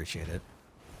appreciate it.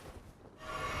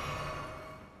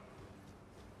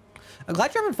 I'm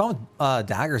glad you're having fun with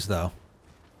daggers, though.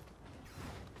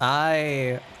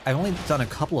 I've only done a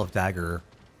couple of dagger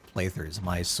playthroughs in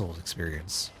my Souls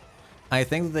experience. I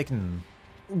think that they can,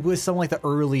 with some like the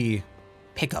early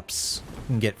pickups you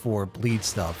can get for bleed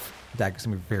stuff, daggers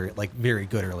can be very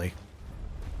good early.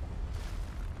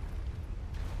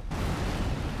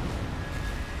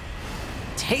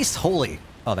 Taste holy.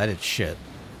 Oh, that is shit.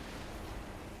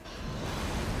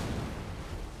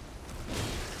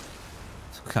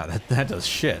 God, that does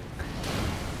shit.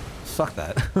 Fuck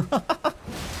that.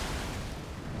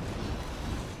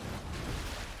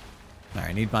 Alright,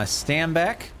 I need my stand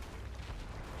back.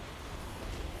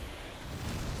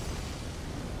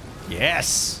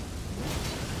 Yes!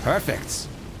 Perfect.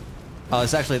 Oh,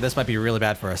 this might be really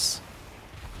bad for us.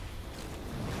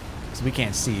 Because we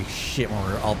can't see shit when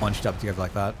we're all bunched up together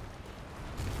like that.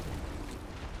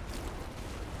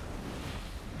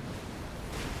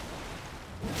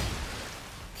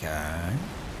 Okay.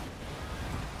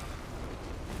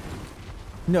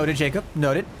 Noted, Jacob.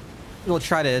 Noted. We'll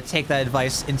try to take that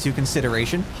advice into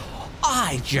consideration.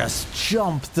 I just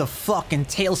jumped the fucking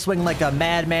tail swing like a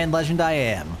madman legend I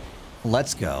am.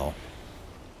 Let's go.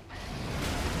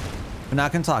 We're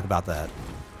not going to talk about that.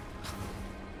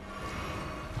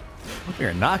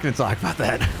 We're not going to talk about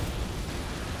that.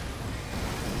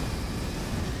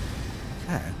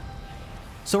 Okay.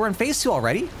 So we're in phase 2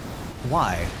 already?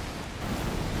 Why?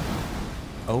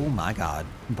 Oh my god.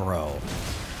 Bro.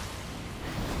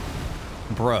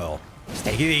 Bro. Just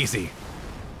take it easy.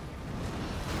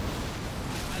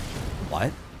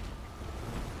 What?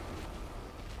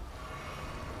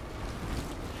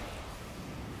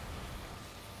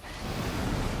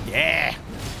 Yeah!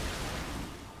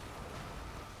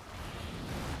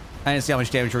 I didn't see how much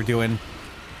damage we're doing.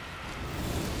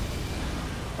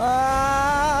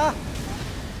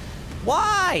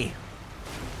 Why?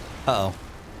 Uh-oh.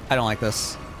 I don't like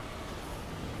this.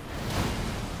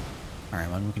 Alright,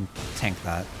 well, we can tank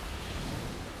that.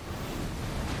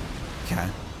 Okay.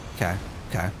 Okay.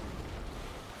 Okay. I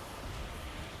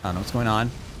don't know what's going on.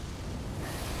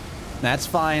 That's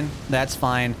fine. That's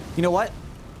fine. You know what?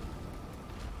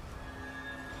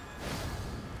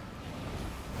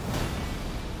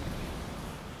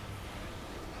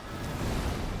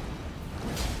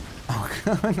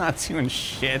 Oh, I'm not doing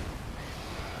shit.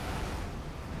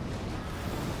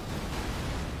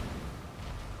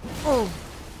 Oh.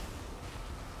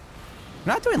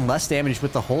 We're not doing less damage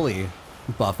with the holy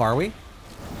buff, are we?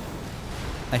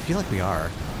 I feel like we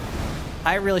are.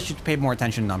 I really should pay more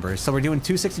attention to numbers. So we're doing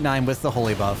 269 with the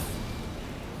holy buff.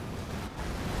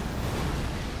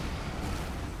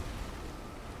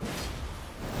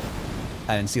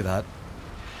 I didn't see that.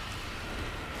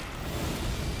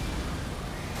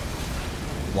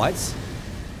 What?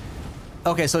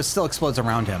 Okay, so it still explodes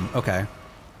around him. Okay.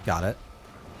 Got it.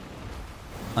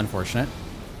 Unfortunate.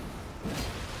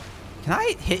 Can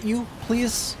I hit you,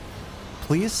 please?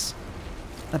 Please?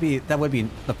 That would be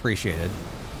appreciated.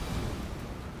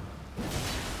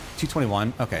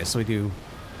 221. Okay, so we do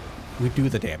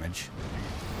the damage.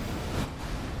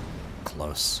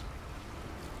 Close.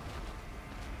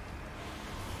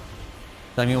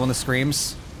 Does that mean one that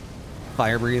screams?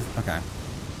 Fire breathe? Okay.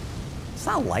 It's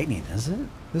not lightning, is it?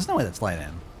 There's no way that's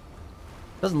lightning.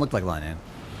 Doesn't look like lightning.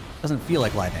 Doesn't feel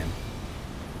like lightning.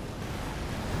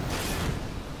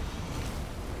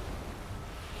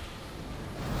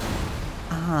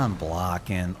 I'm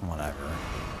blocking, whatever.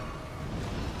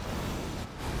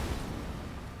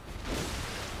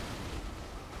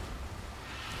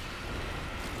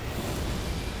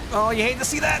 Oh, you hate to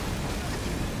see that?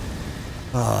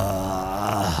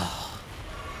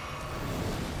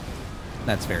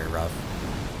 That's very rough.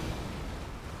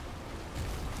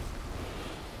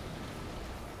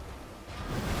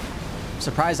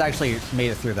 Surprised I actually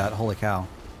made it through that. Holy cow.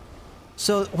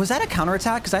 So, was that a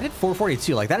counterattack? Because I did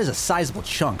 442. Like, that is a sizable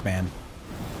chunk, man.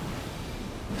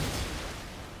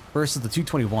 Versus the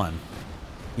 221.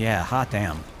 Yeah, hot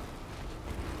damn.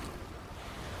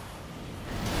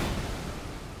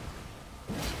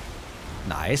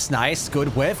 Nice, nice.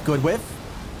 Good whiff, good whiff.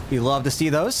 We love to see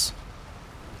those.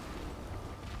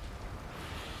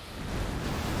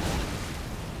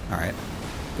 Alright.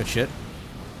 Good shit.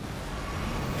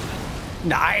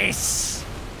 Nice!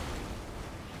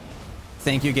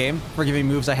 Thank you, game, for giving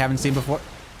moves I haven't seen before.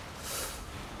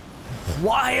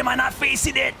 Why am I not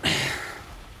facing it?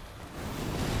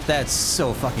 That's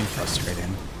so fucking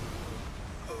frustrating.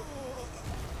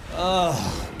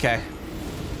 Oh, okay.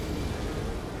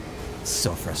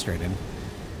 So frustrating.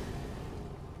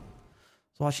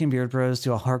 So watching Beard Bros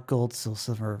do a Heart Gold, Soul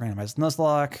Silver, randomized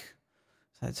Nuzlocke.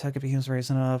 So that tech becomes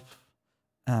raising up.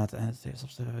 At the end of today's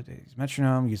episode, use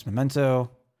Metronome, use Memento.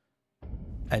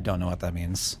 I don't know what that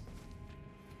means.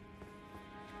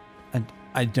 And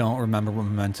I don't remember what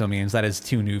Memento means. That is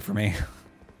too new for me.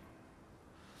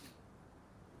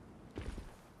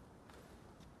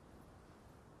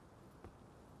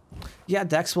 Yeah,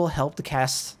 Dex will help the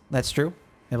cast. That's true.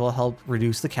 It will help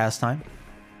reduce the cast time.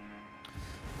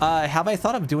 Have I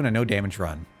thought of doing a no damage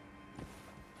run?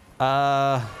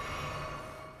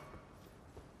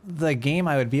 The game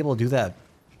I would be able to do that,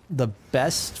 the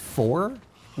best for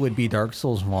would be Dark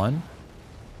Souls 1.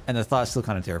 And the thought still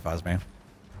kind of terrifies me.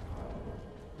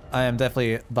 I am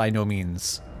definitely by no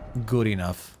means good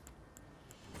enough.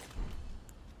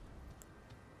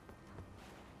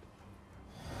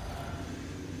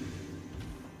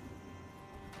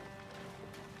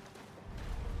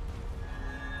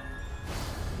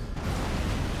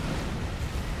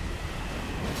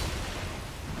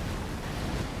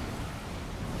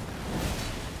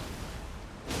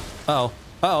 Uh-oh.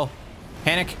 Uh-oh.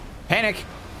 Panic. Panic!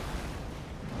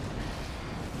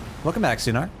 Welcome back,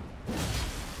 Sunar.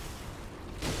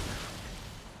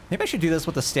 Maybe I should do this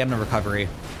with the stamina recovery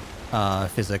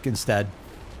physic instead.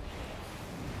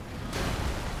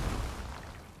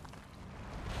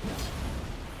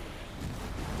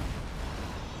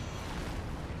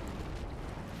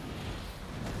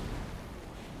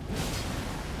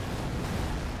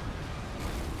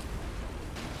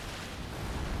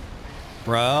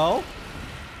 Bro?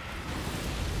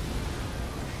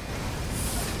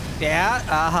 Yeah,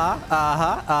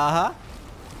 uh-huh.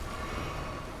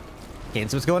 Can't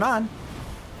see what's going on.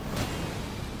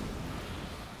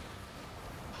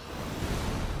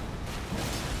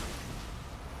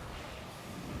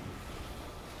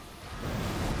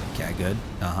 Okay, good.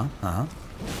 Uh-huh.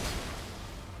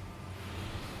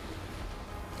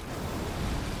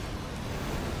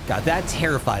 God, that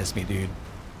terrifies me, dude.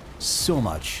 So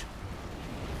much.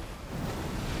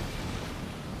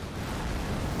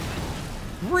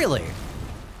 Really?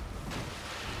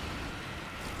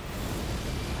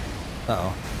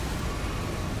 Uh-oh.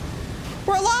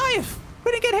 We're alive!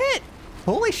 We didn't get hit!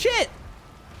 Holy shit!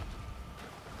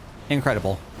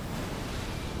 Incredible.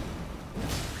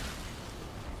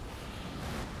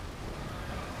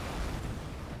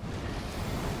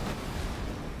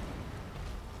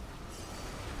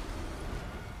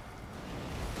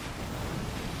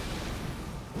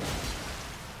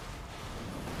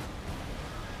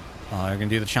 Oh, you're gonna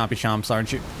do the chompy chomps,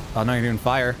 aren't you? Oh, no, you're doing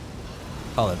fire.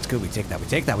 Oh, that's good. We take that. We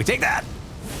take that. We take that!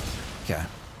 Okay.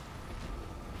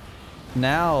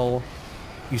 Now,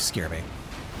 you scare me.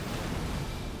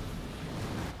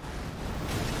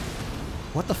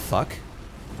 What the fuck?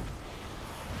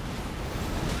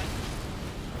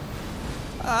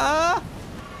 Ah!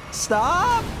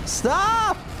 Stop!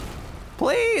 Stop!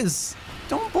 Please!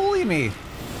 Don't bully me!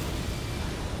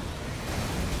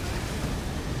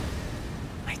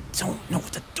 I don't know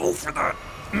what to do for that.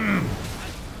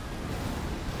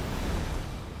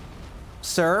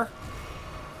 Sir?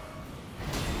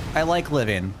 I like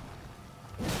living.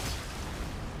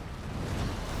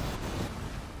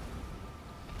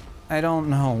 I don't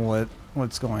know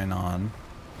what's going on.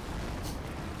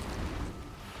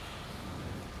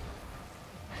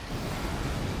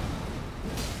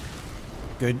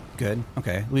 Good, good.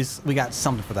 Okay, at least we got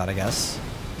something for that, I guess.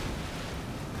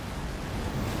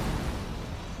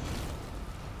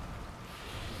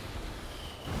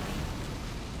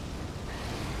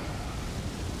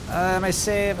 Am I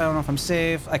safe? I don't know if I'm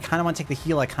safe. I kind of want to take the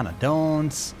heal. I kind of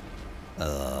don't.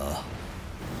 I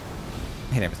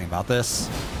hate everything about this.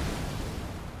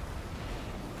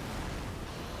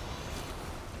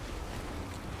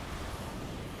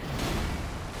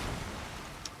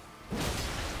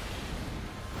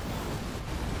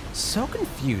 So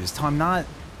confused how I'm not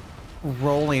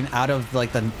rolling out of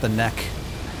like the neck.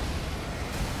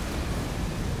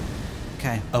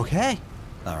 Okay. Okay.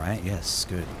 All right. Yes.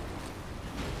 Good.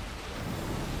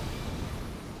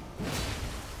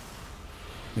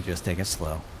 We just take it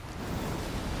slow.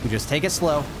 We just take it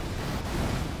slow.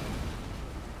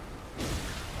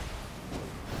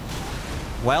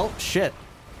 Well, shit.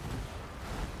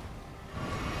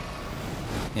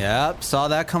 Yep, saw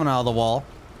that coming out of the wall.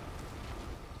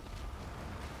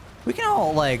 We can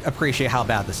all, like, appreciate how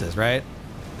bad this is, right?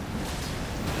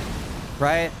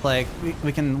 Right? Like,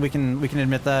 we can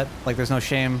admit that. Like, there's no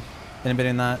shame in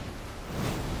admitting that.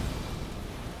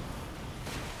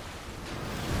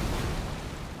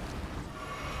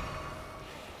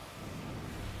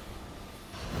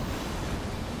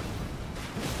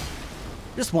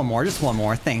 Just one more, just one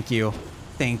more. Thank you.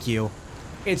 Thank you.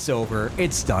 It's over.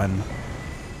 It's done.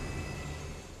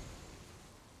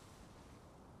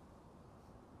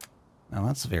 Now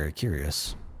that's very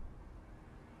curious.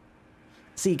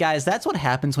 See, guys, that's what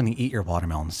happens when you eat your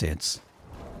watermelon seeds.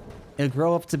 It'll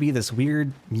grow up to be this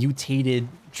weird, mutated,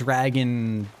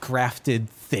 dragon-grafted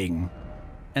thing.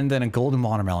 And then a golden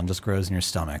watermelon just grows in your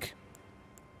stomach.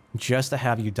 Just to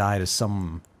have you die to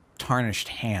some tarnished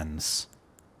hands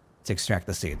to extract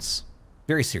the seeds.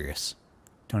 Very serious.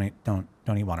 Don't eat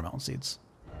watermelon seeds.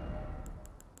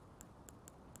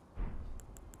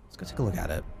 Let's go take a look at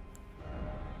it.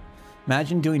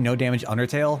 Imagine doing no damage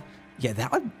Undertale. Yeah,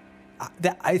 that would...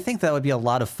 I think that would be a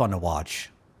lot of fun to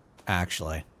watch,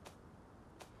 actually.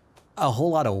 A whole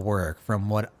lot of work from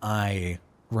what I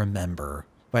remember.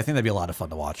 But I think that'd be a lot of fun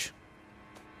to watch.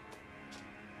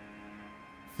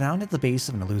 Found at the base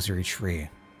of an illusory tree.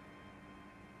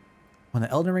 When the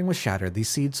Elden Ring was shattered, these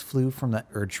seeds flew from the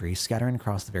Erd Tree, scattering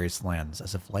across the various lands,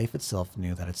 as if life itself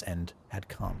knew that its end had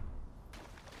come.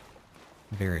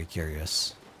 Very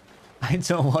curious. I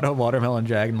don't want a watermelon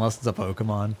dragon unless it's a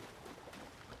Pokemon.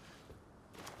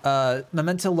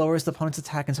 Memento lowers the opponent's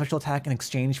attack and special attack in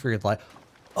exchange for your life.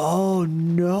 Oh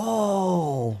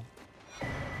no!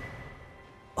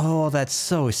 Oh, that's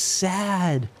so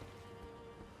sad.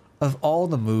 Of all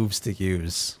the moves to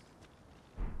use.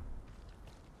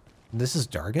 This is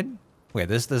Dargon? Wait,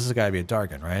 this has got to be a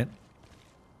Dargon, right?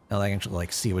 And I can actually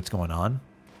like see what's going on.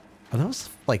 Are those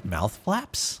like mouth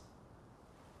flaps?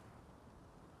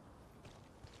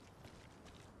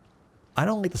 I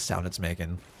don't like the sound it's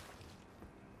making.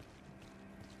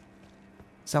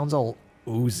 Sounds all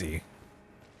oozy.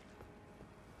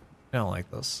 I don't like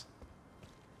this.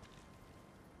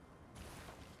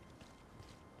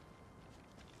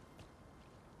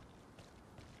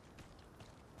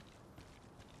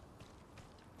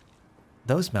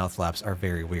 Those mouth flaps are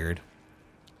very weird.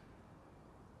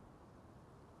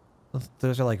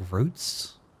 Those are like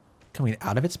roots coming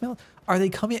out of its mouth? Are they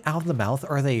coming out of the mouth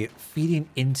or are they feeding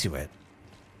into it?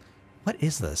 What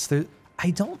is this?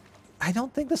 I don't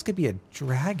think this could be a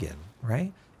dragon,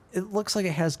 right? It looks like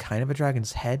it has kind of a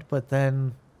dragon's head, but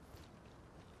then...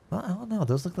 Well, I don't know.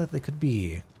 Those look like they could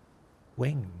be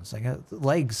wings. Like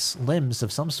legs, limbs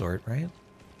of some sort, right?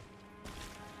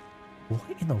 What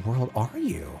in the world are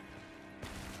you?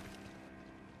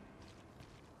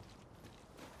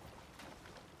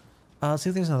 Let's see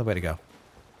if there's another way to go.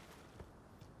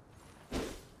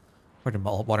 Where do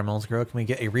watermelons grow? Can we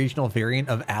get a regional variant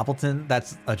of Appleton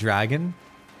that's a dragon?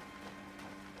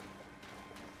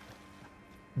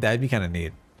 That'd be kind of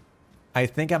neat. I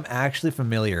think I'm actually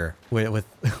familiar with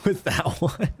that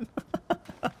one.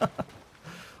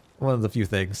 One of the few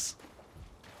things.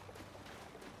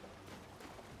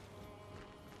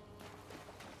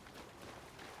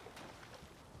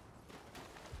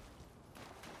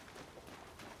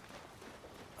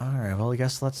 Alright, well, I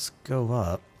guess let's go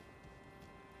up.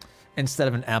 Instead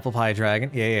of an apple pie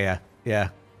dragon. Yeah.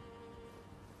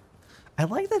 I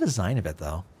like the design of it,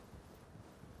 though.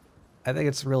 I think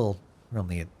it's real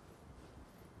neat.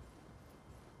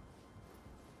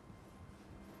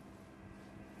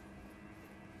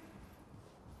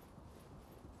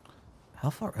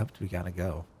 How far up do we gotta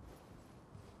go?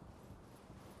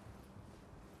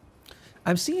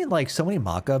 I'm seeing, like, so many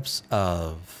mock-ups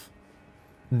of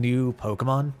new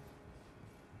Pokemon.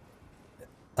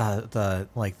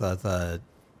 The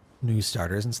new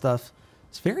starters and stuff.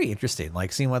 It's very interesting,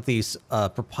 like, seeing what these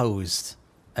proposed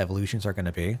evolutions are going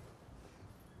to be.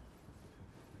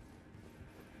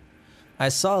 I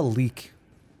saw a leak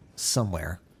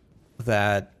somewhere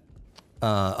that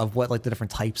of what like the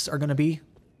different types are going to be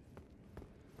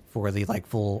for the like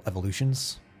full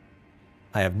evolutions.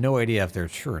 I have no idea if they're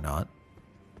true or not,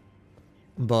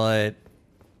 but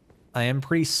I am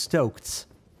pretty stoked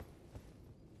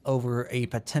over a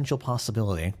potential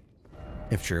possibility,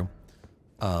 if true,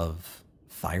 of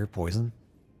fire poison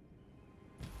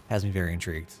has me very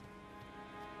intrigued.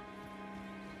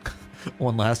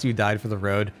 One last you died for the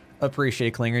road. Appreciate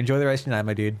it, Klinger. Enjoy the rest of your night,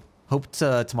 my dude. Hope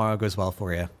tomorrow goes well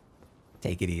for you.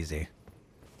 Take it easy.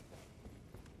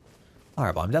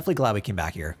 Alright, well, I'm definitely glad we came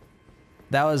back here.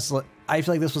 That was... I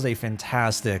feel like this was a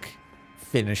fantastic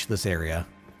finish to this area.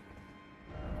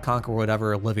 Conquer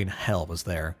whatever living hell was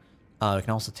there. We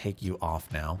can also take you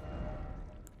off now.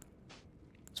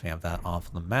 So we have that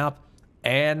off the map.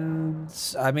 And,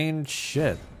 I mean,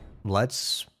 shit.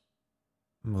 Let's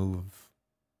move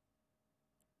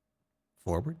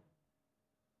forward.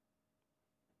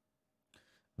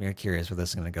 I'm very curious where this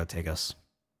is going to go take us.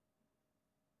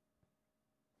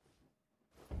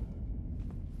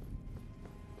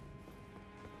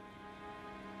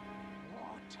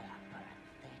 What a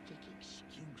pathetic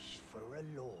excuse for a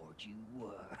lord you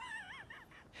were.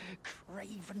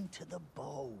 Craven to the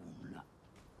bone.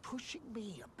 Pushing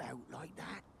me about like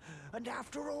that. And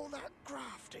after all that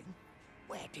grafting,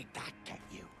 where did that get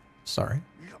you? Sorry.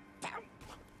 Look down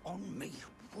on me,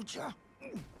 would ya?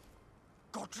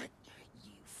 Godric,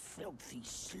 you filthy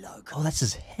slug. Oh, that's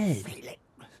his head. Feel it.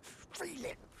 Feel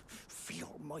it.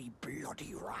 Feel my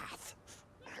bloody wrath.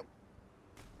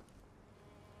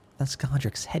 That's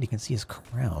Godric's head. You can see his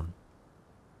crown.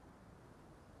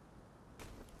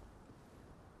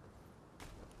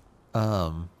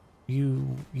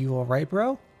 You alright,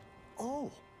 bro?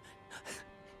 Oh.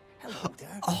 Hello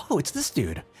there. Oh, it's this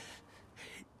dude.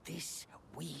 This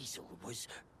weasel was...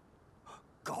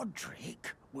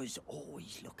 Godric was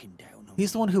always looking down on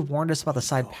He's the one who warned us about the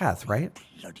side path, right?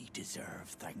 Bloody deserve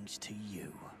thanks to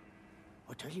you.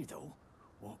 I tell you though,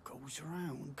 what goes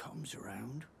around comes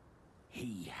around.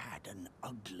 He had an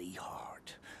ugly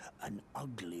heart, an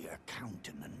uglier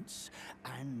countenance,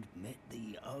 and met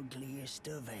the ugliest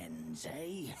of ends,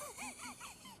 eh?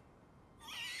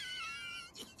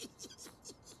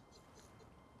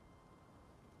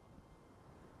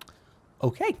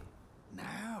 Okay.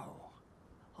 Now,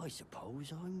 I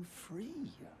suppose I'm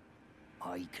free.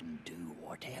 I can do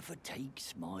whatever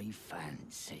takes my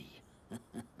fancy.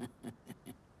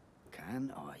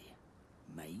 Can I,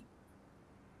 mate?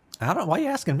 I don't know. Why are you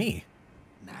asking me?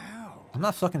 Now, I'm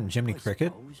not fucking Jiminy I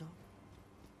Cricket. suppose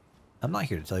I'm not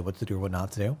here to tell you what to do or what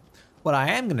not to do. What I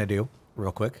am going to do,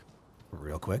 real quick,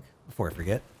 before I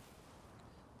forget,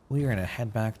 we are going to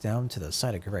head back down to the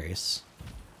site of grace.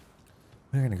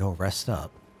 We're going to go rest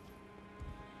up.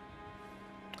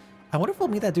 I wonder if we'll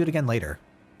meet that dude again later.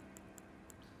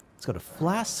 Let's go to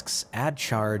flasks, add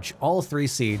charge, all 3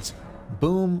 seeds.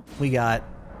 Boom, we got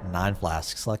 9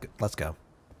 flasks. Let's go.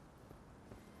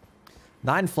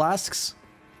 9 flasks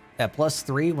at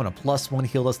 +3 when a +1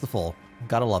 healed us the full.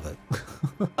 Gotta love it.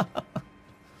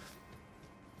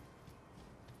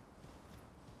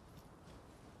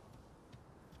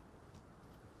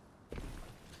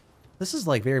 This is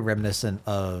like very reminiscent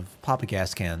of Papa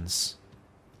Gascan's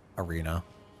arena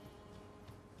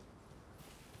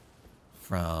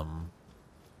from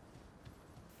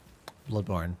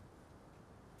Bloodborne.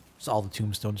 Just all the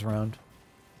tombstones around.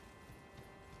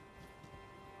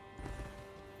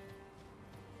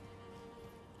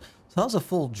 So that was a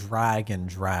full dragon.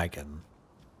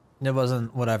 It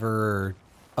wasn't whatever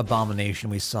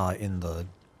abomination we saw in the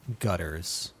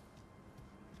gutters.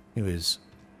 It was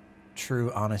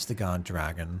true, honest-to-God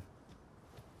dragon.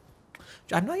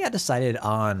 I've not yet decided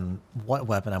on what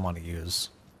weapon I want to use.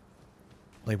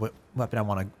 Like, what weapon I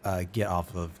want to get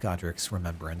off of Godric's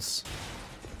remembrance.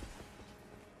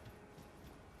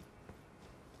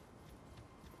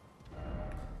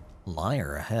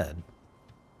 Liar ahead.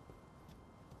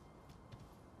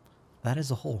 That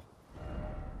is a hole.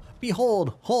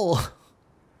 Behold, hole!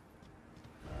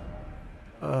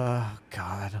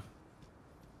 God.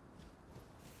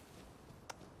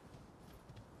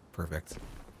 Perfect.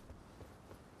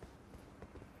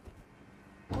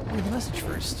 Read the message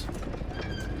first.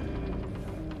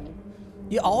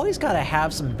 You always gotta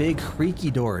have some big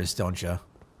creaky doors, don't you?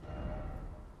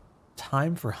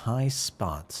 Time for high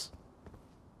spots.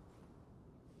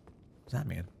 What does that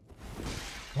mean?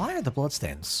 Why are the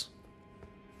bloodstains?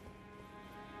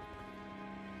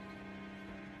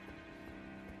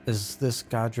 Is this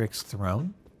Godric's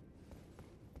throne?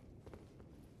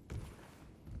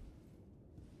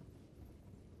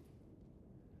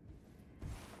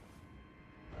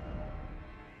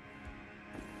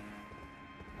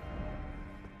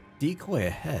 Decoy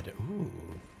ahead. Ooh.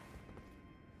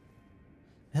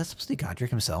 Is that supposed to be Godric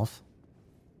himself?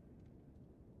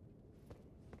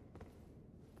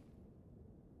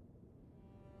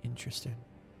 Interesting.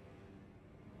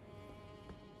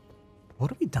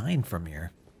 What are we dying from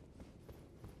here?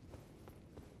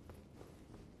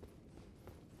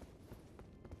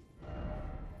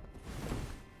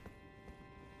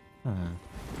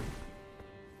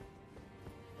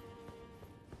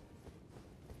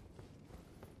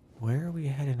 Where are we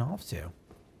heading off to?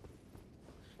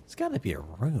 It's gotta be a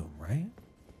room, right?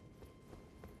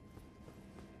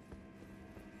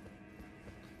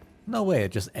 No way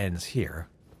it just ends here.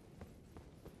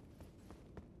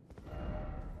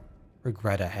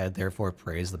 Regret ahead, therefore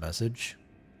praise the message.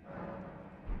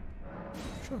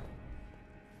 Sure.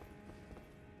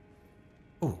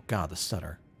 Oh god, the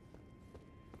stutter.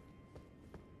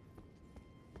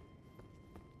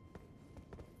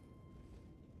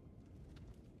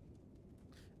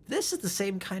 This is the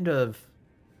same kind of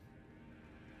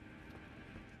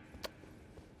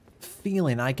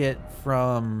feeling I get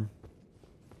from...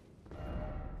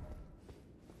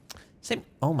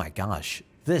 Oh my gosh.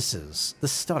 This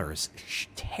stutter is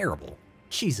terrible.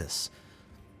 Jesus.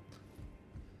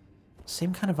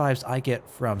 Same kind of vibes I get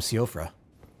from Siofra.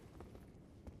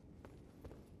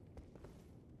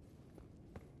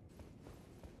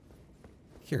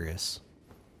 Curious.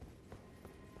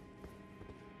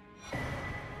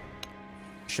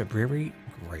 Shabriri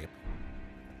grape.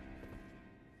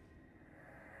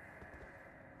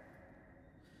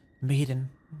 Maiden,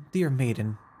 dear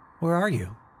maiden, where are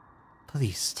you?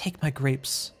 Please, take my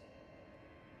grapes.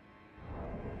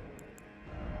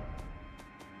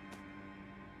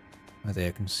 Are they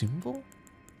a consumable?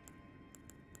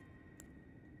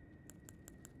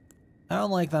 I don't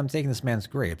like that I'm taking this man's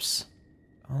grapes.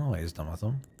 I don't know what he's done with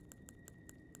them.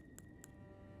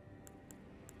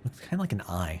 Looks kind of like an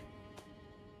eye.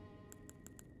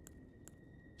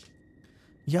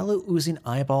 Yellowing oozing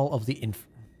eyeball of the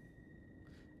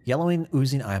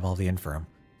infirm.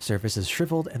 Surface is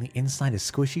shriveled and the inside is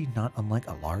squishy, not unlike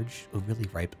a large, overly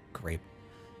ripe grape.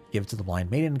 Give it to the blind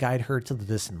maiden, guide her to the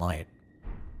distant light.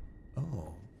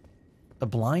 Oh. The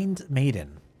blind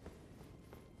maiden.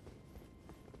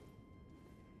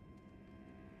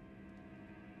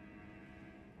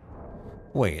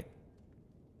 Wait.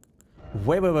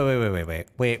 Wait,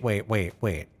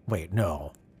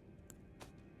 no.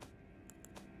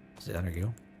 Is it under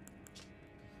you?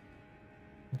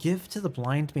 Give to the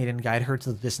blind maiden, guide her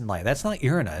to the distant light. That's not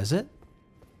Irina, is it?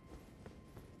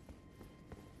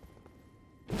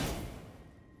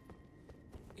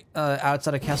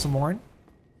 Outside of Castle Morn?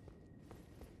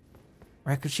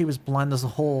 Right, because she was blind as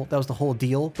that was the whole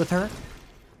deal with her?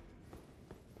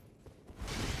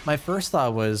 My first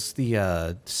thought was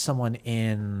the, someone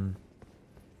in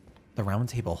the Round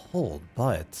Table Hold,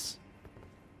 but...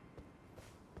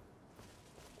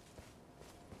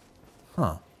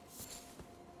 Huh.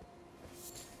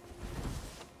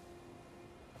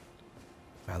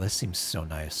 Wow, this seems so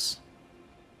nice.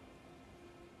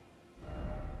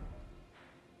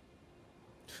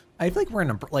 I feel like we're in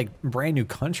a brand new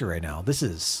country right now. This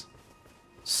is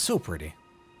so pretty.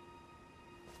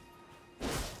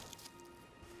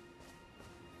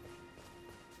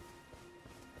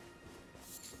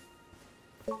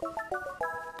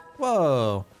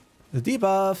 Whoa, the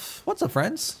debuff. What's up,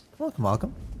 friends? Welcome,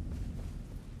 welcome.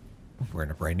 We're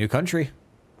in a brand new country.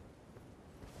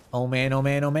 Oh man, oh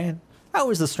man, oh man. How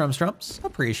was the Strumps?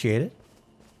 Appreciate it.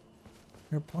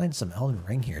 We're playing some Elden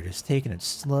Ring here, just taking it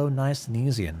slow, nice, and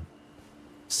easy, and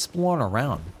exploring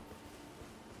around.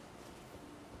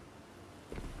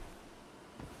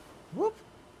 Whoop.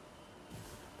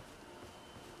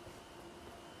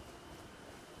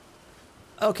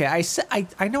 Okay,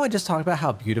 I know I just talked about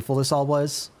how beautiful this all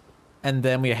was, and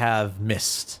then we have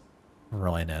mist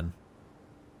rolling in.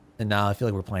 And now I feel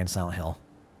like we're playing Silent Hill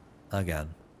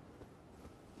again.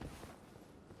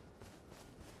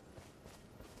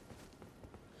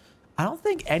 I don't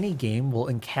think any game will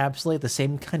encapsulate the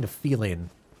same kind of feeling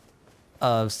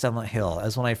of Silent Hill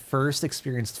as when I first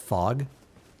experienced fog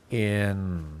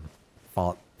in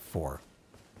Fallout 4.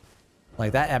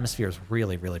 Like, that atmosphere is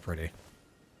really, really pretty.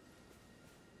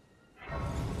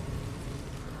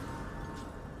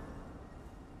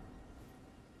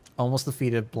 Almost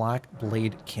defeated Black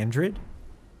Blade Kindred?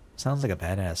 Sounds like a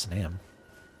badass name.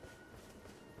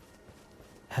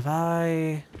 Have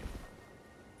I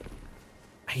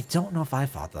don't know if I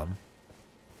fought them.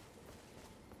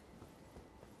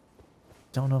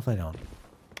 Don't know if I don't.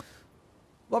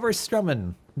 Lover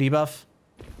Strummin, debuff.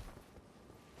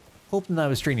 Hoping I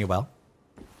was treating you well.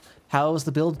 How's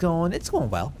the build going? It's going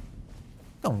well.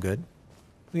 Going good.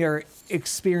 We are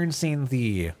experiencing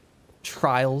the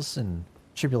trials and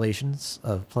tribulations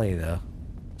of playing a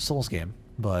Souls game,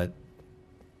 but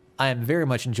I am very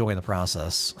much enjoying the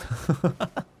process.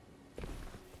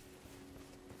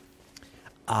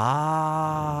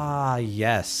 Ah,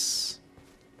 yes.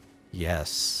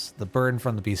 Yes. The burn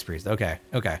from the Beast Priest. Okay,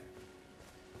 okay.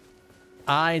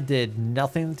 I did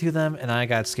nothing to them, and I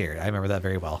got scared. I remember that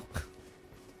very well.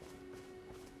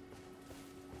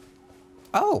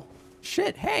 Oh,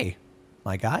 shit. Hey,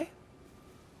 my guy.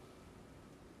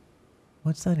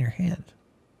 What's that in your hand?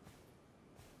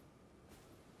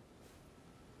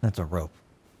 That's a rope.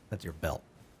 That's your belt.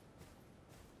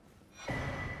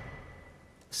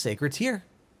 Sacred Tear.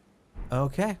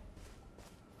 Okay.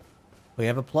 We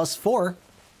have a +4.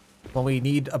 Well, we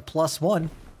need a +1.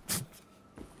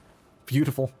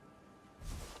 Beautiful.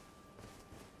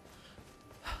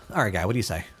 All right, guy, what do you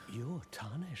say? You're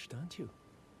tarnished, aren't you?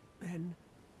 Then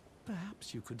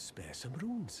perhaps you could spare some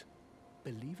runes.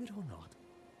 Believe it or not,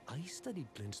 I studied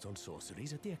glintstone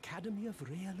sorceries at the Academy of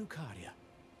Rea Lucaria.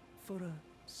 For a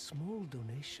small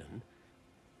donation,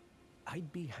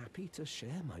 I'd be happy to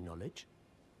share my knowledge.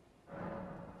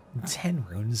 10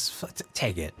 runes?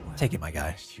 Take it. Well, Take it, my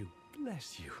guy. Bless you,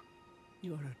 bless you.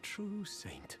 You're a true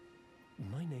saint.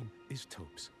 My name is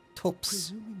Topes. Topes.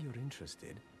 Presuming you're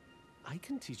interested, I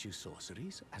can teach you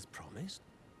sorceries, as promised.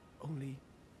 Only,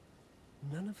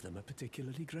 none of them are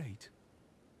particularly great.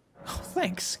 Oh,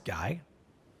 thanks, guy.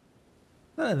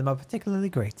 None of them are particularly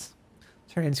great.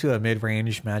 Turn into a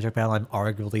mid-range magic battle, I'm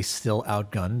arguably still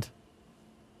outgunned.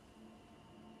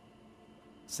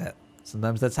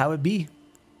 Sometimes that's how it be.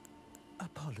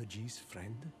 Apologies,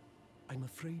 friend. I'm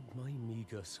afraid my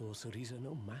meager sorceries are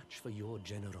no match for your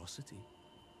generosity.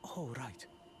 Oh, right.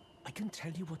 I can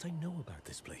tell you what I know about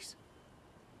this place.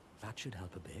 That should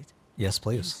help a bit. Yes, You've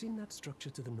please. seen that structure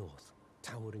to the north,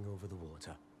 towering over the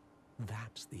water.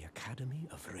 That's the Academy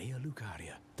of Rea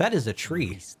Lucaria. That is a We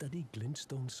tree. study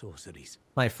glintstone sorceries.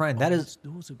 My friend, that All is... its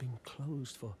doors have been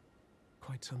closed for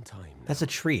quite some time now. That's a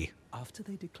tree. After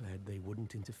they declared they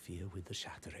wouldn't interfere with the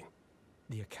shattering,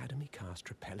 the Academy cast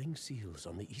repelling seals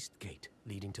on the east gate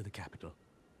leading to the capital,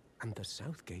 and the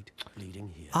south gate leading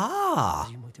here. Ah!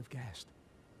 As you might have guessed,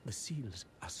 the seals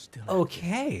are still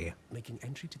Okay. active, making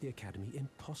entry to the Academy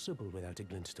impossible without a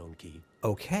glintstone key.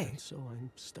 Okay. And so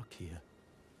I'm stuck here.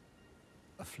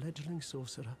 A fledgling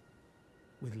sorcerer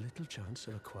with little chance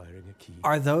of acquiring a key.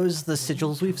 Are those the When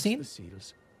sigils I we've cast seen? The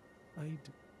seals, I'd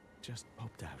just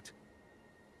popped out.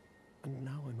 And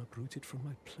now I'm uprooted from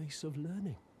my place of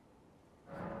learning.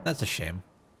 That's a shame.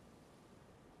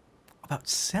 About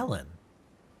Selin.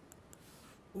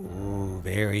 Ooh,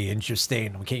 very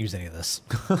interesting. We can't use any of this.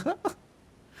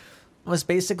 Most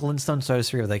basic glintstone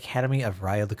sorcery of the Academy of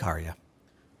Rea Lucaria.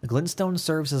 The glintstone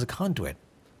serves as a conduit,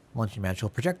 launching magical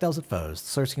projectiles at foes. The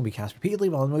sorcery can be cast repeatedly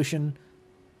while in motion.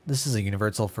 This is a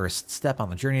universal first step on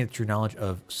the journey to true knowledge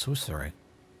of sorcery.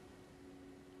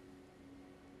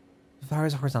 It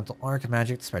fires a horizontal arc of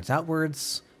magic that spreads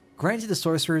outwards, granted to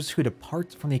sorcerers who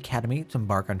depart from the academy to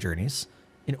embark on journeys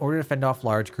in order to fend off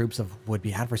large groups of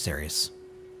would-be adversaries.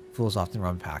 Fools often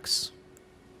run packs.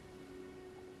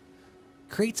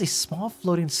 Creates a small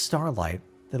floating starlight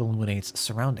that illuminates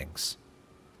surroundings.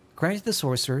 Granted to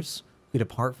sorcerers who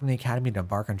depart from the academy to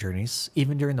embark on journeys,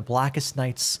 even during the blackest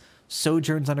nights,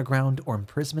 sojourns underground, or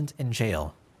imprisonment in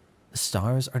jail. The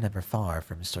stars are never far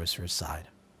from the sorcerer's side.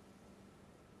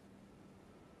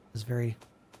 It's very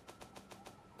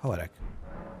poetic.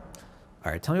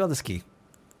 Alright, tell me about this key.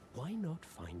 Why not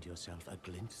find yourself a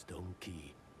glintstone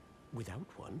key? Without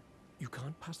one, you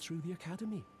can't pass through the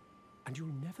academy, and you'll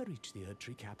never reach the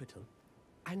Erdtree capital.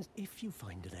 And if you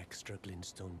find an extra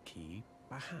glintstone key,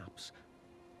 perhaps,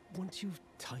 once you've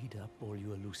tied up all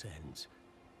your loose ends,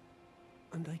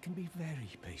 and I can be very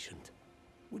patient,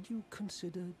 would you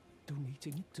consider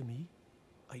donating it to me?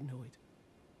 I know it.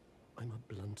 I'm a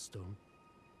bluntstone.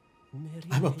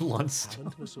 I'm a bluntstone.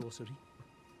 Talent for sorcery,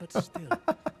 but still,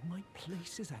 my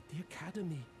place is at the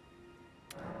academy.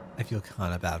 I feel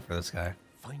kind of bad for this guy.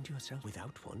 Find yourself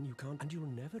without one, you can't, and you'll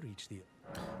never reach the...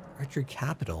 Erdtree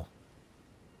capital.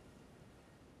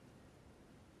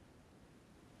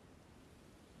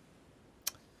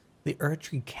 The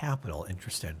Erdtree capital,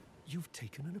 interesting. You've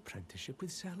taken an apprenticeship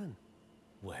with Selin.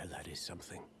 Well, that is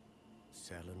something.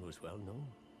 Selin was well known.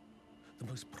 The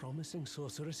most promising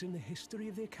sorceress in the history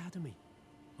of the academy.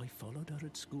 I followed her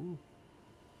at school.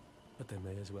 But there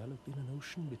may as well have been an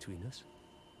ocean between us.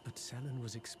 But Selin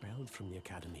was expelled from the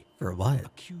academy. For what?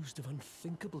 Accused of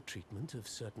unthinkable treatment of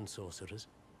certain sorcerers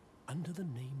under the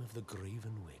name of the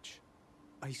Graven Witch.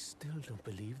 I still don't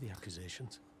believe the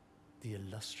accusations. The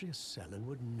illustrious Selin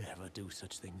would never do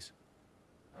such things.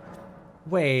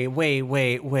 Wait. We're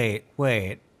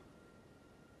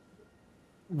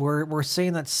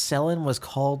saying that Selin was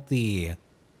called the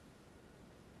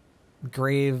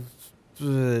Grave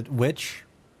Witch?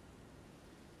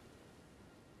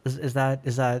 Is that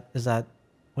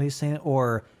what he's saying?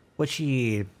 Or was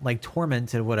she like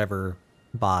tormented whatever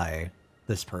by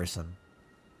this person.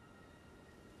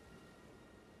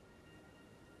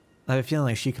 I have a feeling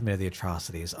like she committed the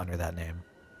atrocities under that name.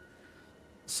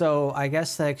 So I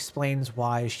guess that explains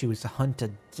why she was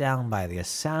hunted down by the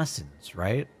assassins,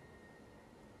 right?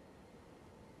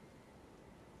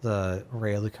 The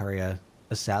Raya Lucaria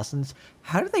assassins.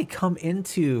 How did they come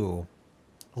into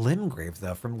Limgrave,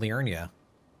 though, from Liurnia?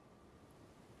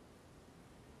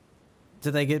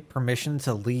 Did they get permission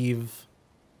to leave?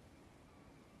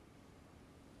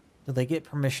 Did they get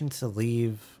permission to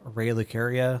leave Raya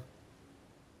Lucaria?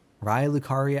 Raya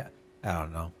Lucaria? I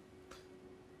don't know.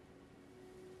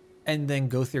 And then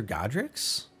go through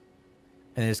Godric's?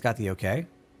 And they just got the okay?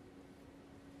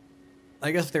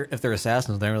 I guess if they're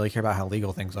assassins, they don't really care about how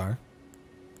legal things are.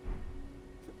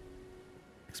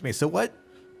 Excuse me. So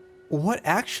what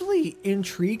actually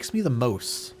intrigues me the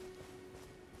most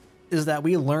is that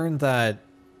we learned that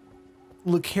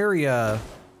Lucaria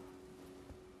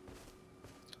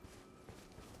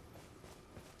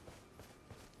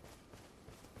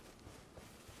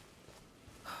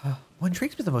what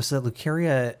intrigues me the most is that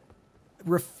Lucaria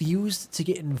refused to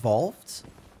get involved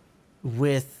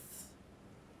with...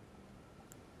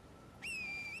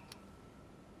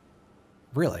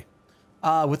 Really?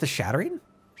 With the Shattering?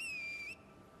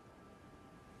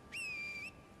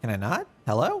 Can I not?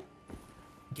 Hello?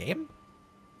 Game?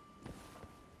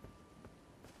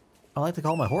 I'd like to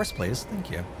call my horse, please.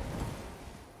 Thank you.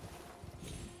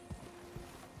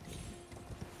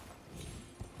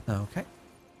 Okay.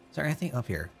 Is there anything up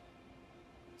here?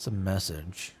 It's a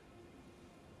message.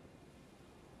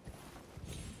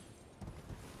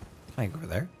 Can I go over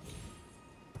there?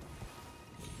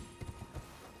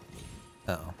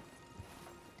 Uh-oh.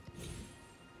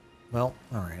 Well,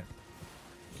 alright.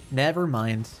 Never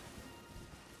mind.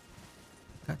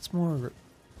 Got some more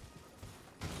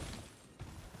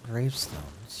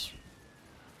gravestones.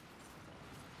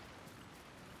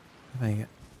 Can I get...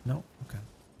 No? Okay.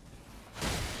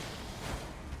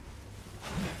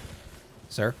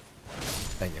 Sir?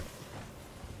 Thank you.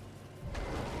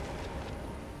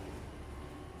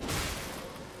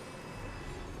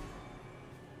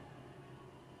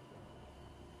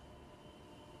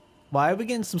 Why are we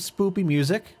getting some spoopy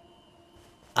music?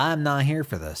 I'm not here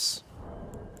for this.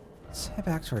 Let's head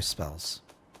back to our spells.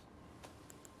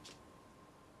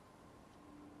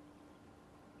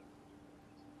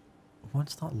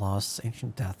 Once not lost,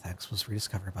 ancient death hex was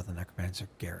rediscovered by the necromancer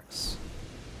Garrus.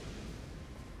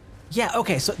 Yeah,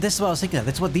 okay, so this is what I was thinking of.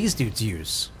 That's what these dudes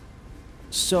use.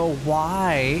 So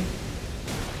why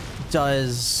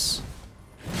does...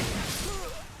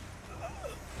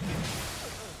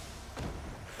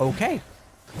 Okay.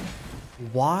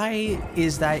 Why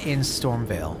is that in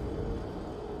Stormvale?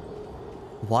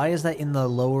 Why is that in the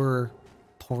lower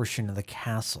portion of the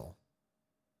castle?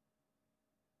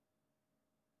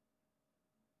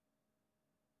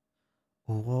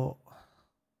 Well...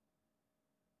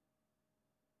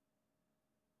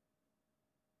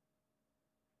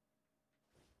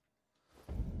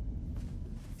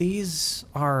 These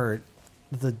are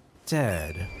the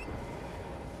dead.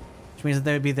 Which means that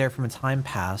they would be there from a time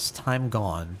past, time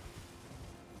gone.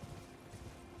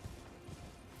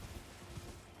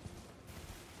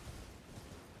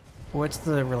 What's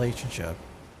the relationship?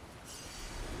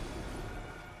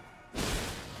 Can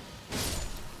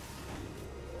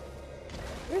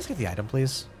I just get the item,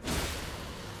 please?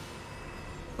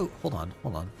 Oh, hold on,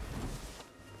 hold on.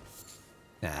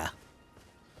 Nah.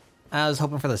 I was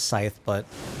hoping for the scythe, but...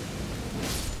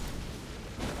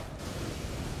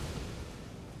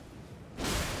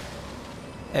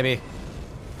 Maybe.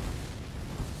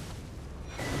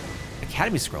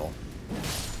 Academy Scroll?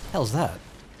 Hell's that?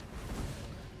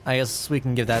 I guess we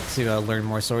can give that to learn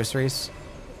more sorceries.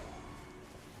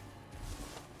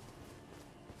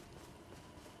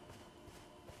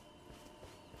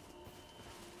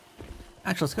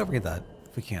 Actually, let's go read that,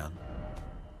 if we can.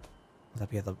 Would that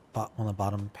be at the one of the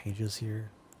bottom pages here?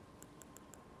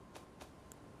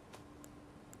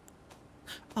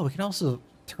 Oh, we can also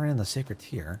turn in the Sacred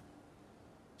Tear.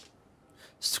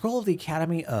 Scroll of the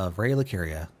Academy of Raya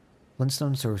Lucaria.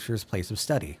 Glintstone Sorcerer's Place of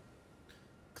Study.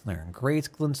 Clearing Great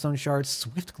Glintstone Shards.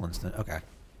 Swift Glintstone. Okay.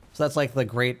 So that's like the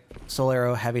Great Soul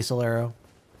Arrow, Heavy Soul Arrow.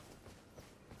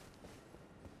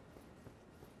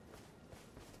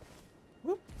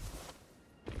 Whoop.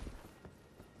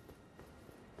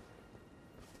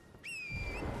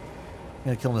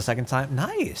 Gonna kill him the second time.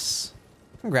 Nice.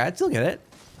 Congrats, you'll get it.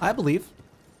 I believe.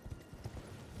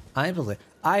 I believe.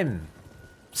 I'm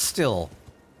still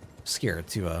scared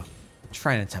to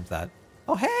try and attempt that.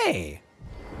 Oh, hey!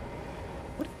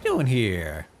 What are you doing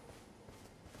here?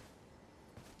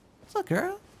 What's up,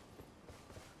 girl?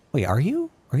 Wait, are you?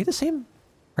 Are you the same?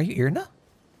 Are you Irna?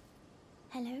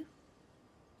 Hello?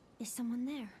 Is someone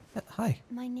there? Hi.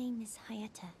 My name is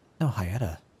Hayata, No,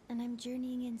 Hayata. and I'm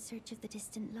journeying in search of the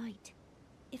distant light.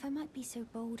 If I might be so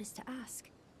bold as to ask,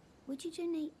 would you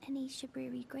donate any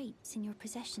Shibriri grapes in your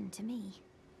possession to me?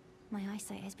 My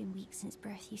eyesight has been weak since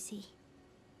birth, you see.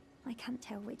 I can't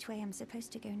tell which way I'm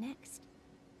supposed to go next,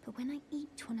 but when I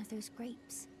eat one of those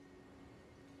grapes,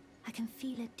 I can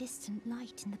feel a distant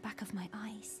light in the back of my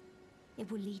eyes.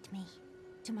 It will lead me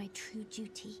to my true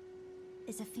duty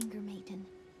as a finger maiden.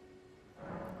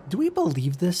 Do we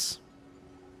believe this?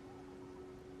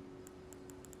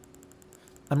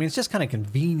 I mean, it's just kind of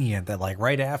convenient that, like,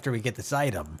 right after we get this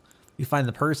item, we find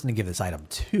the person to give this item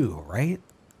to, right?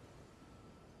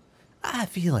 I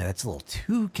feel like that's a little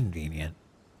too convenient.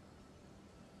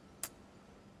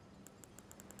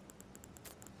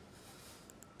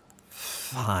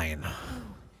 Fine.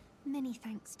 Oh, many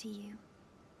thanks to you.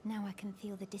 Now I can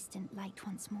feel the distant light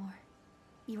once more.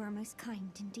 You are most kind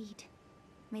indeed.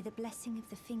 May the blessing of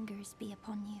the fingers be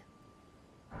upon you.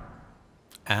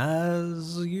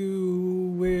 As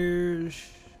you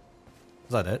wish.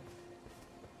 Is that it?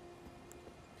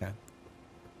 Okay.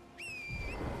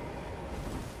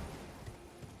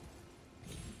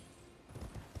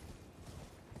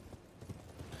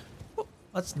 Oh,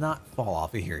 let's not fall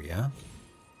off of here, yeah?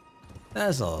 That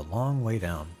is a long way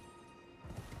down.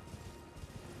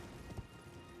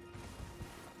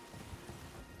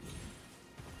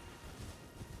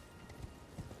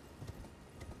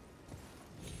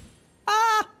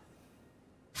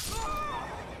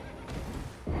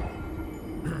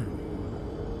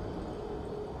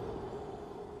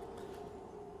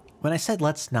 When I said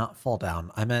let's not fall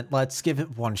down, I meant let's give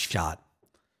it one shot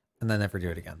and then never do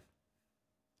it again.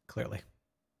 Clearly.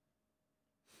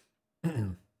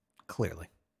 Clearly.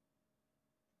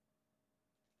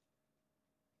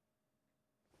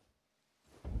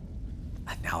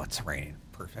 And now it's raining.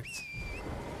 Perfect.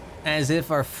 As if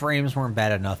our frames weren't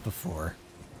bad enough before.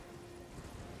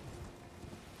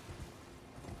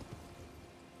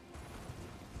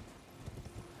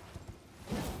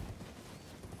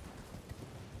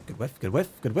 Good whiff, good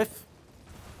whiff, good whiff.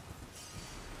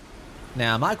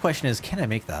 Now, my question is, can I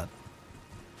make that?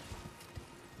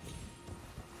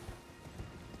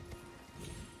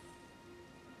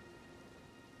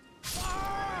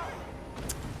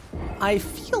 I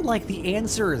feel like the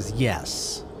answer is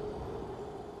yes.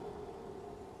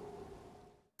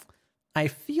 I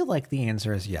feel like the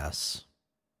answer is yes.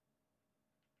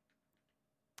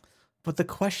 But the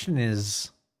question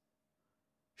is,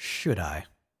 should I?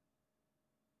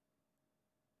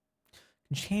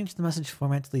 Change the message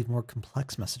format to leave more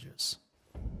complex messages.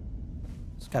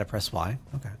 Just gotta press Y.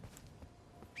 Okay.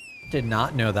 Did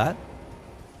not know that.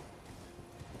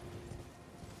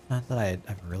 Not that I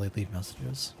really leave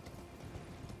messages.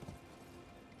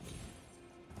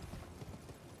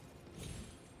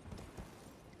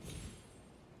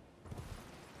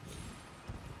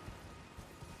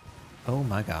 Oh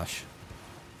my gosh.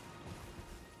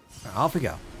 Right, off we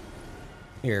go.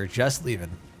 Here, just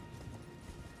leaving.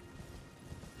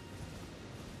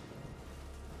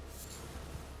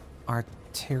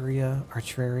 Arteria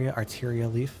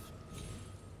leaf.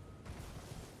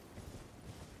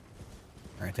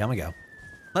 Alright, down we go.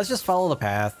 Let's just follow the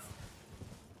path.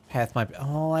 Path might be...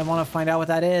 Oh, I want to find out what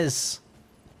that is.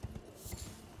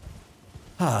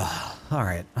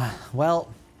 Alright.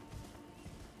 Well...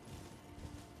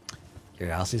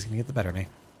 Curiosity's gonna get the better of me.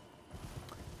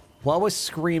 What was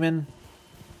screaming?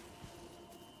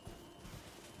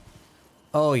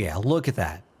 Oh yeah, look at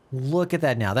that. Look at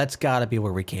that now. That's gotta be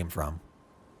where we came from.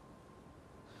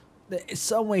 In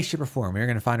some way, shape, or form, we're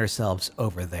gonna find ourselves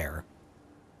over there.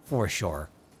 For sure.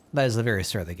 That is the very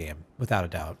start of the game, without a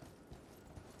doubt.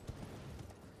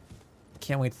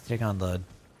 Can't wait to take on the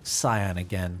Scion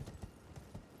again.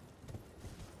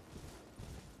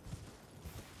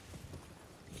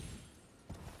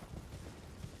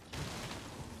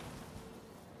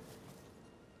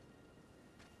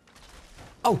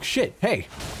 Oh shit, hey.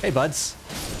 Hey buds.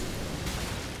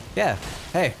 Yeah,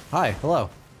 hey, hi, hello.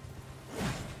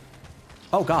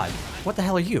 Oh god, what the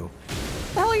hell are you?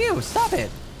 What the hell are you? Stop it!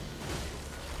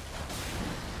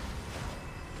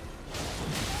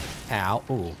 Ow,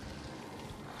 ooh.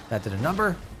 That did a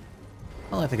number.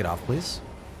 I'll have to get off, please.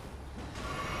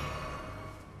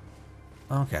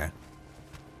 Okay.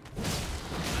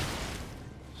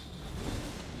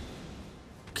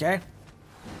 Okay.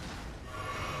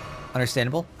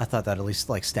 Understandable. I thought that'd at least,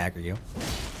 like, stagger you.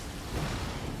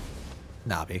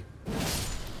 Nobby.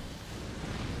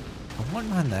 I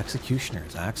wouldn't mind the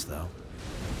Executioner's axe, though.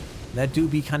 That do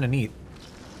be kind of neat.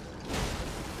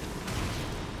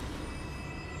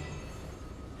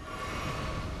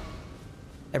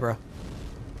 Hey, bro.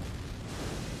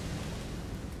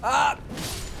 Ah!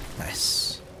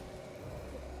 Nice.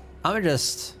 I'm gonna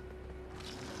just...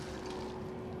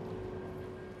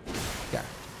 Yeah.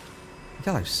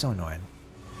 God, I'm so annoying.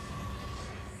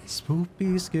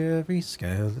 Spoopy, scary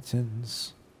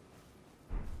skeletons.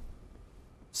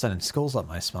 Sending skulls up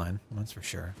my spine, that's for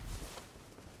sure.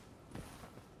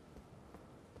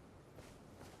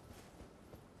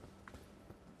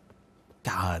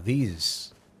 God,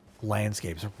 these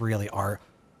landscapes really are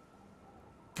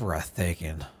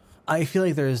breathtaking. I feel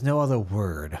like there is no other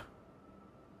word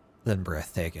than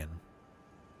breathtaking.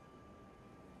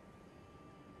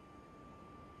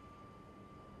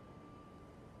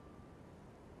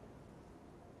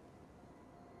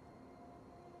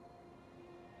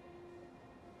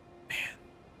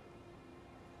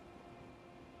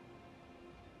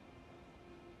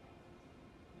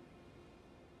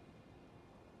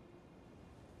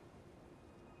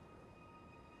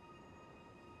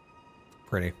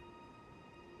 Pretty.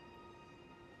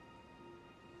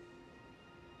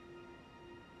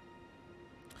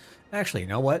 Actually, you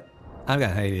know what? I've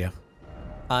got an idea.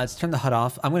 Let's turn the HUD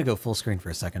off. I'm going to go full screen for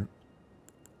a second.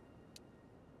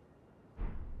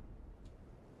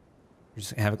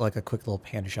 Just have like a quick little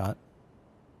pan shot.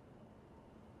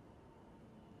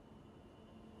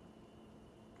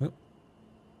 Oop.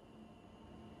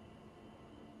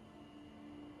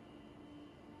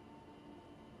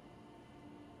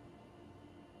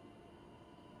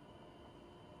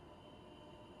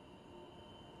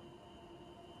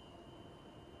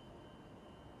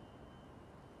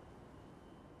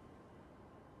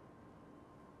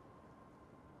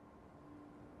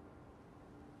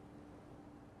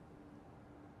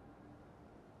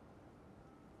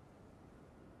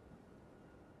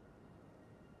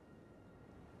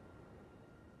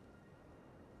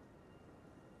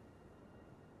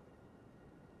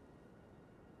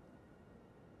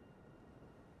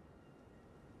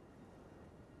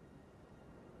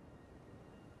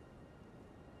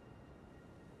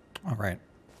 All right.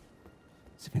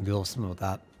 See if we can do something with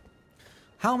that.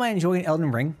 How am I enjoying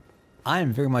Elden Ring? I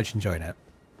am very much enjoying it.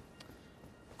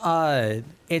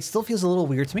 It still feels a little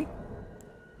weird to me.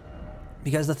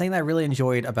 Because the thing that I really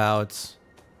enjoyed about...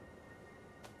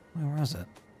 Where was it?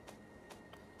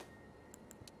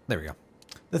 There we go.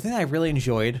 The thing I really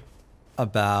enjoyed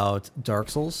about Dark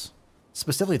Souls,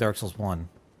 specifically Dark Souls 1,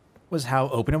 was how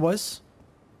open it was.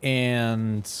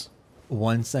 And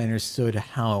once I understood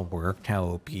how it worked, how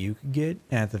OP you could get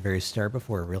at the very start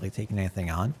before really taking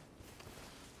anything on.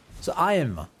 So I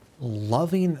am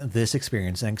loving this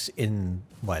experience in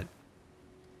what?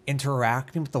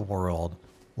 Interacting with the world,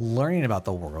 learning about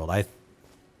the world.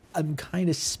 I'm kind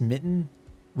of smitten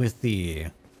with the...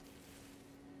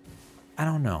 I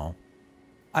don't know.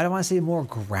 I don't want to say more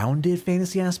grounded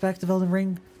fantasy aspect of Elden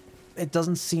Ring. It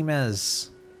doesn't seem as...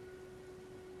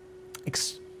 I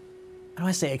don't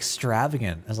want to say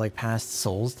extravagant as like past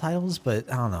Souls titles,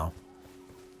 but I don't know.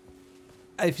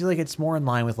 I feel like it's more in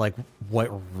line with like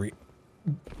what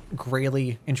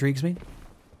greatly intrigues me.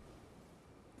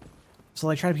 So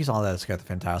like trying to piece all that together,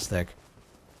 fantastic.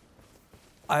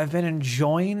 I've been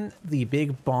enjoying the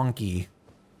big bonky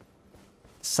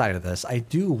side of this. I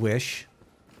do wish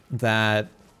that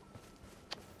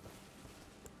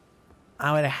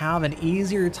I would have an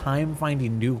easier time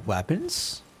finding new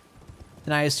weapons.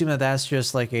 And I assume that that's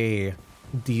just like a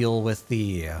deal with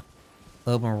the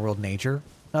open world nature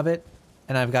of it.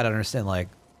 And I've got to understand, like,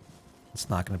 it's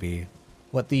not going to be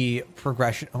what the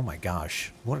progression... Oh my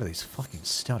gosh. What are these fucking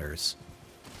stutters?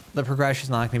 The progression's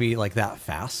not going to be like that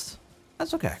fast.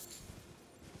 That's okay.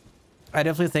 I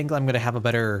definitely think I'm going to have a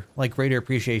better, like, greater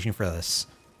appreciation for this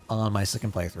on my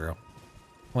second playthrough.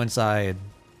 Once I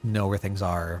know where things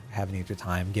are, having extra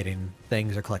time, getting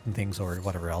things or collecting things or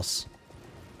whatever else.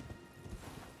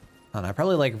 And I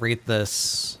probably like rate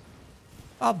this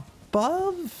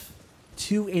above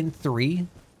 2 and 3,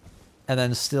 and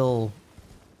then still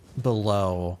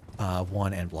below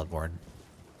 1 and Bloodborne.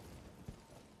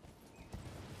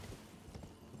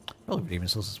 Probably Demon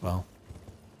Souls as well.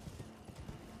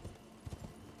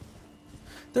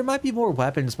 There might be more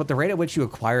weapons, but the rate at which you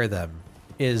acquire them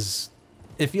is...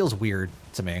 It feels weird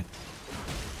to me.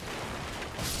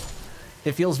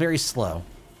 It feels very slow.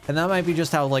 And that might be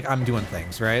just how, like, I'm doing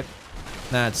things, right?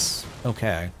 That's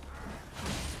okay.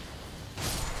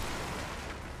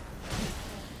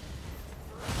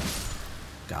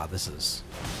 God, this is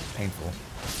painful.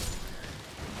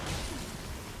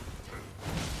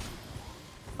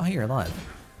 Oh, hey, you're alive.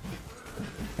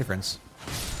 Hey, friends.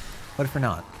 What if we're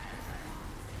not?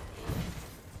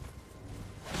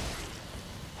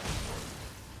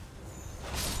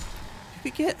 If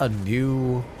we get a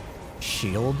new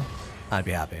shield, I'd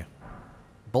be happy.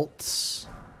 Bolts.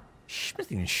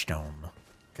 Smithing stone.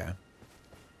 Okay.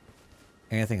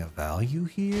 Anything of value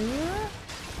here?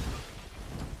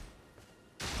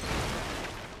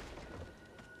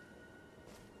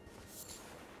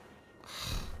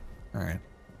 Alright.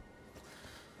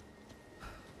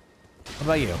 What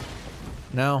about you?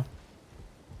 No?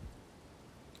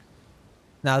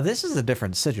 Now this is a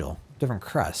different sigil. Different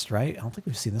crest, right? I don't think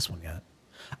we've seen this one yet.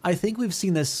 I think we've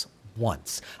seen this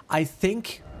once. I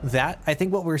think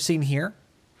what we're seeing here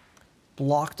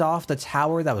blocked off the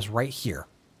tower that was right here.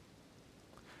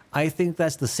 I think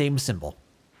that's the same symbol.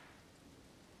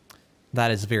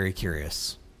 That is very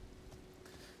curious.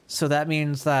 So that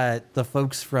means that the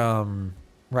folks from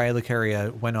Raya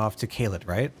Lucaria went off to Caelid,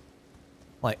 right?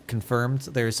 Like, confirmed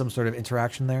there's some sort of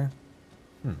interaction there?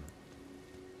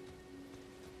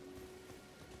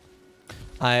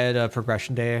 I had a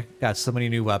progression day. Got so many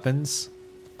new weapons.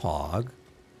 Pog.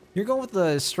 You're going with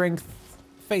the strength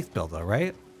faith build though,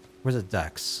 right? Or is it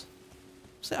dex?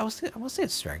 I want to say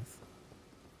it's strength.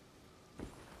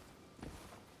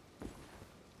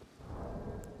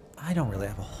 I don't really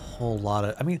have a whole lot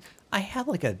of... I mean, I have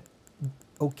like a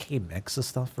okay mix of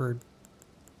stuff for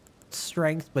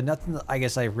strength, but nothing that I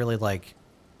guess I really like...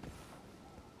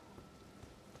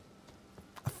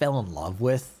 I fell in love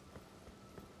with.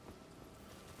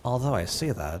 Although I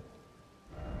say that.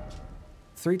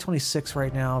 326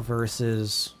 right now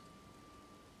versus...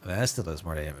 I mean, that still does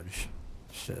more damage.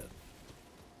 Shit.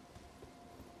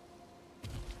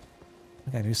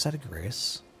 Okay, new set of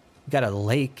grace. We got a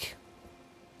lake.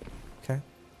 Okay.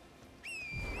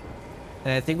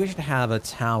 And I think we should have a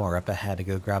tower up ahead to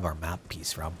go grab our map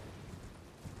piece from.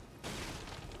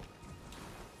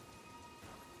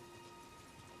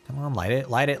 Come on, light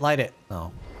it, light it, light it.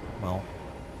 Oh, well,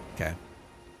 okay.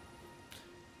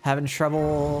 Having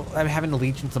trouble... I'm having to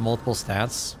leech into multiple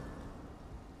stats.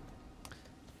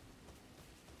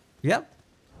 Yep.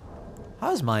 How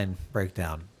does mine break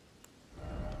down?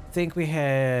 I think we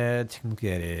had... to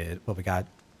get it... What we got?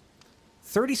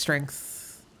 30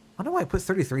 strength. I don't know why I put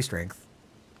 33 strength.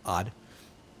 Odd.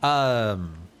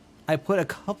 I put a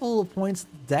couple of points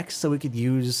dex so we could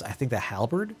use, I think, the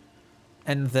halberd.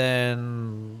 And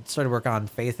then started work on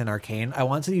faith and arcane. I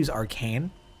wanted to use arcane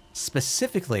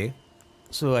specifically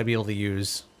so I'd be able to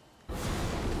use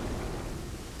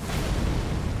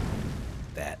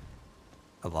that.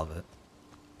 I love it.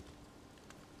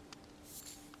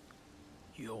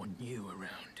 You're new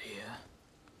around here.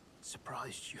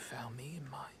 Surprised you found me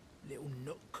in my little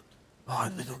nook.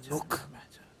 Oh, little nook. No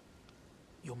matter.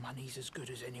 Your money's as good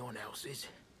as anyone else's.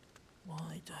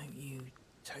 Why don't you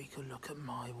take a look at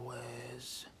my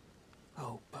wares?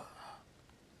 Oh, but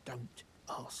don't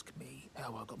ask me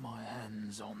how I got my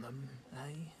hands on them,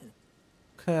 eh?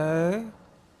 Okay.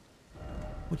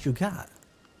 What you got?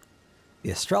 The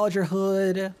astrologer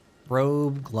hood,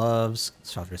 robe, gloves,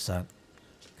 astrologer set,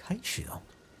 kite shield.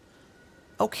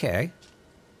 Okay.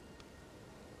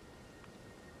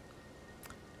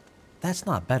 That's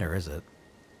not better, is it?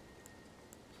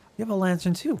 You have a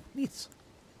lantern too. Neat.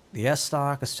 The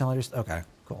S-stock, astrologer's... Okay,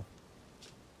 cool.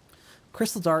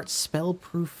 Crystal dart,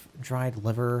 spell-proof dried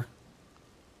liver.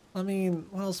 I mean,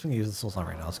 what else can we use the souls on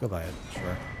right now? Let's go buy it.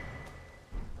 Sure.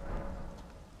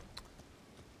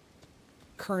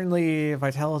 Currently,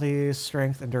 vitality,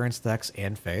 strength, endurance, dex,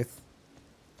 and faith.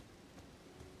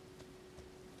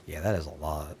 Yeah, that is a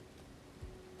lot.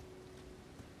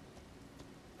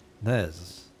 That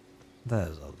is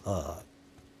a lot.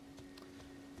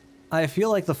 I feel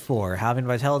like the 4, having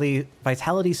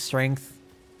vitality, strength,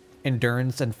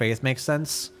 endurance, and faith makes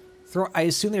sense. I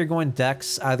assume that you're going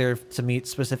dex either to meet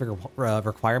specific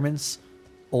requirements,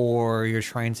 or you're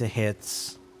trying to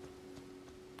hit,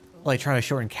 like, trying to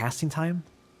shorten casting time,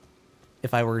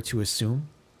 if I were to assume.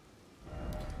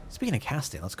 Speaking of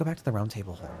casting, let's go back to the round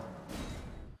table hold.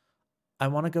 I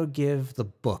want to go give the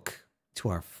book to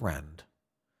our friend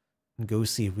and go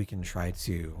see if we can try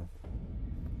to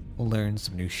learn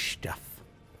some new stuff.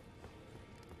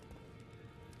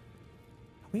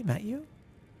 Have we met you?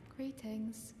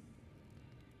 Greetings.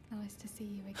 Nice to see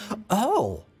you again.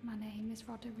 Oh! My name is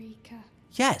Roderica.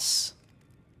 Yes!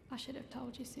 I should have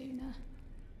told you sooner.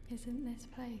 Isn't this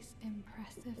place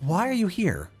impressive? Why are you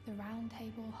here? The Round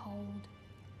Table Hold.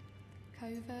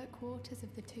 Covert quarters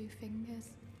of the Two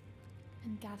Fingers.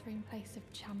 And gathering place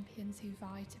of champions who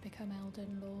vie to become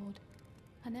Elden Lord.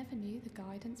 I never knew the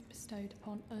guidance bestowed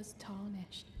upon us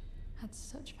Tarnished had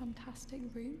such fantastic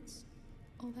roots.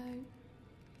 Although,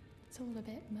 it's all a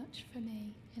bit much for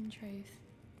me, in truth.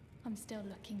 I'm still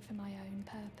looking for my own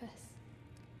purpose.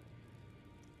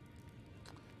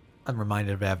 I'm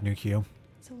reminded of Avenue Q.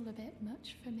 It's all a bit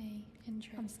much for me.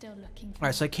 I'm still looking for.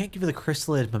 Alright, so I can't give you the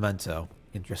chrysalid memento.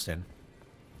 Interesting.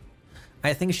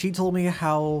 I think she told me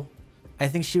how... I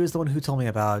think she was the one who told me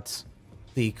about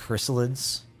the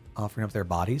chrysalids offering up their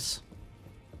bodies.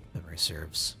 Memory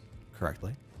serves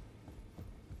correctly.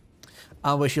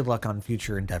 I wish you luck on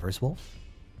future endeavors, Wolf.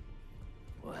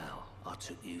 Well, I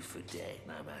took you for dead.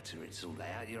 No matter, it's all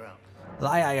out. You're up.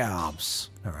 Liams.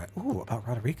 Alright. Ooh, about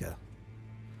Roderica.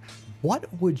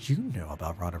 What would you know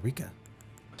about Roderica?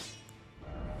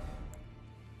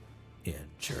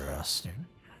 Interesting.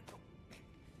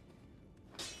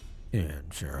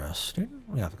 Interesting.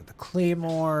 We have to get the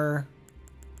Claymore.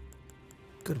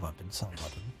 Good weapon, solid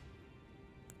weapon.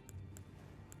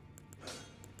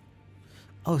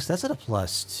 Oh, so that's at a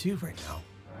 +2 right now.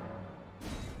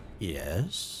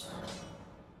 Yes.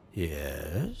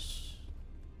 Yes.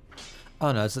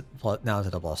 Oh no, now it's at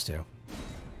a +2.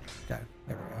 Okay,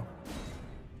 there we go.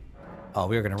 Oh,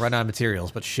 we were gonna run out of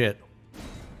materials, but shit.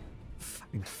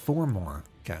 I need 4 more.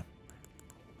 Okay.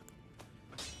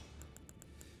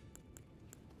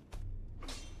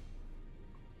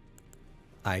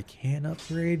 I can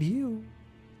upgrade you.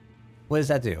 What does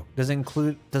that do? Does it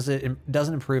include? Doesn't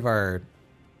improve our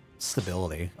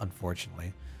stability,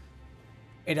 unfortunately.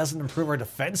 It doesn't improve our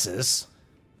defenses.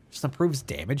 It just improves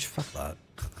damage. Fuck that.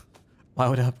 Why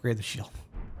would I upgrade the shield?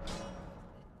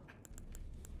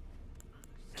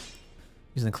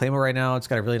 Using the Claymore right now, it's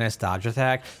got a really nice dodge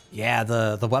attack. Yeah,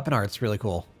 the weapon art's really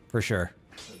cool, for sure.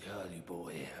 The girly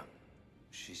boy here.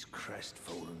 She's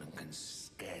crestfallen and can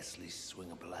scarcely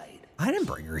swing a blade. I didn't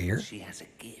bring her here. She has a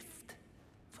gift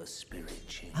for spirit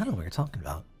tuning. I don't know what you're talking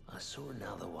about. I saw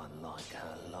another one like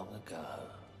her long ago.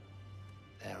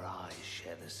 Their eyes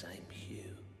share the same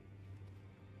hue.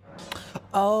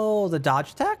 Oh, the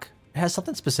dodge attack? It has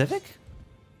something specific?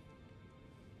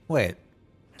 Wait.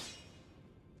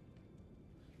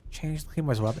 Change the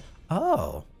Claymore's weapon.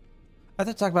 Oh. I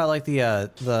thought talking about like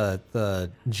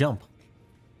the jump.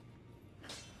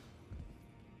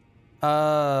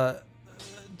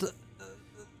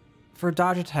 For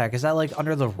dodge attack, is that like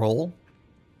under the roll?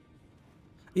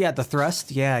 Yeah, the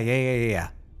thrust? Yeah. Yeah.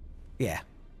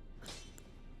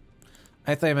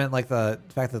 I thought I meant like the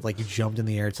fact that like you jumped in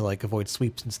the air to like avoid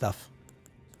sweeps and stuff.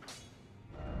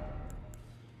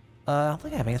 I don't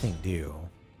think I have anything new.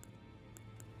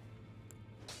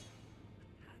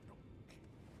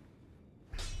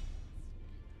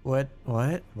 What?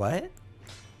 How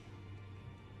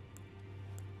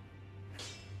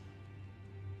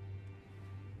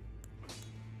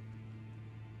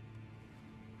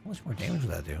much more damage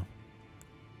would that do?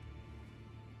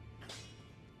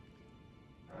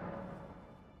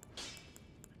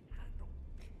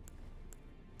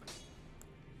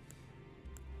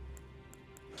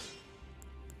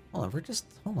 Hold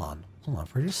on,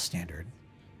 we're just standard.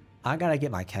 I gotta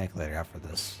get my calculator out for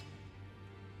this.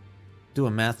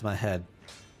 Doing math in my head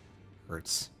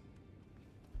hurts.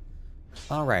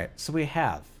 Alright, so we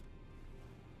have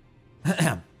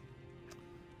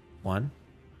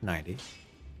 190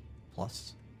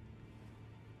 plus,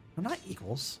 no, not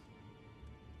equals,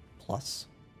 plus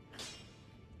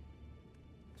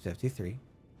 53,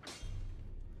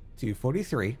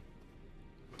 243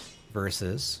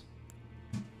 versus,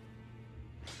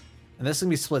 and this is gonna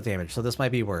be split damage, so this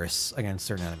might be worse against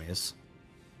certain enemies.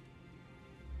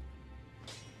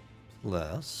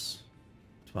 Plus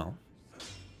 12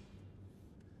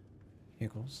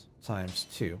 equals times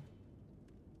 2.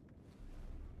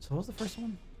 So what was the first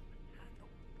one?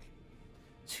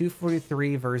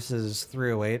 243 versus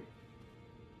 308.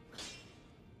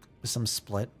 Some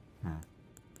split.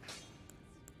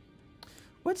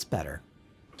 What's better?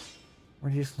 We're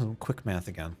gonna do some quick math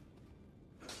again.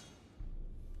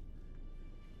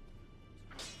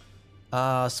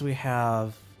 So we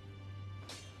have,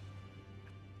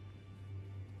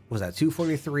 was that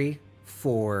 243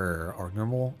 for our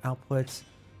normal outputs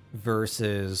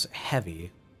versus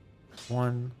heavy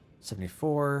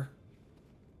 174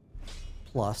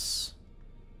 plus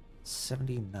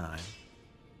 79.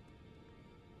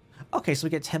 Okay, so we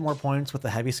get 10 more points with the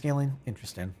heavy scaling.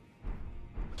 Interesting.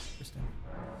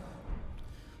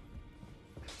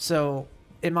 So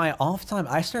in my off time,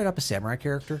 I started up a samurai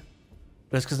character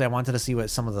just because I wanted to see what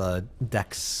some of the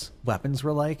Dex weapons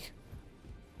were like.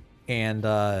 And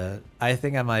I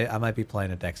think I might be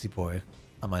playing a Dexy boy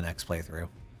on my next playthrough.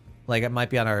 Like, it might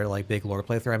be on our like big lore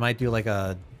playthrough. I might do like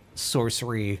a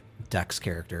sorcery Dex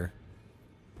character.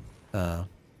 Whenever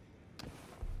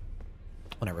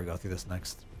we go through this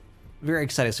next. Very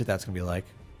excited to see what that's gonna be like.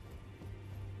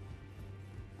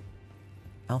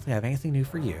 I don't think I have anything new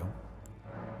for you.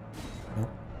 Nope.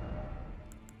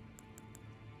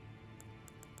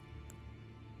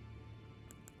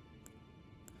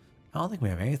 I don't think we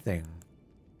have anything.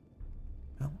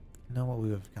 I don't know what we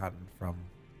have gotten from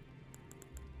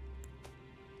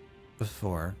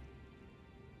before.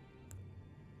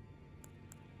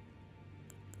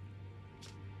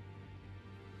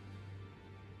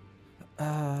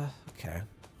 Okay.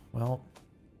 Well,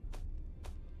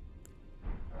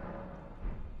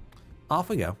 off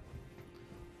we go.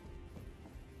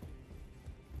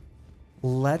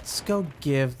 Let's go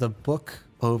give the book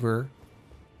over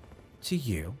to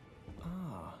you.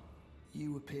 Ah,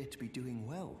 you appear to be doing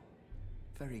well.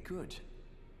 Very good.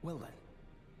 Well then,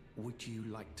 would you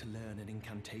like to learn an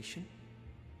incantation?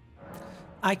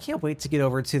 I can't wait to get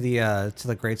over to the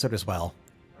greatsword as well.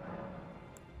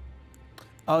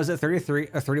 Oh, is it 33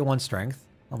 or 31 strength?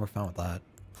 Oh, we're fine with that.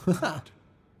 That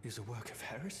is a work of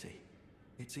heresy.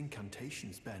 Its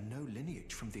incantations bear no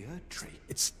lineage from the Erd Tree.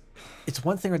 It's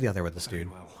one thing or the other with this Very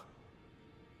dude. well.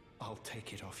 I'll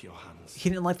take it off your hands. He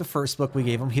didn't like the first book we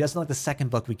gave him. He doesn't like the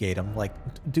second book we gave him. Like,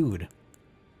 dude,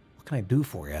 what can I do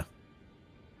for you?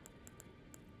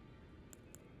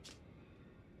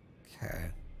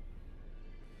 Okay.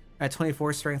 At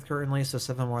 24 strength currently, so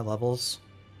 7 more levels.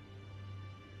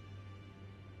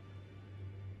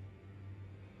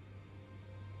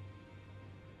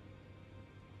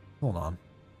 Hold on.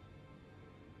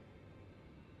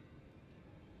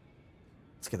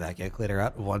 Let's get that calculator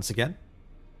out once again.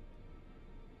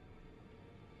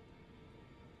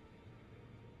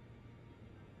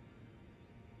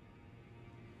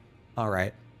 All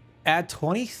right. At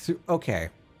 23, okay.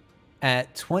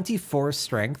 At 24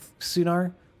 strength,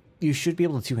 Sunar, you should be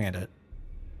able to two-hand it.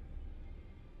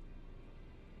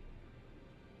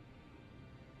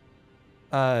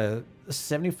 Uh,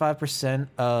 75%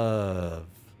 of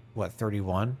what,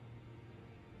 31?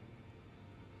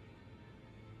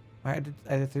 I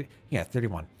did yeah,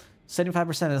 31.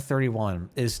 75% of 31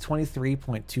 is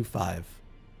 23.25.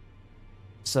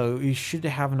 So you should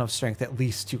have enough strength at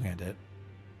least two-hand it.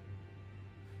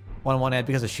 One head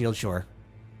because of shield, sure.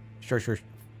 Sure.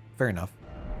 Fair enough.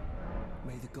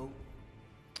 May the gold.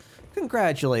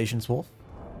 Congratulations, Wolf.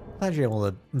 Glad you're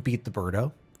able to beat the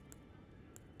Birdo.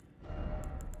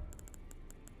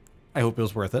 I hope it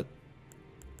was worth it.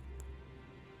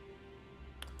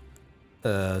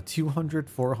 200,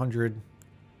 400,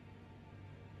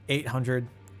 800,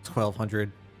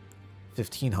 1200,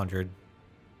 1500.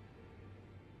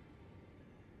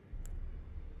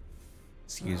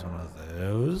 Let's use one of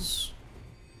those.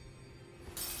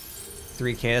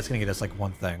 3K, that's gonna get us like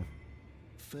one thing.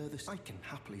 Furthest I can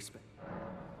happily spend.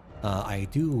 I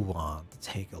do want to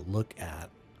take a look at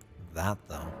that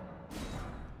though.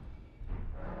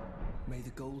 May the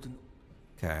golden.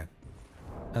 Okay.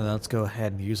 And let's go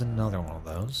ahead and use another one of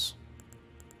those.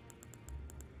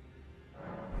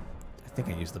 I think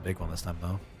I used the big one this time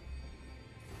though.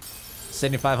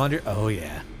 7,500? Oh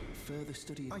yeah. Further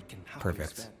study I can happily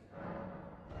Perfect. spend.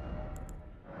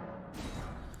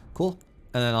 Cool.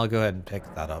 And then I'll go ahead and pick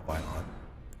that up. Why not?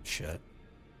 Shit.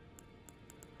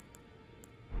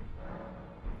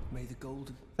 May the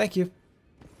golden. Thank you.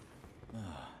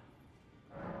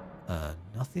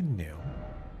 Nothing new.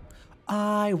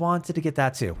 I wanted to get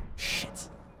that too. Shit.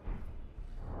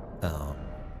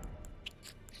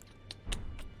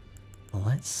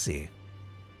 Let's see.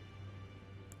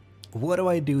 What do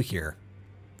I do here?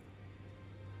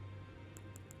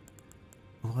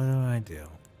 What do I do?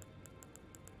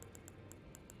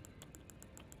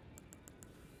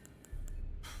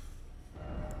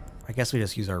 I guess we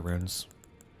just use our runes.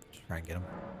 Try and get them.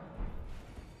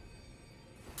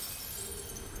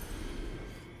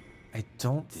 I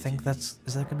don't think that's...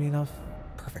 Is that going to be enough?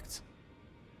 Perfect.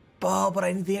 Oh, but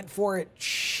I need the int for it.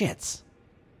 Shit.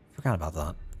 Forgot about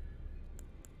that.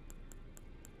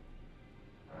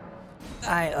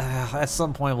 At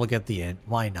some point we'll get the int.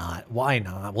 Why not? Why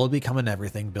not? We'll become an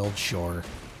everything build, sure.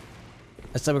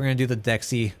 I said we're going to do the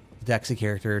Dexy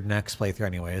character next playthrough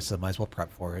anyway, so might as well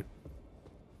prep for it.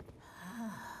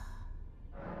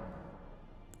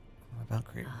 What about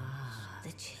creating?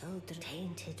 The children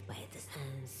tainted by the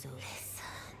sun, so listen.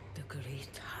 The great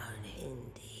Tarnished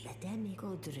in the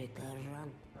demigod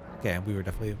run. Okay, we were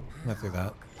definitely went through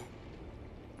that.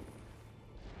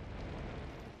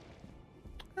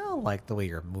 I don't like the way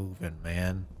you're moving,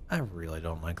 man. I really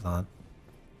don't like that.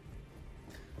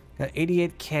 Got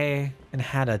 88k and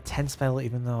had a 10 spell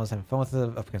even though I was having fun with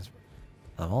it up against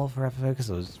all for FFA because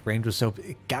his range was so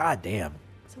big. God damn.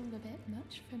 It's all a bit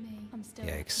much for me. I'm still.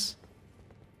 Yikes.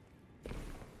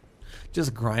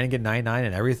 Just grind and get 99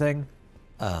 and everything.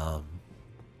 I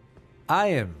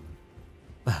am.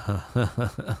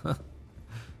 I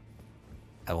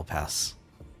will pass.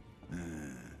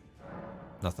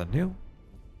 Nothing new.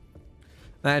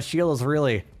 That shield is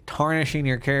really tarnishing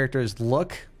your character's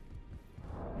look.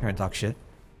 Trying to talk shit.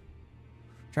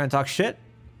 Trying to talk shit?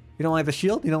 You don't like the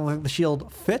shield? You don't like the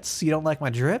shield fits? You don't like my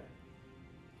drip?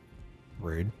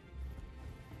 Rude.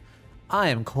 I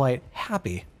am quite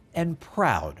happy and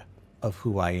proud of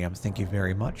who I am. Thank you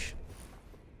very much.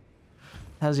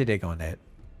 How's your day going, Nate?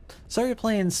 So you're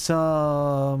playing some...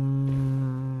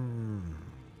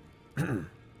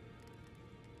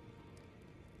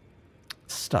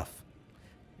 stuff.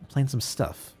 Playing some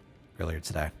stuff earlier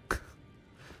today.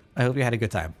 I hope you had a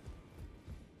good time.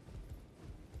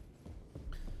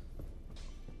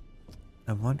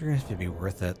 I wonder if it'd be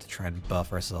worth it to try and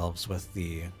buff ourselves with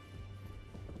the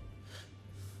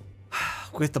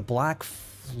black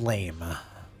flame.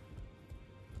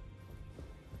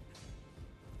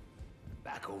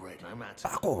 Back already, no matter.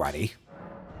 Back already?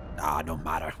 Ah, no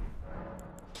matter.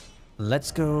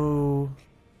 Let's go.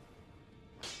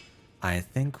 I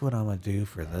think what I'm gonna do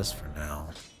for this for now,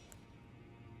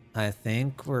 I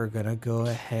think we're gonna go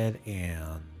ahead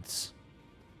and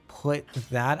put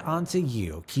that onto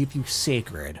you, keep you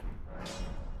sacred.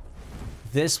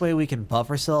 This way we can buff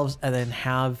ourselves and then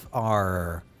have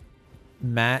our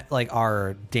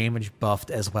our damage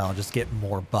buffed as well, just get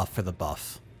more buff for the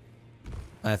buff.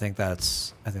 I think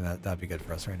that'd be good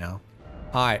for us right now.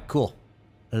 All right, cool.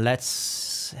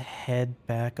 Let's head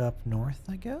back up north,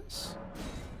 I guess.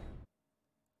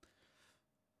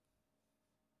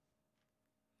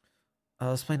 I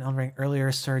was playing Elden Ring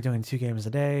earlier, started doing 2 games a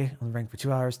day. Elden Ring for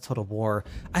 2 hours, Total War.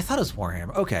 I thought it was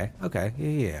Warhammer. Okay, okay,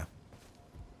 yeah.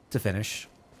 To finish.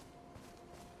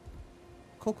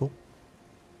 Cool, cool.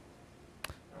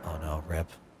 Oh no, rip.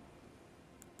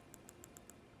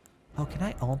 Oh, can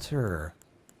I alter?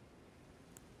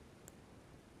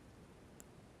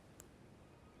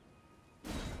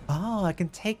 Oh, I can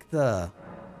take the...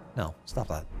 No, stop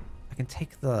that. I can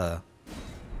take the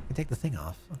thing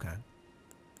off. Okay.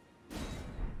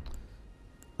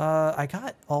 I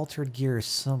got altered gear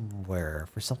somewhere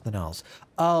for something else.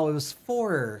 Oh, it was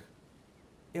for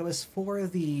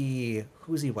the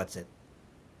what's it?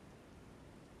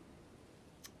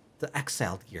 The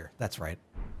exiled gear. That's right.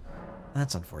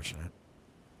 That's unfortunate.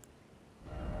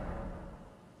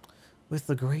 With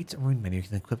the Great Rune menu, you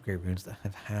can equip great runes that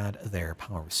have had their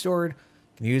power restored.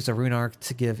 You can use a rune arc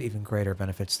to give even greater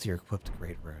benefits to your equipped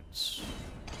great runes.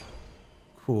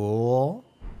 Cool.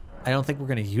 I don't think we're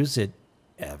going to use it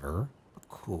ever.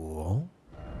 Cool.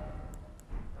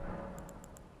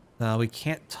 Now we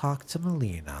can't talk to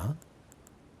Melina.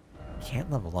 Can't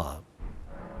level up.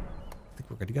 I think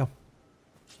we're good to go.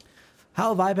 How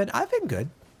have I been? I've been good.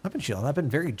 I've been chilling. I've been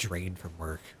very drained from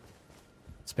work.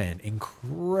 It's been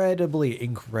incredibly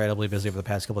busy over the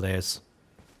past couple of days.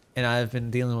 And I've been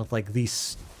dealing with like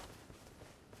these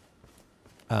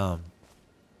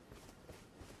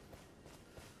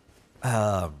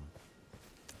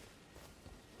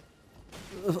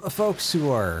folks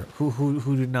who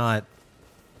do not,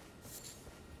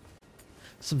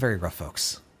 some very rough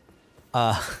folks.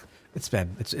 It's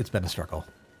been a struggle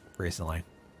recently.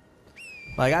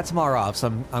 But I got tomorrow off,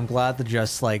 so I'm glad to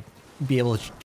just like be able to